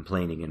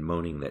complaining and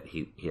moaning that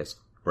he has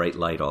bright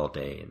light all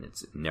day and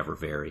it never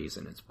varies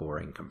and it's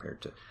boring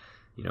compared to,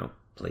 you know,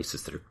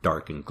 places that are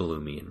dark and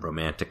gloomy and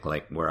romantic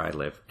like where I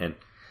live. And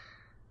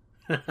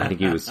I think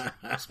he was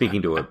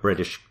speaking to a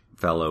British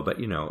fellow, but,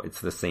 you know,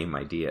 it's the same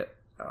idea.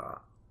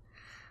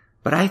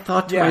 But I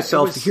thought to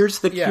myself, here's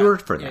the cure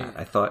for that. Yeah.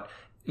 I thought,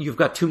 you've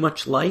got too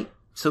much light,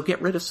 so get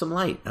rid of some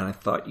light. And I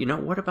thought, you know,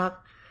 what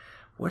about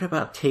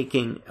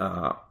taking,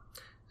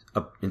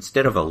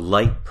 instead of a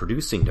light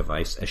producing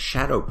device, a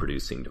shadow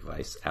producing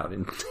device out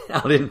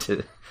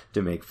into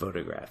to make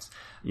photographs?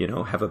 You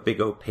know, have a big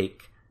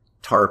opaque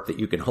tarp that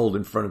you can hold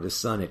in front of the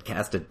sun and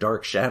cast a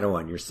dark shadow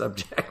on your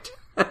subject.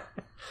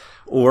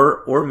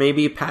 Or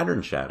maybe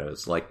pattern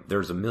shadows. Like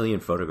there's a million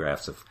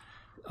photographs of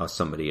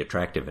somebody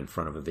attractive in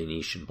front of a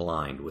Venetian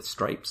blind with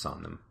stripes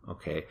on them.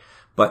 Okay.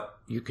 But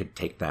you could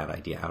take that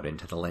idea out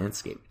into the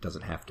landscape. It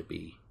doesn't have to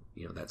be,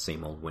 you know, that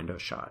same old window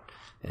shot,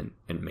 and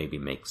maybe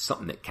make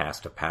something that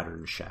casts a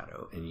pattern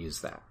shadow and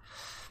use that.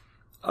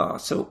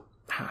 So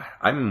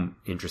I'm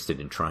interested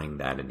in trying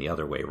that in the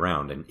other way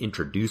around and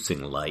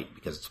introducing light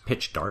because it's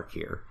pitch dark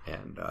here.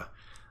 And,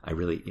 I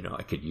really, you know,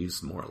 I could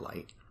use more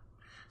light.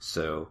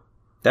 So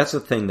that's the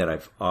thing that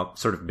I've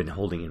sort of been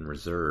holding in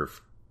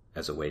reserve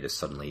as a way to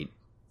suddenly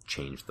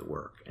change the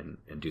work and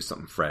do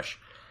something fresh.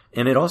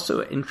 And it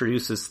also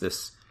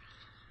introduces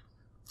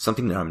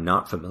something that I'm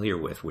not familiar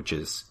with, which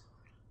is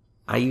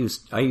I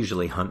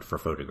usually hunt for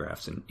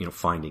photographs and, you know,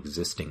 find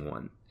existing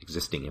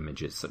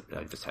images that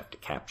I just have to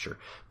capture.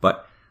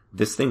 But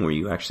this thing where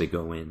you actually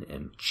go in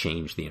and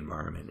change the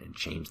environment and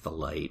change the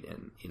light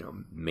and,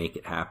 make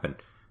it happen,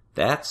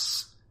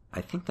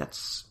 I think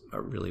that's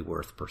really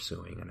worth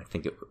pursuing. And I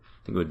think it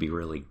would be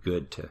really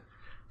good to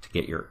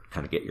get your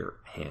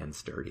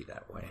hands dirty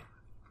that way.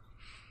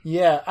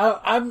 Yeah.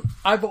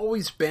 I've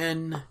always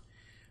been,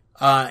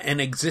 an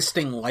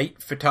existing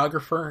light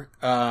photographer.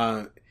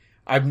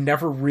 I've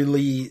never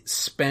really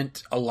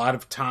spent a lot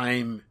of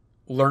time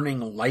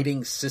learning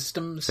lighting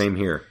systems. Same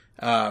here.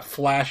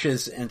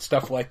 Flashes and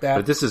stuff like that.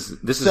 But this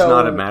is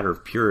not a matter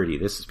of purity.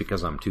 This is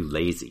because I'm too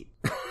lazy.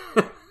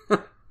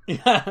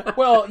 Yeah.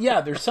 Well,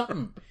 yeah, there's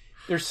something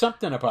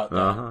about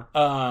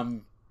that.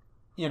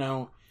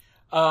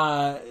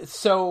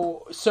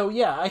 So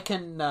yeah, I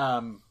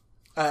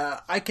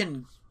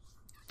can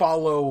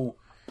follow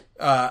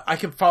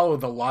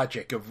the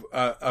logic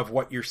of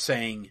what you're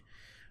saying.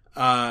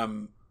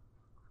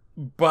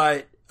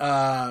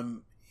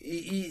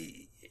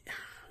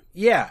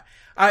 Yeah,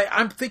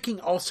 I'm thinking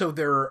also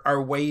there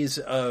are ways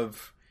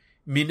of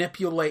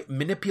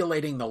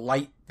manipulating the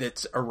light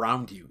that's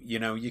around you.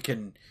 You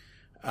can,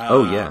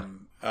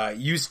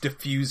 use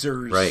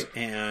diffusers, right,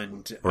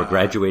 or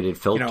graduated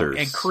filters,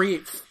 and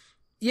create.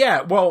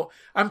 Yeah, well,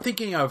 I'm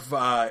thinking of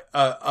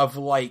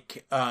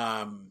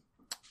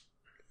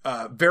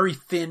very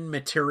thin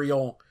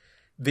material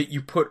that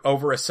you put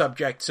over a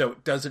subject so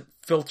it doesn't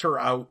filter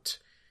out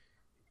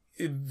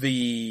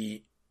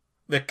the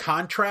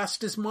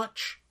contrast as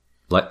much.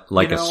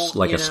 Like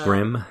a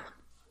scrim.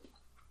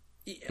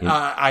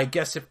 I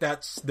guess if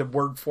that's the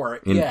word for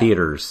it. In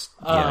theaters,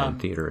 in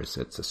theaters,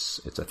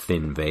 it's a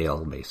thin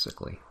veil,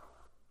 basically.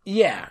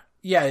 Yeah,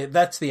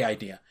 that's the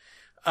idea.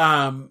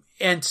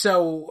 And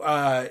so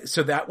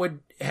that would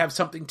have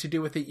something to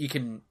do with it. You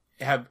can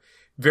have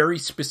very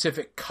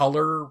specific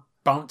color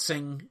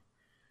bouncing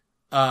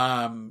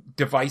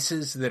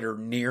devices that are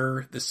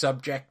near the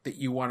subject that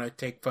you want to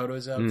take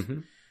photos of.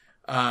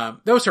 Mm-hmm.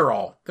 Those are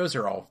all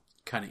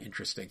kind of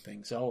interesting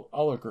things.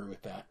 I'll agree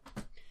with that.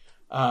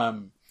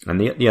 And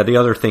the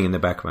other thing in the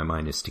back of my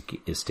mind is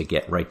to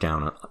get right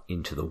down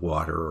into the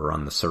water or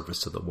on the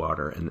surface of the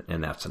water,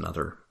 and that's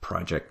another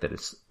project that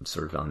is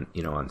sort of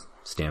on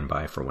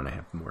standby for when I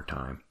have more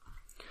time.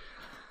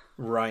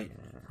 Right,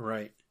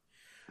 right.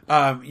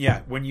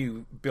 When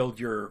you build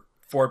your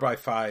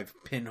 4x5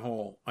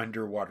 pinhole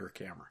underwater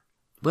camera.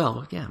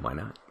 Well, yeah, why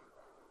not?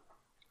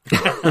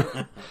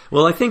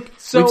 Well, I think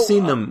we've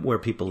seen them where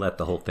people let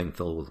the whole thing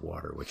fill with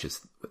water, which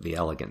is the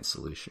elegant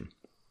solution.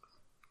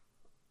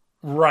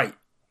 Right.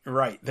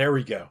 There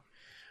we go.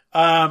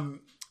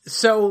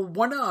 So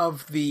one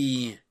of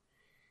the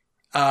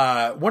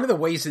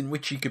ways in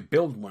which you could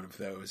build one of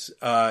those,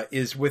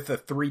 is with a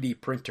 3D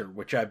printer,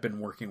 which I've been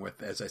working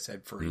with, as I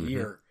said, for a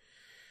year.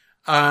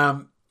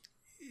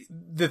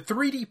 The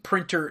 3D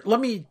printer, let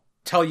me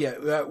tell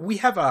you, we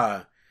have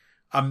a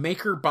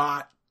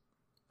MakerBot,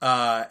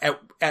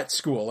 at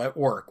school, at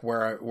work,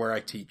 where I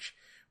teach.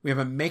 We have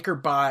a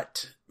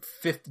MakerBot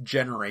 5th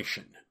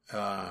generation,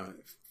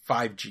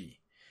 5G.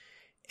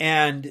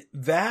 And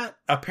that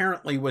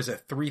apparently was a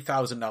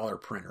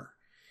 $3,000 printer.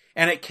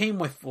 And it came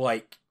with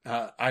a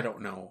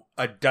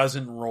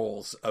dozen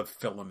rolls of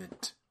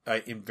filament,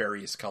 in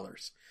various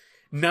colors.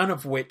 None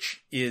of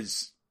which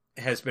has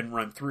been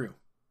run through,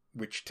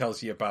 which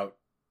tells you about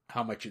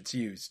how much it's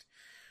used.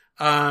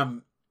 But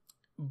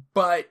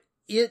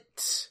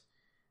it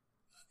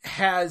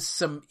has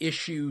some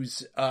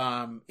issues.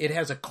 It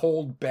has a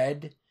cold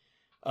bed.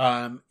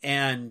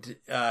 And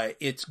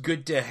it's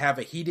good to have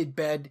a heated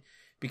bed,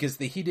 because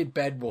the heated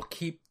bed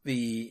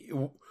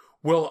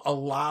will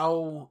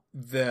allow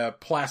the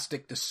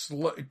plastic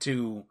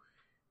to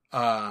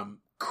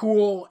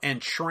cool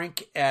and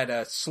shrink at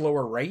a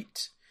slower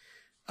rate.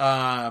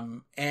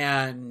 And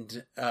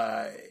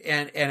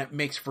it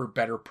makes for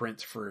better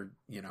prints for,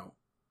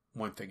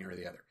 one thing or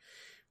the other.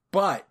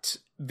 But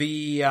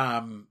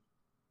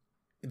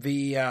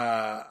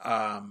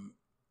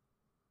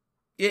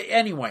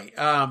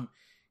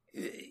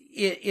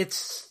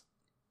it's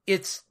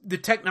the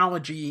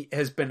technology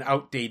has been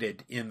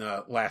outdated in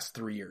the last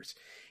 3 years.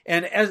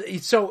 And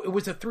so it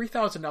was a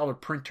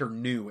 $3,000 printer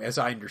new, as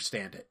I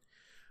understand it.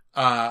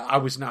 I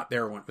was not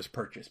there when it was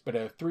purchased, but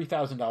a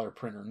 $3,000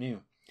 printer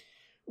new.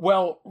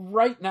 Well,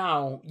 right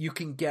now you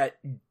can get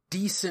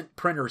decent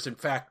printers. In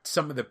fact,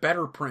 some of the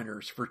better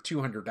printers for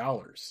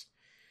 $200.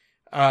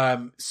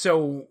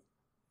 So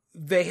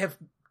they have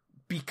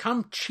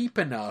become cheap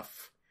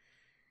enough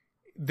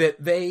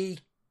that they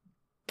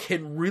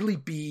can really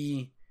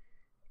be,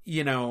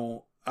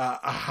 a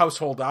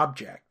household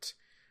object.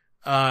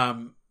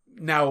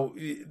 Now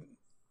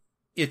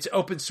it's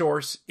open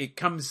source. It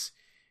comes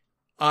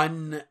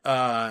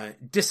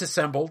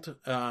disassembled,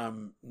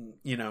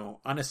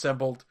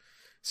 unassembled.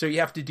 So you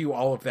have to do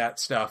all of that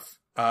stuff.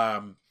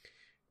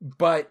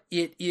 But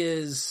it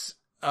is,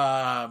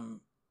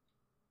 it's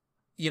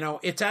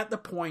at the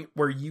point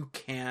where you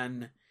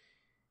can,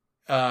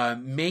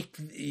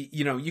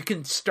 you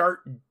can start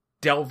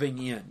delving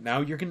in.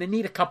 Now you're going to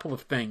need a couple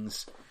of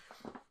things.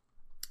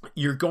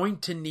 You're going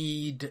to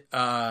need,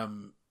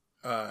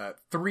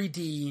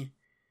 3D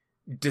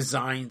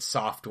design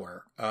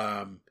software.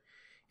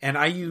 And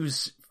I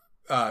use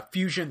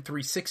Fusion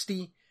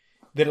 360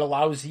 that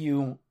allows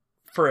you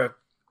to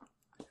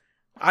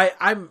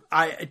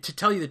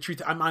tell you the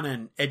truth, I'm on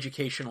an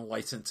educational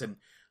license and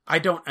I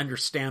don't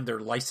understand their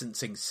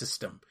licensing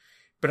system,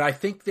 but I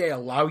think they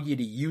allow you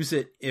to use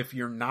it if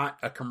you're not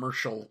a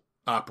commercial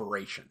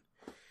operation.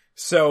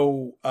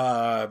 So,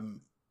 that's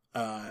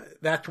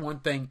one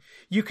thing.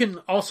 You can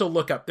also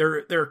look up,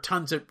 there are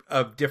tons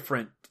of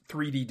different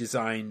 3D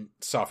design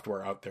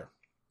software out there.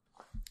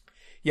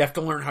 You have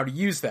to learn how to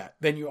use that.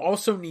 Then you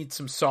also need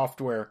some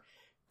software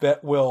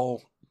that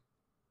will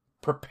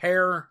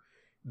prepare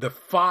the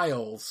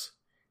files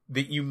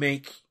that you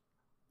make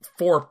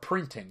for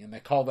printing, and they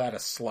call that a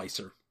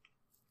slicer.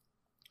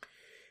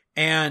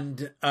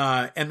 And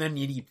then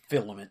you need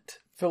filament.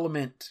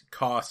 Filament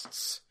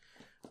costs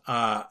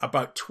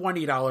about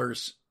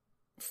 $20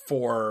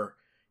 for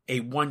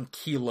a 1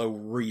 kilo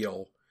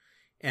reel,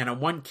 and a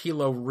 1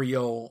 kilo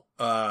reel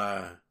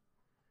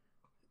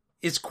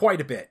is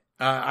quite a bit.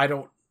 I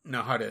don't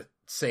know how to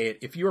say it.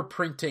 If you're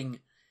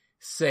printing,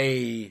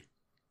 say,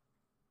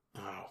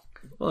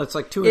 well, it's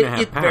like 2.5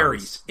 pounds. It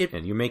varies.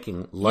 And you're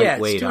making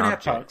lightweight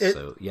objects.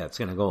 So, it's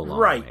going to go a long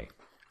way.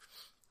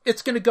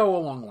 It's going to go a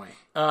long way.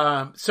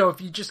 So if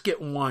you just get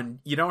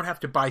one, you don't have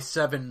to buy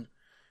 7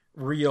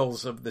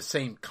 reels of the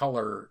same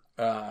color.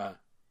 If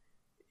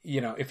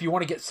you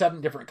want to get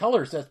 7 different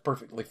colors, that's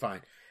perfectly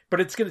fine.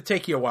 But it's going to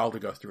take you a while to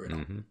go through it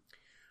all.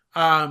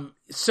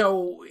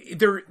 So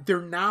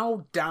they're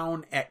now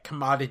down at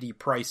commodity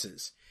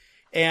prices.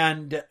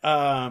 And,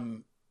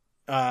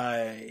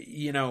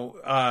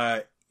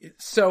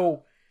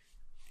 so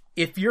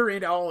if you're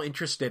at all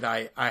interested,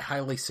 I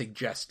highly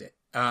suggest it.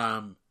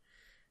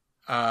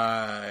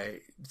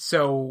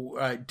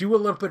 So do a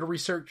little bit of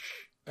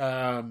research.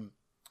 I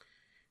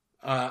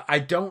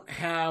don't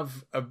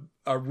have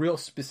a real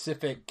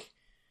specific,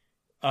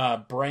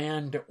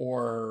 brand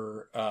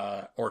or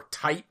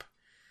type.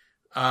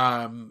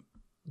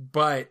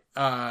 But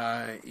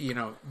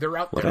they're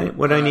out there.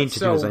 What I need to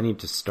do is I need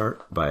to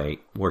start by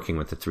working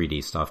with the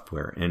 3D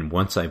software. And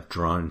once I've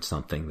drawn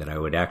something that I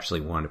would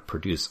actually want to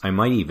produce, I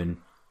might even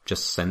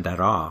just send that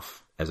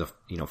off as a,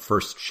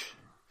 first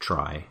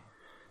try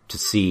to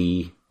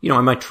see,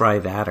 I might try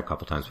that a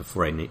couple times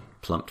before I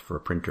plumped for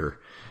a printer.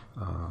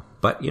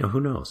 But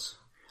who knows?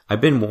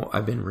 I've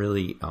been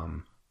really,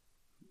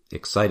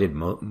 excited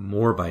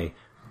more by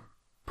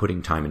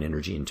putting time and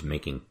energy into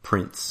making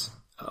prints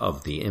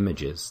of the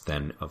images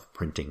than of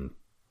printing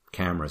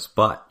cameras.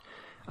 But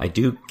I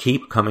do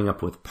keep coming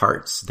up with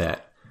parts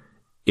that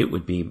it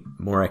would be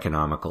more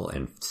economical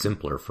and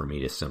simpler for me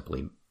to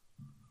simply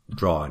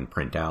draw and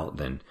print out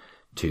than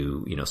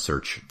to,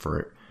 search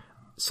for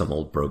some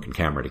old broken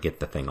camera to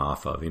get the thing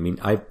off of. I mean,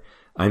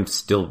 I'm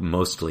still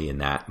mostly in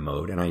that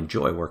mode and I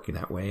enjoy working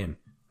that way and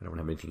I don't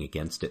have anything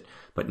against it.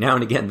 But now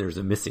and again, there's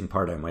a missing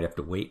part I might have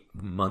to wait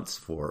months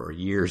for or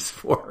years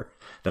for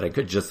that I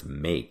could just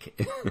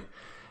make.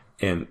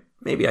 And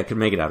maybe I could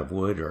make it out of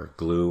wood or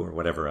glue or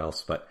whatever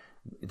else, but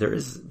there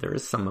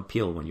is some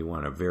appeal when you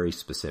want a very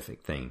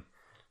specific thing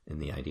in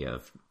the idea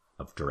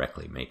of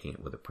directly making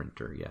it with a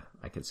printer. Yeah,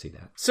 I can see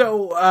that.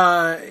 So,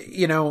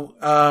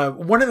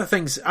 one of the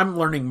things I'm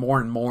learning more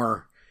and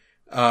more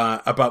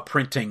about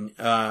printing,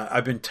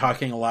 I've been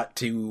talking a lot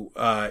to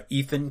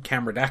Ethan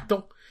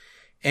Cameradactyl,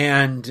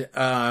 and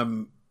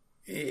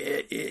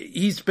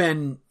he's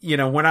been,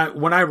 when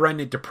I run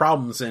into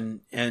problems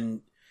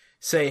and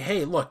say,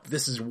 hey, look,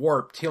 this is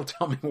warped, he'll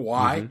tell me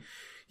why.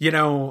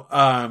 I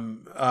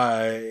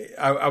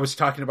was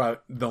talking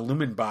about the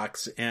Lumen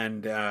box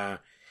and I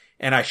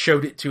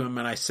showed it to him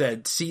and I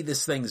said, see,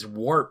 this thing's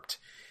warped.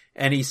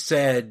 And he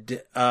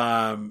said,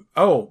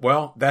 oh,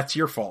 well, that's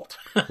your fault.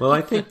 Well,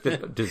 I think the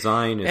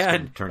design is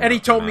going to turn out and he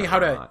told me how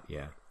to, lot.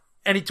 Yeah.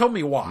 And he told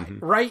me why,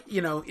 right?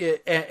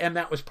 And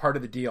that was part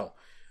of the deal.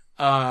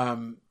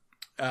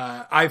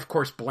 I, of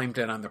course, blamed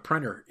it on the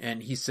printer.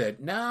 And he said,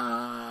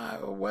 nah,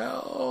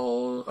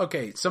 well,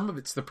 okay, some of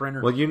it's the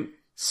printer. Well,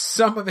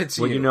 some of it's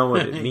you. Well, you know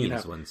what it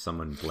means when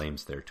someone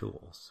blames their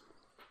tools.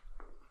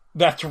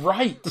 That's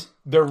right.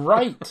 They're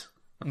right.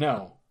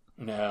 No.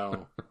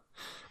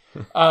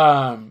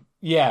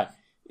 Yeah.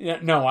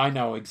 No, I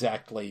know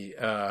exactly.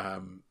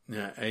 So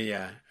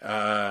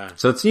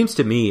it seems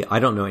to me, I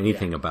don't know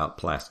anything about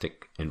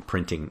plastic and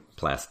printing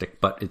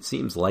plastic, but it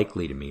seems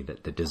likely to me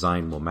that the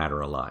design will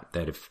matter a lot.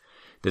 That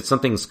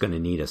something's going to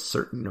need a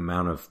certain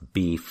amount of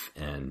beef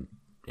and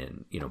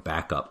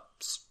backup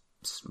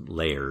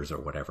layers or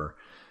whatever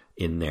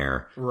in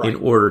there in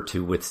order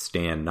to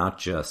withstand not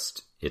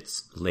just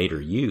its later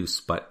use,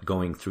 but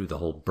going through the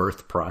whole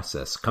birth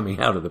process, coming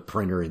out of the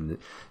printer in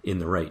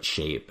the right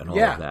shape and all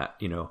of that,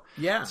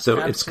 Yeah. So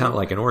absolutely. It's kind of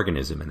like an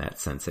organism in that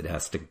sense. It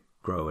has to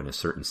grow in a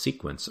certain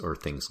sequence or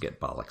things get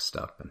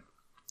bollocksed up. And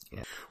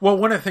yeah. Well,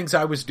 one of the things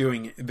I was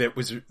doing that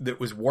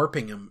was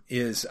warping them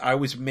is I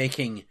was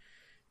making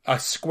a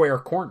square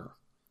corner.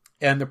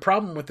 And the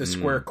problem with the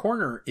square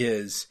corner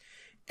is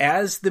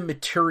as the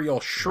material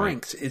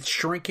shrinks, it's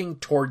shrinking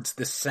towards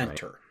the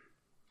center.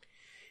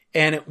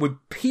 and it would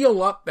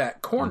peel up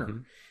that corner.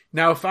 Mm-hmm.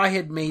 Now, if I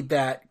had made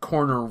that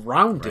corner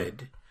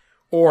rounded,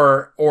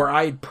 or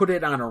I'd put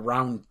it on a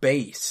round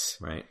base,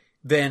 Right.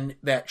 then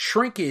that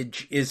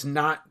shrinkage is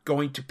not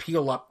going to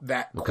peel up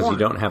that corner. Because you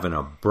don't have an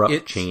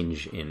abrupt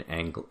change in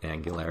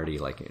angularity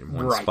like in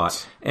one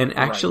spot. And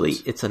actually,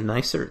 it's a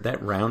nicer,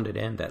 that rounded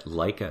end, that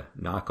Leica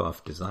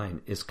knockoff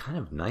design is kind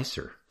of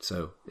nicer.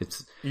 So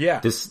it's,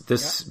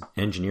 this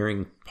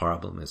engineering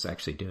problem is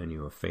actually doing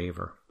you a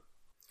favor.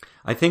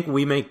 I think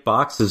we make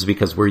boxes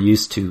because we're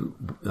used to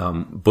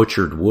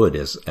butchered wood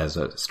as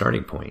a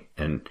starting point.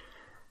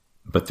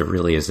 But there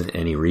really isn't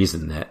any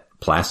reason that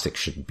plastic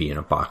should be in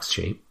a box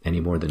shape any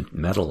more than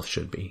metal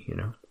should be, you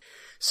know?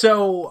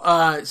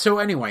 So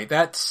anyway,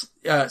 that's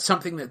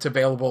something that's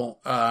available.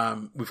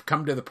 We've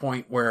come to the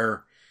point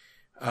where,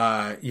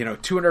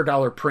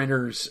 $200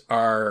 printers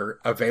are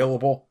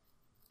available.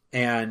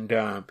 And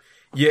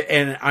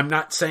and I'm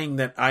not saying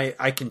that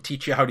I can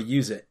teach you how to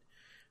use it.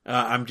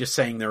 I'm just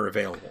saying they're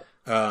available.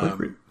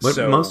 What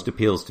most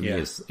appeals to me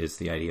is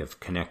the idea of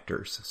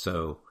connectors.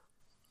 So,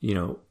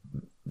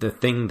 the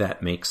thing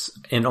that makes,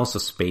 and also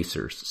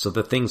spacers. So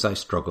the things I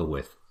struggle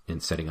with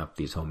in setting up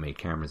these homemade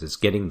cameras is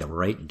getting the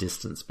right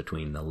distance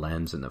between the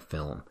lens and the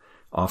film.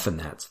 Often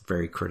that's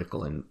very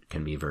critical and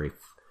can be very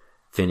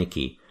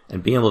finicky.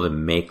 And being able to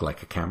make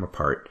like a camera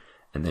part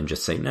and then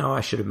just say, no,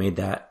 I should have made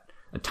that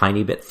a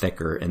tiny bit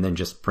thicker and then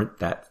just print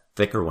that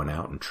thicker one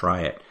out and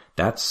try it.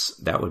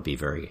 That would be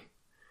very,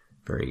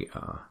 very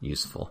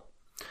useful.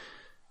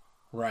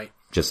 Right.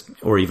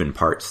 Or even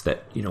parts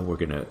that, we're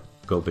going to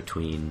go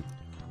between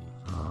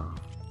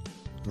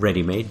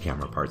ready-made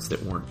camera parts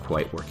that weren't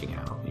quite working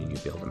out, and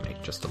you'd be able to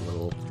make just a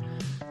little,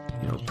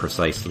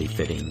 precisely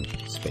fitting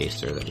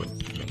spacer that would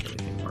make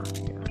everything work.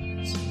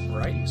 Yeah, it's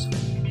right. Useful.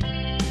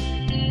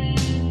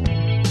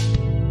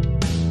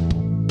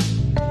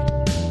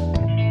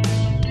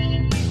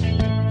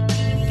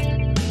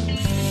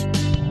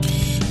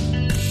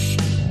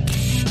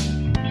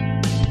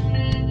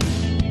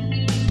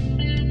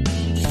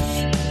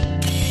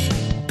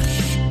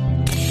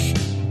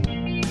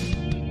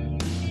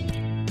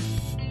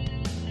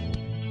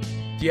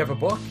 Do you have a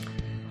book?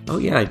 Oh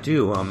yeah, I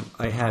do.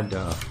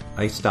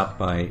 I stop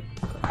by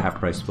a Half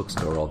Price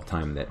bookstore all the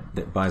time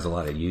that buys a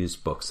lot of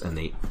used books, and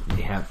they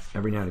have,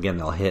 every now and again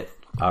they'll hit,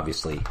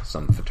 obviously,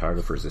 some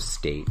photographer's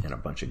estate, and a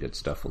bunch of good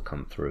stuff will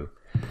come through.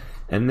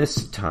 And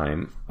this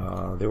time,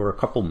 there were a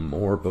couple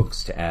more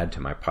books to add to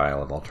my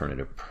pile of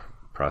alternative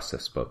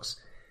process books.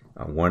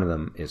 One of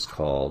them is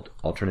called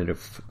Alternative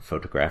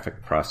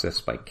Photographic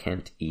Process by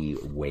Kent E.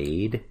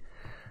 Wade.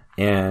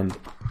 And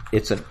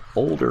it's an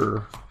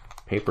older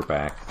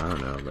paperback. I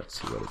don't know. Let's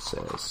see what it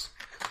says.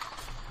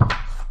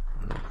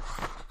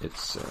 It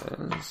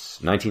says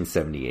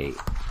 1978.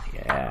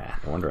 Yeah,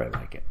 no wonder I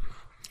like it.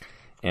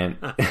 And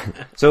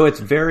so it's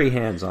very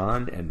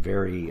hands-on and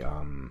very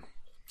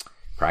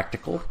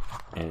practical.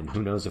 And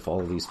who knows if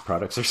all of these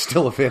products are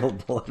still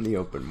available on the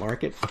open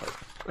market.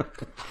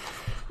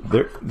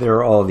 But there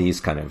are all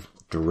these kind of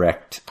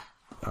direct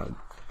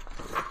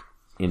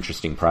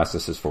interesting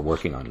processes for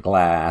working on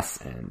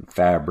glass and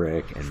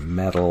fabric and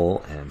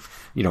metal and,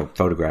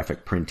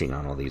 photographic printing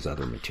on all these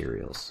other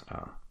materials.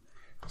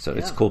 So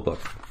it's a cool book.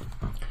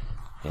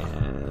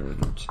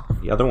 And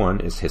the other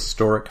one is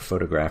Historic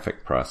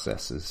Photographic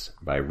Processes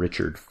by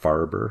Richard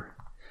Farber,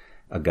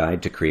 a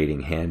guide to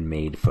creating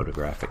handmade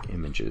photographic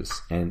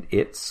images. And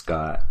it's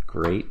got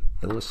great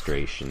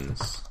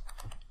illustrations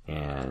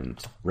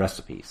and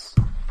recipes.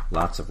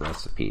 Lots of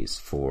recipes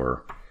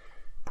for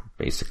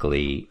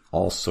basically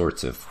all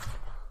sorts of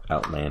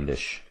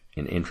outlandish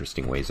and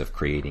interesting ways of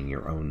creating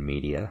your own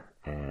media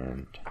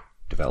and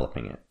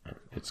developing it.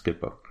 It's a good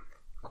book.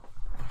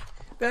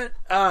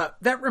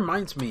 That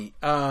reminds me,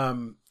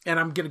 and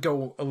I'm going to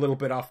go a little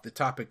bit off the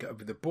topic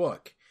of the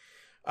book,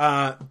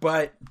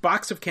 but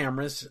Box of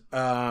Cameras,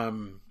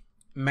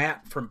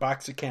 Matt from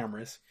Box of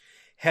Cameras,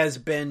 has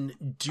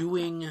been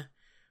doing,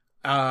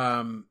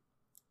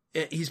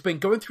 he's been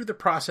going through the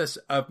process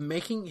of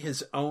making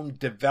his own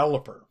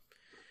developer.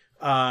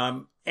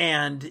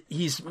 And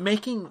he's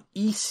making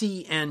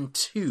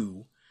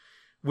ECN2,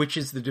 which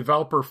is the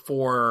developer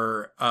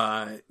for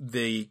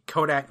the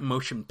Kodak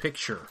motion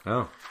picture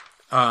film.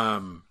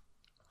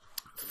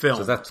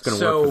 So that's going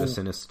to work for the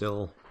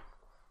Cinestill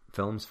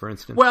films, for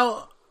instance?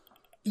 Well,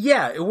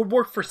 yeah, it would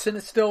work for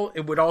Cinestill.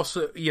 It would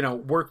also,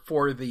 work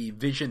for the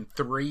Vision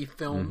 3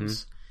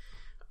 films.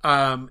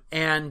 Mm-hmm.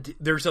 And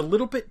there's a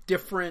little bit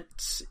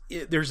different.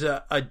 There's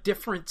a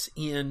difference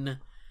in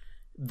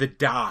the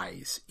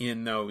dyes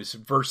in those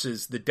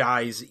versus the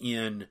dyes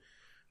in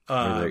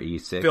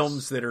E6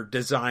 films that are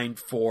designed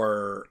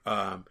for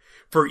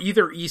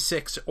either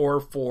E6 or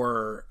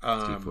for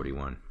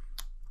C41,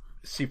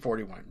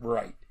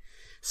 right.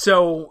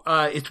 So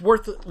it's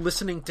worth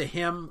listening to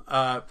him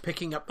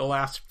picking up the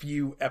last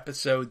few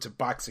episodes of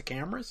Box of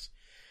Cameras.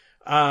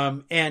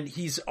 And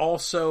he's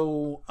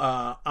also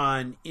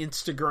on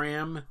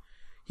Instagram.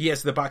 He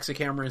has the Box of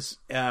Cameras,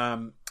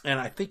 and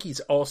I think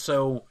he's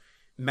also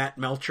Matt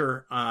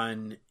Melcher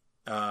on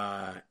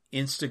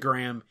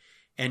Instagram,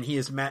 and he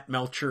is Matt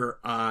Melcher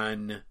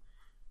on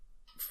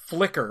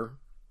Flickr,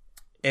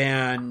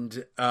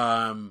 and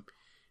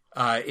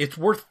it's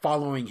worth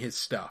following his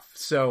stuff.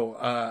 So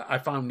I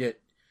found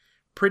it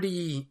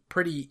pretty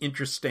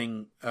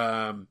interesting.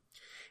 And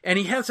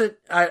he hasn't.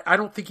 I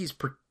don't think he's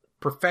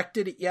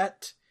perfected it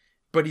yet,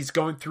 but he's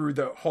going through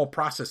the whole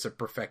process of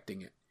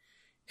perfecting it.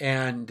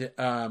 And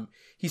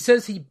he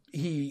says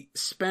he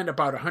spent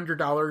about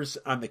 $100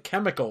 on the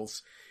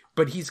chemicals,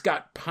 but he's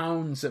got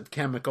pounds of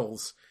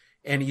chemicals,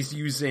 and he's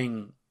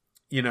using,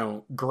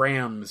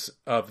 grams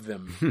of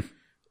them.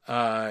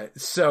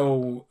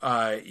 So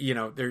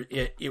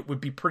it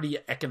would be pretty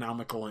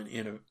economical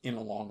in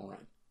a long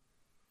run.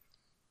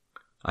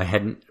 I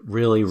hadn't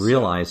really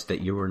realized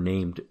that you were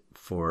named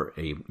for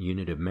a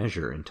unit of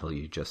measure until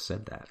you just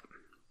said that.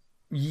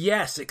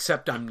 Yes,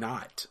 except I'm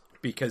not,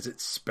 because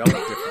it's spelled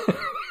differently.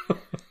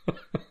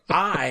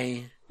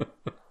 I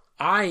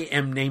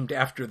am named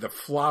after the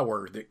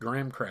flour that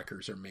graham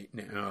crackers are made.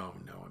 No,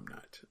 I'm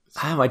not.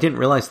 Oh, I didn't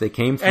realize they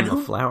came from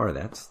a flour.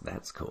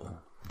 That's cool.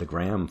 The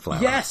graham flour.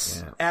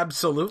 Yes, yeah.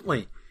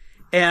 Absolutely.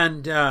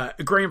 And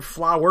graham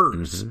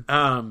flours.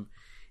 Mm-hmm.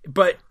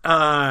 But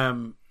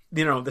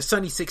the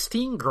Sunny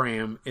 16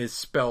 gram is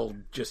spelled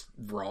just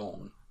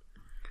wrong.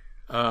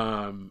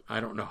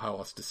 I don't know how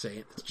else to say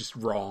it. It's just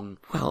wrong.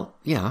 Well,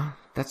 yeah,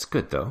 that's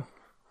good though.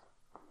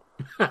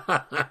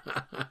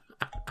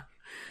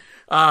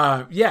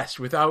 Yes,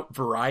 without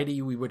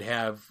variety, we would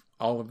have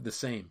all of the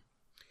same.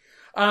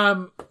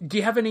 Do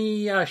you have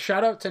any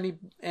shout outs?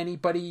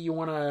 Anybody you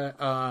want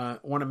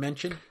to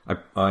mention?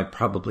 I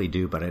probably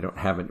do, but I don't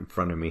have it in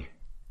front of me.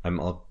 I'm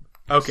all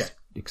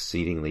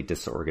exceedingly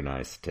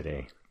disorganized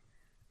today.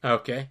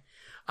 Okay.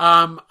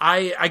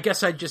 I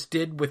guess I just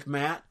did with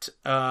Matt.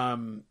 I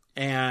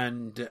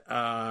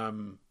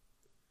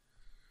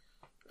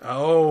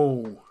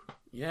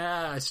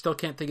still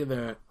can't think of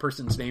the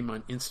person's name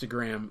on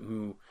Instagram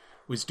who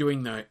was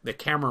doing the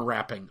camera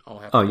wrapping.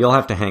 You'll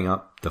have to hang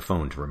up the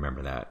phone to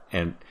remember that.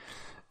 And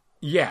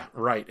yeah,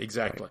 right,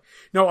 exactly. Right.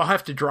 No, I'll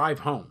have to drive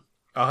home.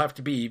 I'll have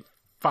to be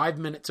 5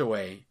 minutes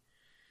away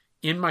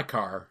in my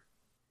car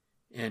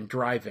and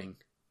driving.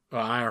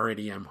 Well, I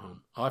already am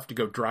home. I'll have to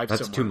go drive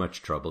somewhere. That's too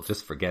much trouble.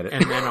 Just forget it.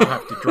 And then I'll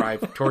have to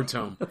drive towards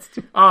home.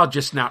 I'll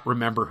just not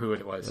remember who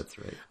it was. That's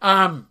right.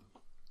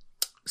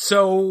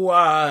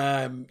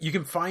 So you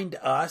can find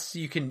us.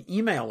 You can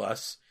email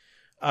us.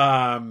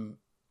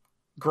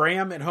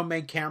 Graham at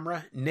Homemade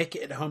Camera, Nick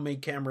at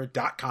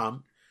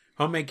HomemadeCamera.com,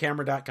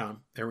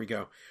 HomemadeCamera.com. There we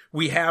go.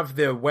 We have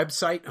the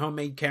website,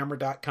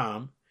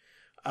 HomemadeCamera.com.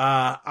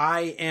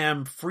 I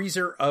am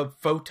Freezer of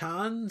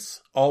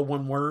Photons, all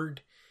one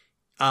word,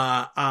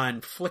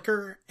 on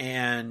Flickr,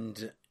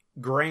 and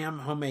Graham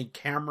Homemade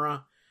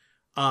Camera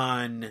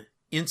on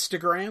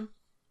Instagram.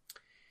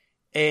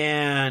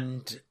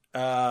 And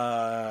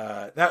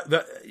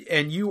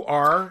and you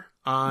are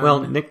on... Well,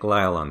 Nick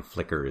Lyle on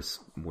Flickr is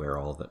where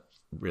all the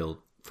real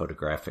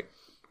photographic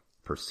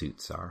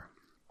pursuits are.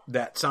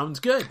 That sounds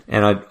good.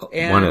 And I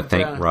want to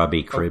thank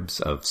Robbie Cribbs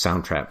of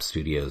Soundtrap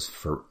Studios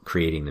for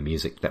creating the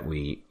music that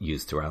we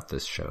use throughout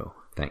this show.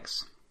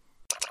 Thanks.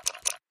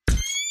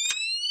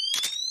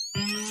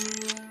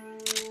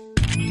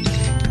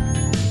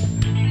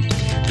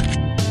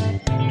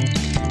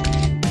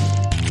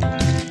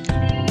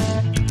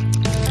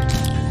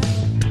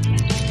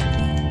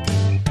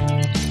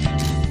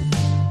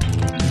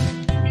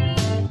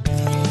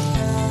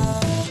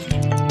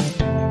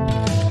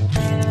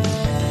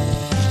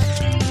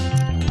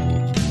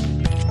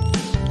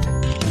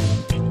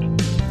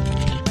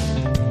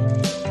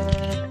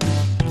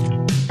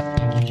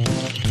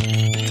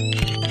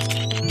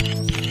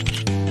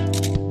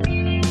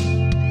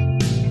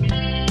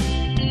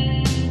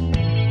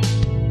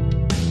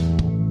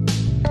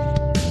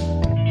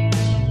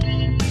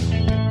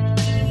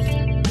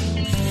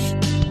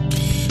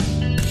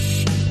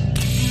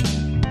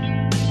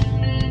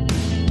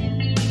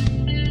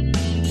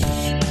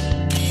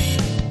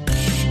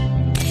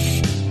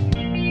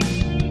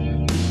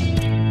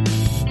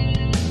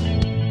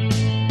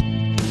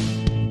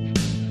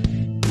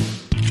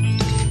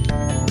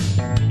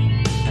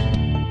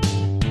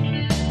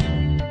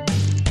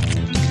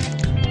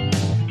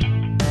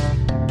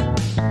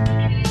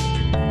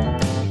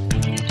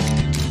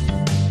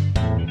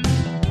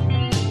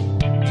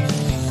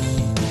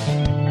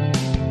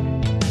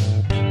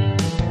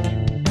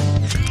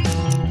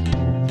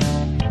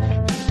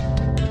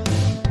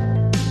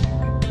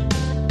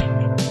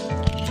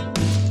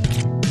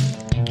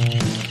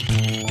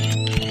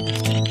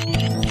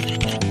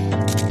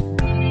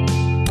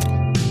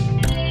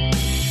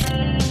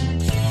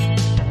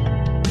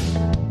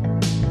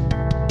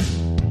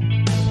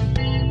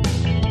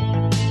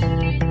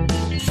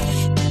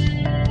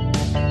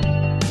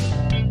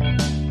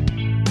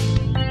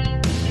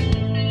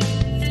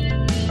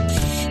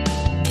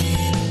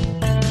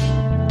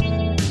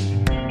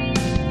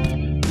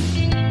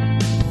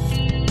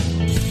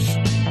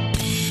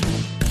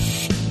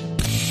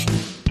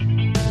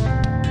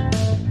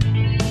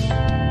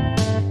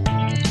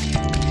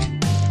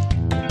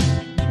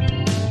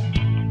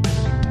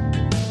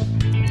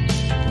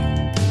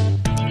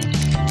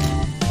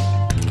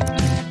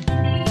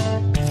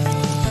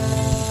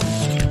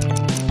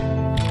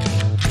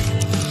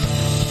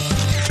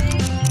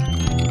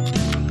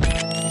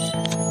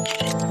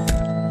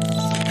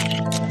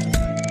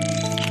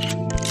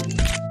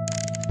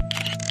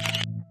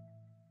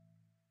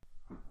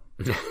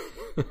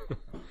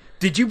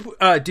 Did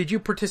you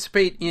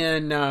participate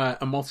in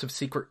Emulsive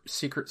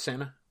Secret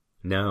Santa?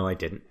 No, I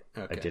didn't.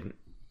 Okay. I didn't.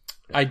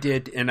 I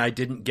did, and I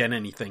didn't get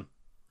anything.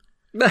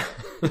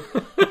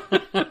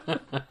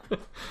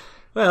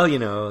 Well,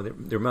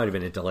 there might have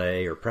been a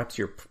delay, or perhaps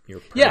your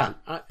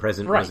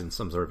present right. was in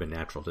some sort of a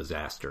natural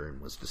disaster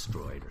and was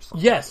destroyed or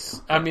something.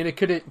 Yes, I mean it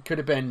could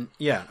have been.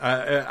 Yeah,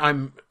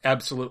 I'm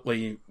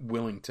absolutely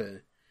willing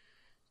to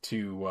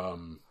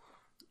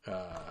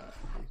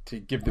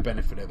give the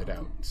benefit of the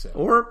doubt. So.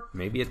 Or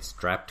maybe it's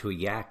strapped to a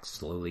yak,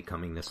 slowly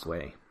coming this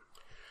way.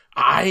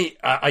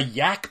 A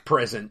yak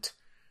present.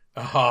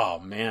 Oh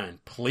man,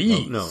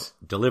 please. No,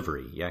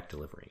 yak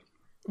delivery.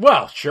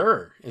 Well,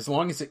 sure. As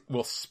long as it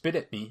will spit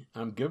at me,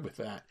 I'm good with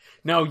that.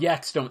 No,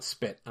 yaks don't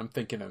spit. I'm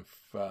thinking of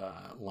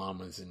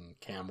llamas and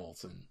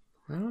camels and.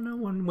 I don't know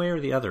one way or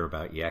the other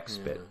about yak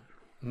spit.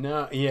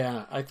 No,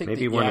 yeah, I think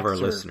maybe one of our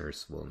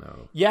listeners will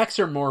know. Yaks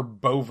are more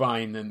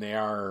bovine than they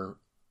are.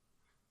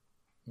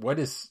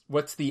 What's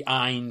the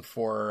ein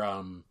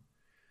for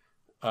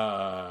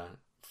the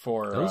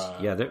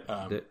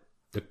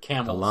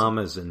camels, the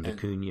llamas and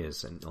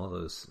vicuñas and all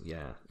those.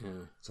 Yeah,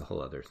 it's a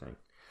whole other thing.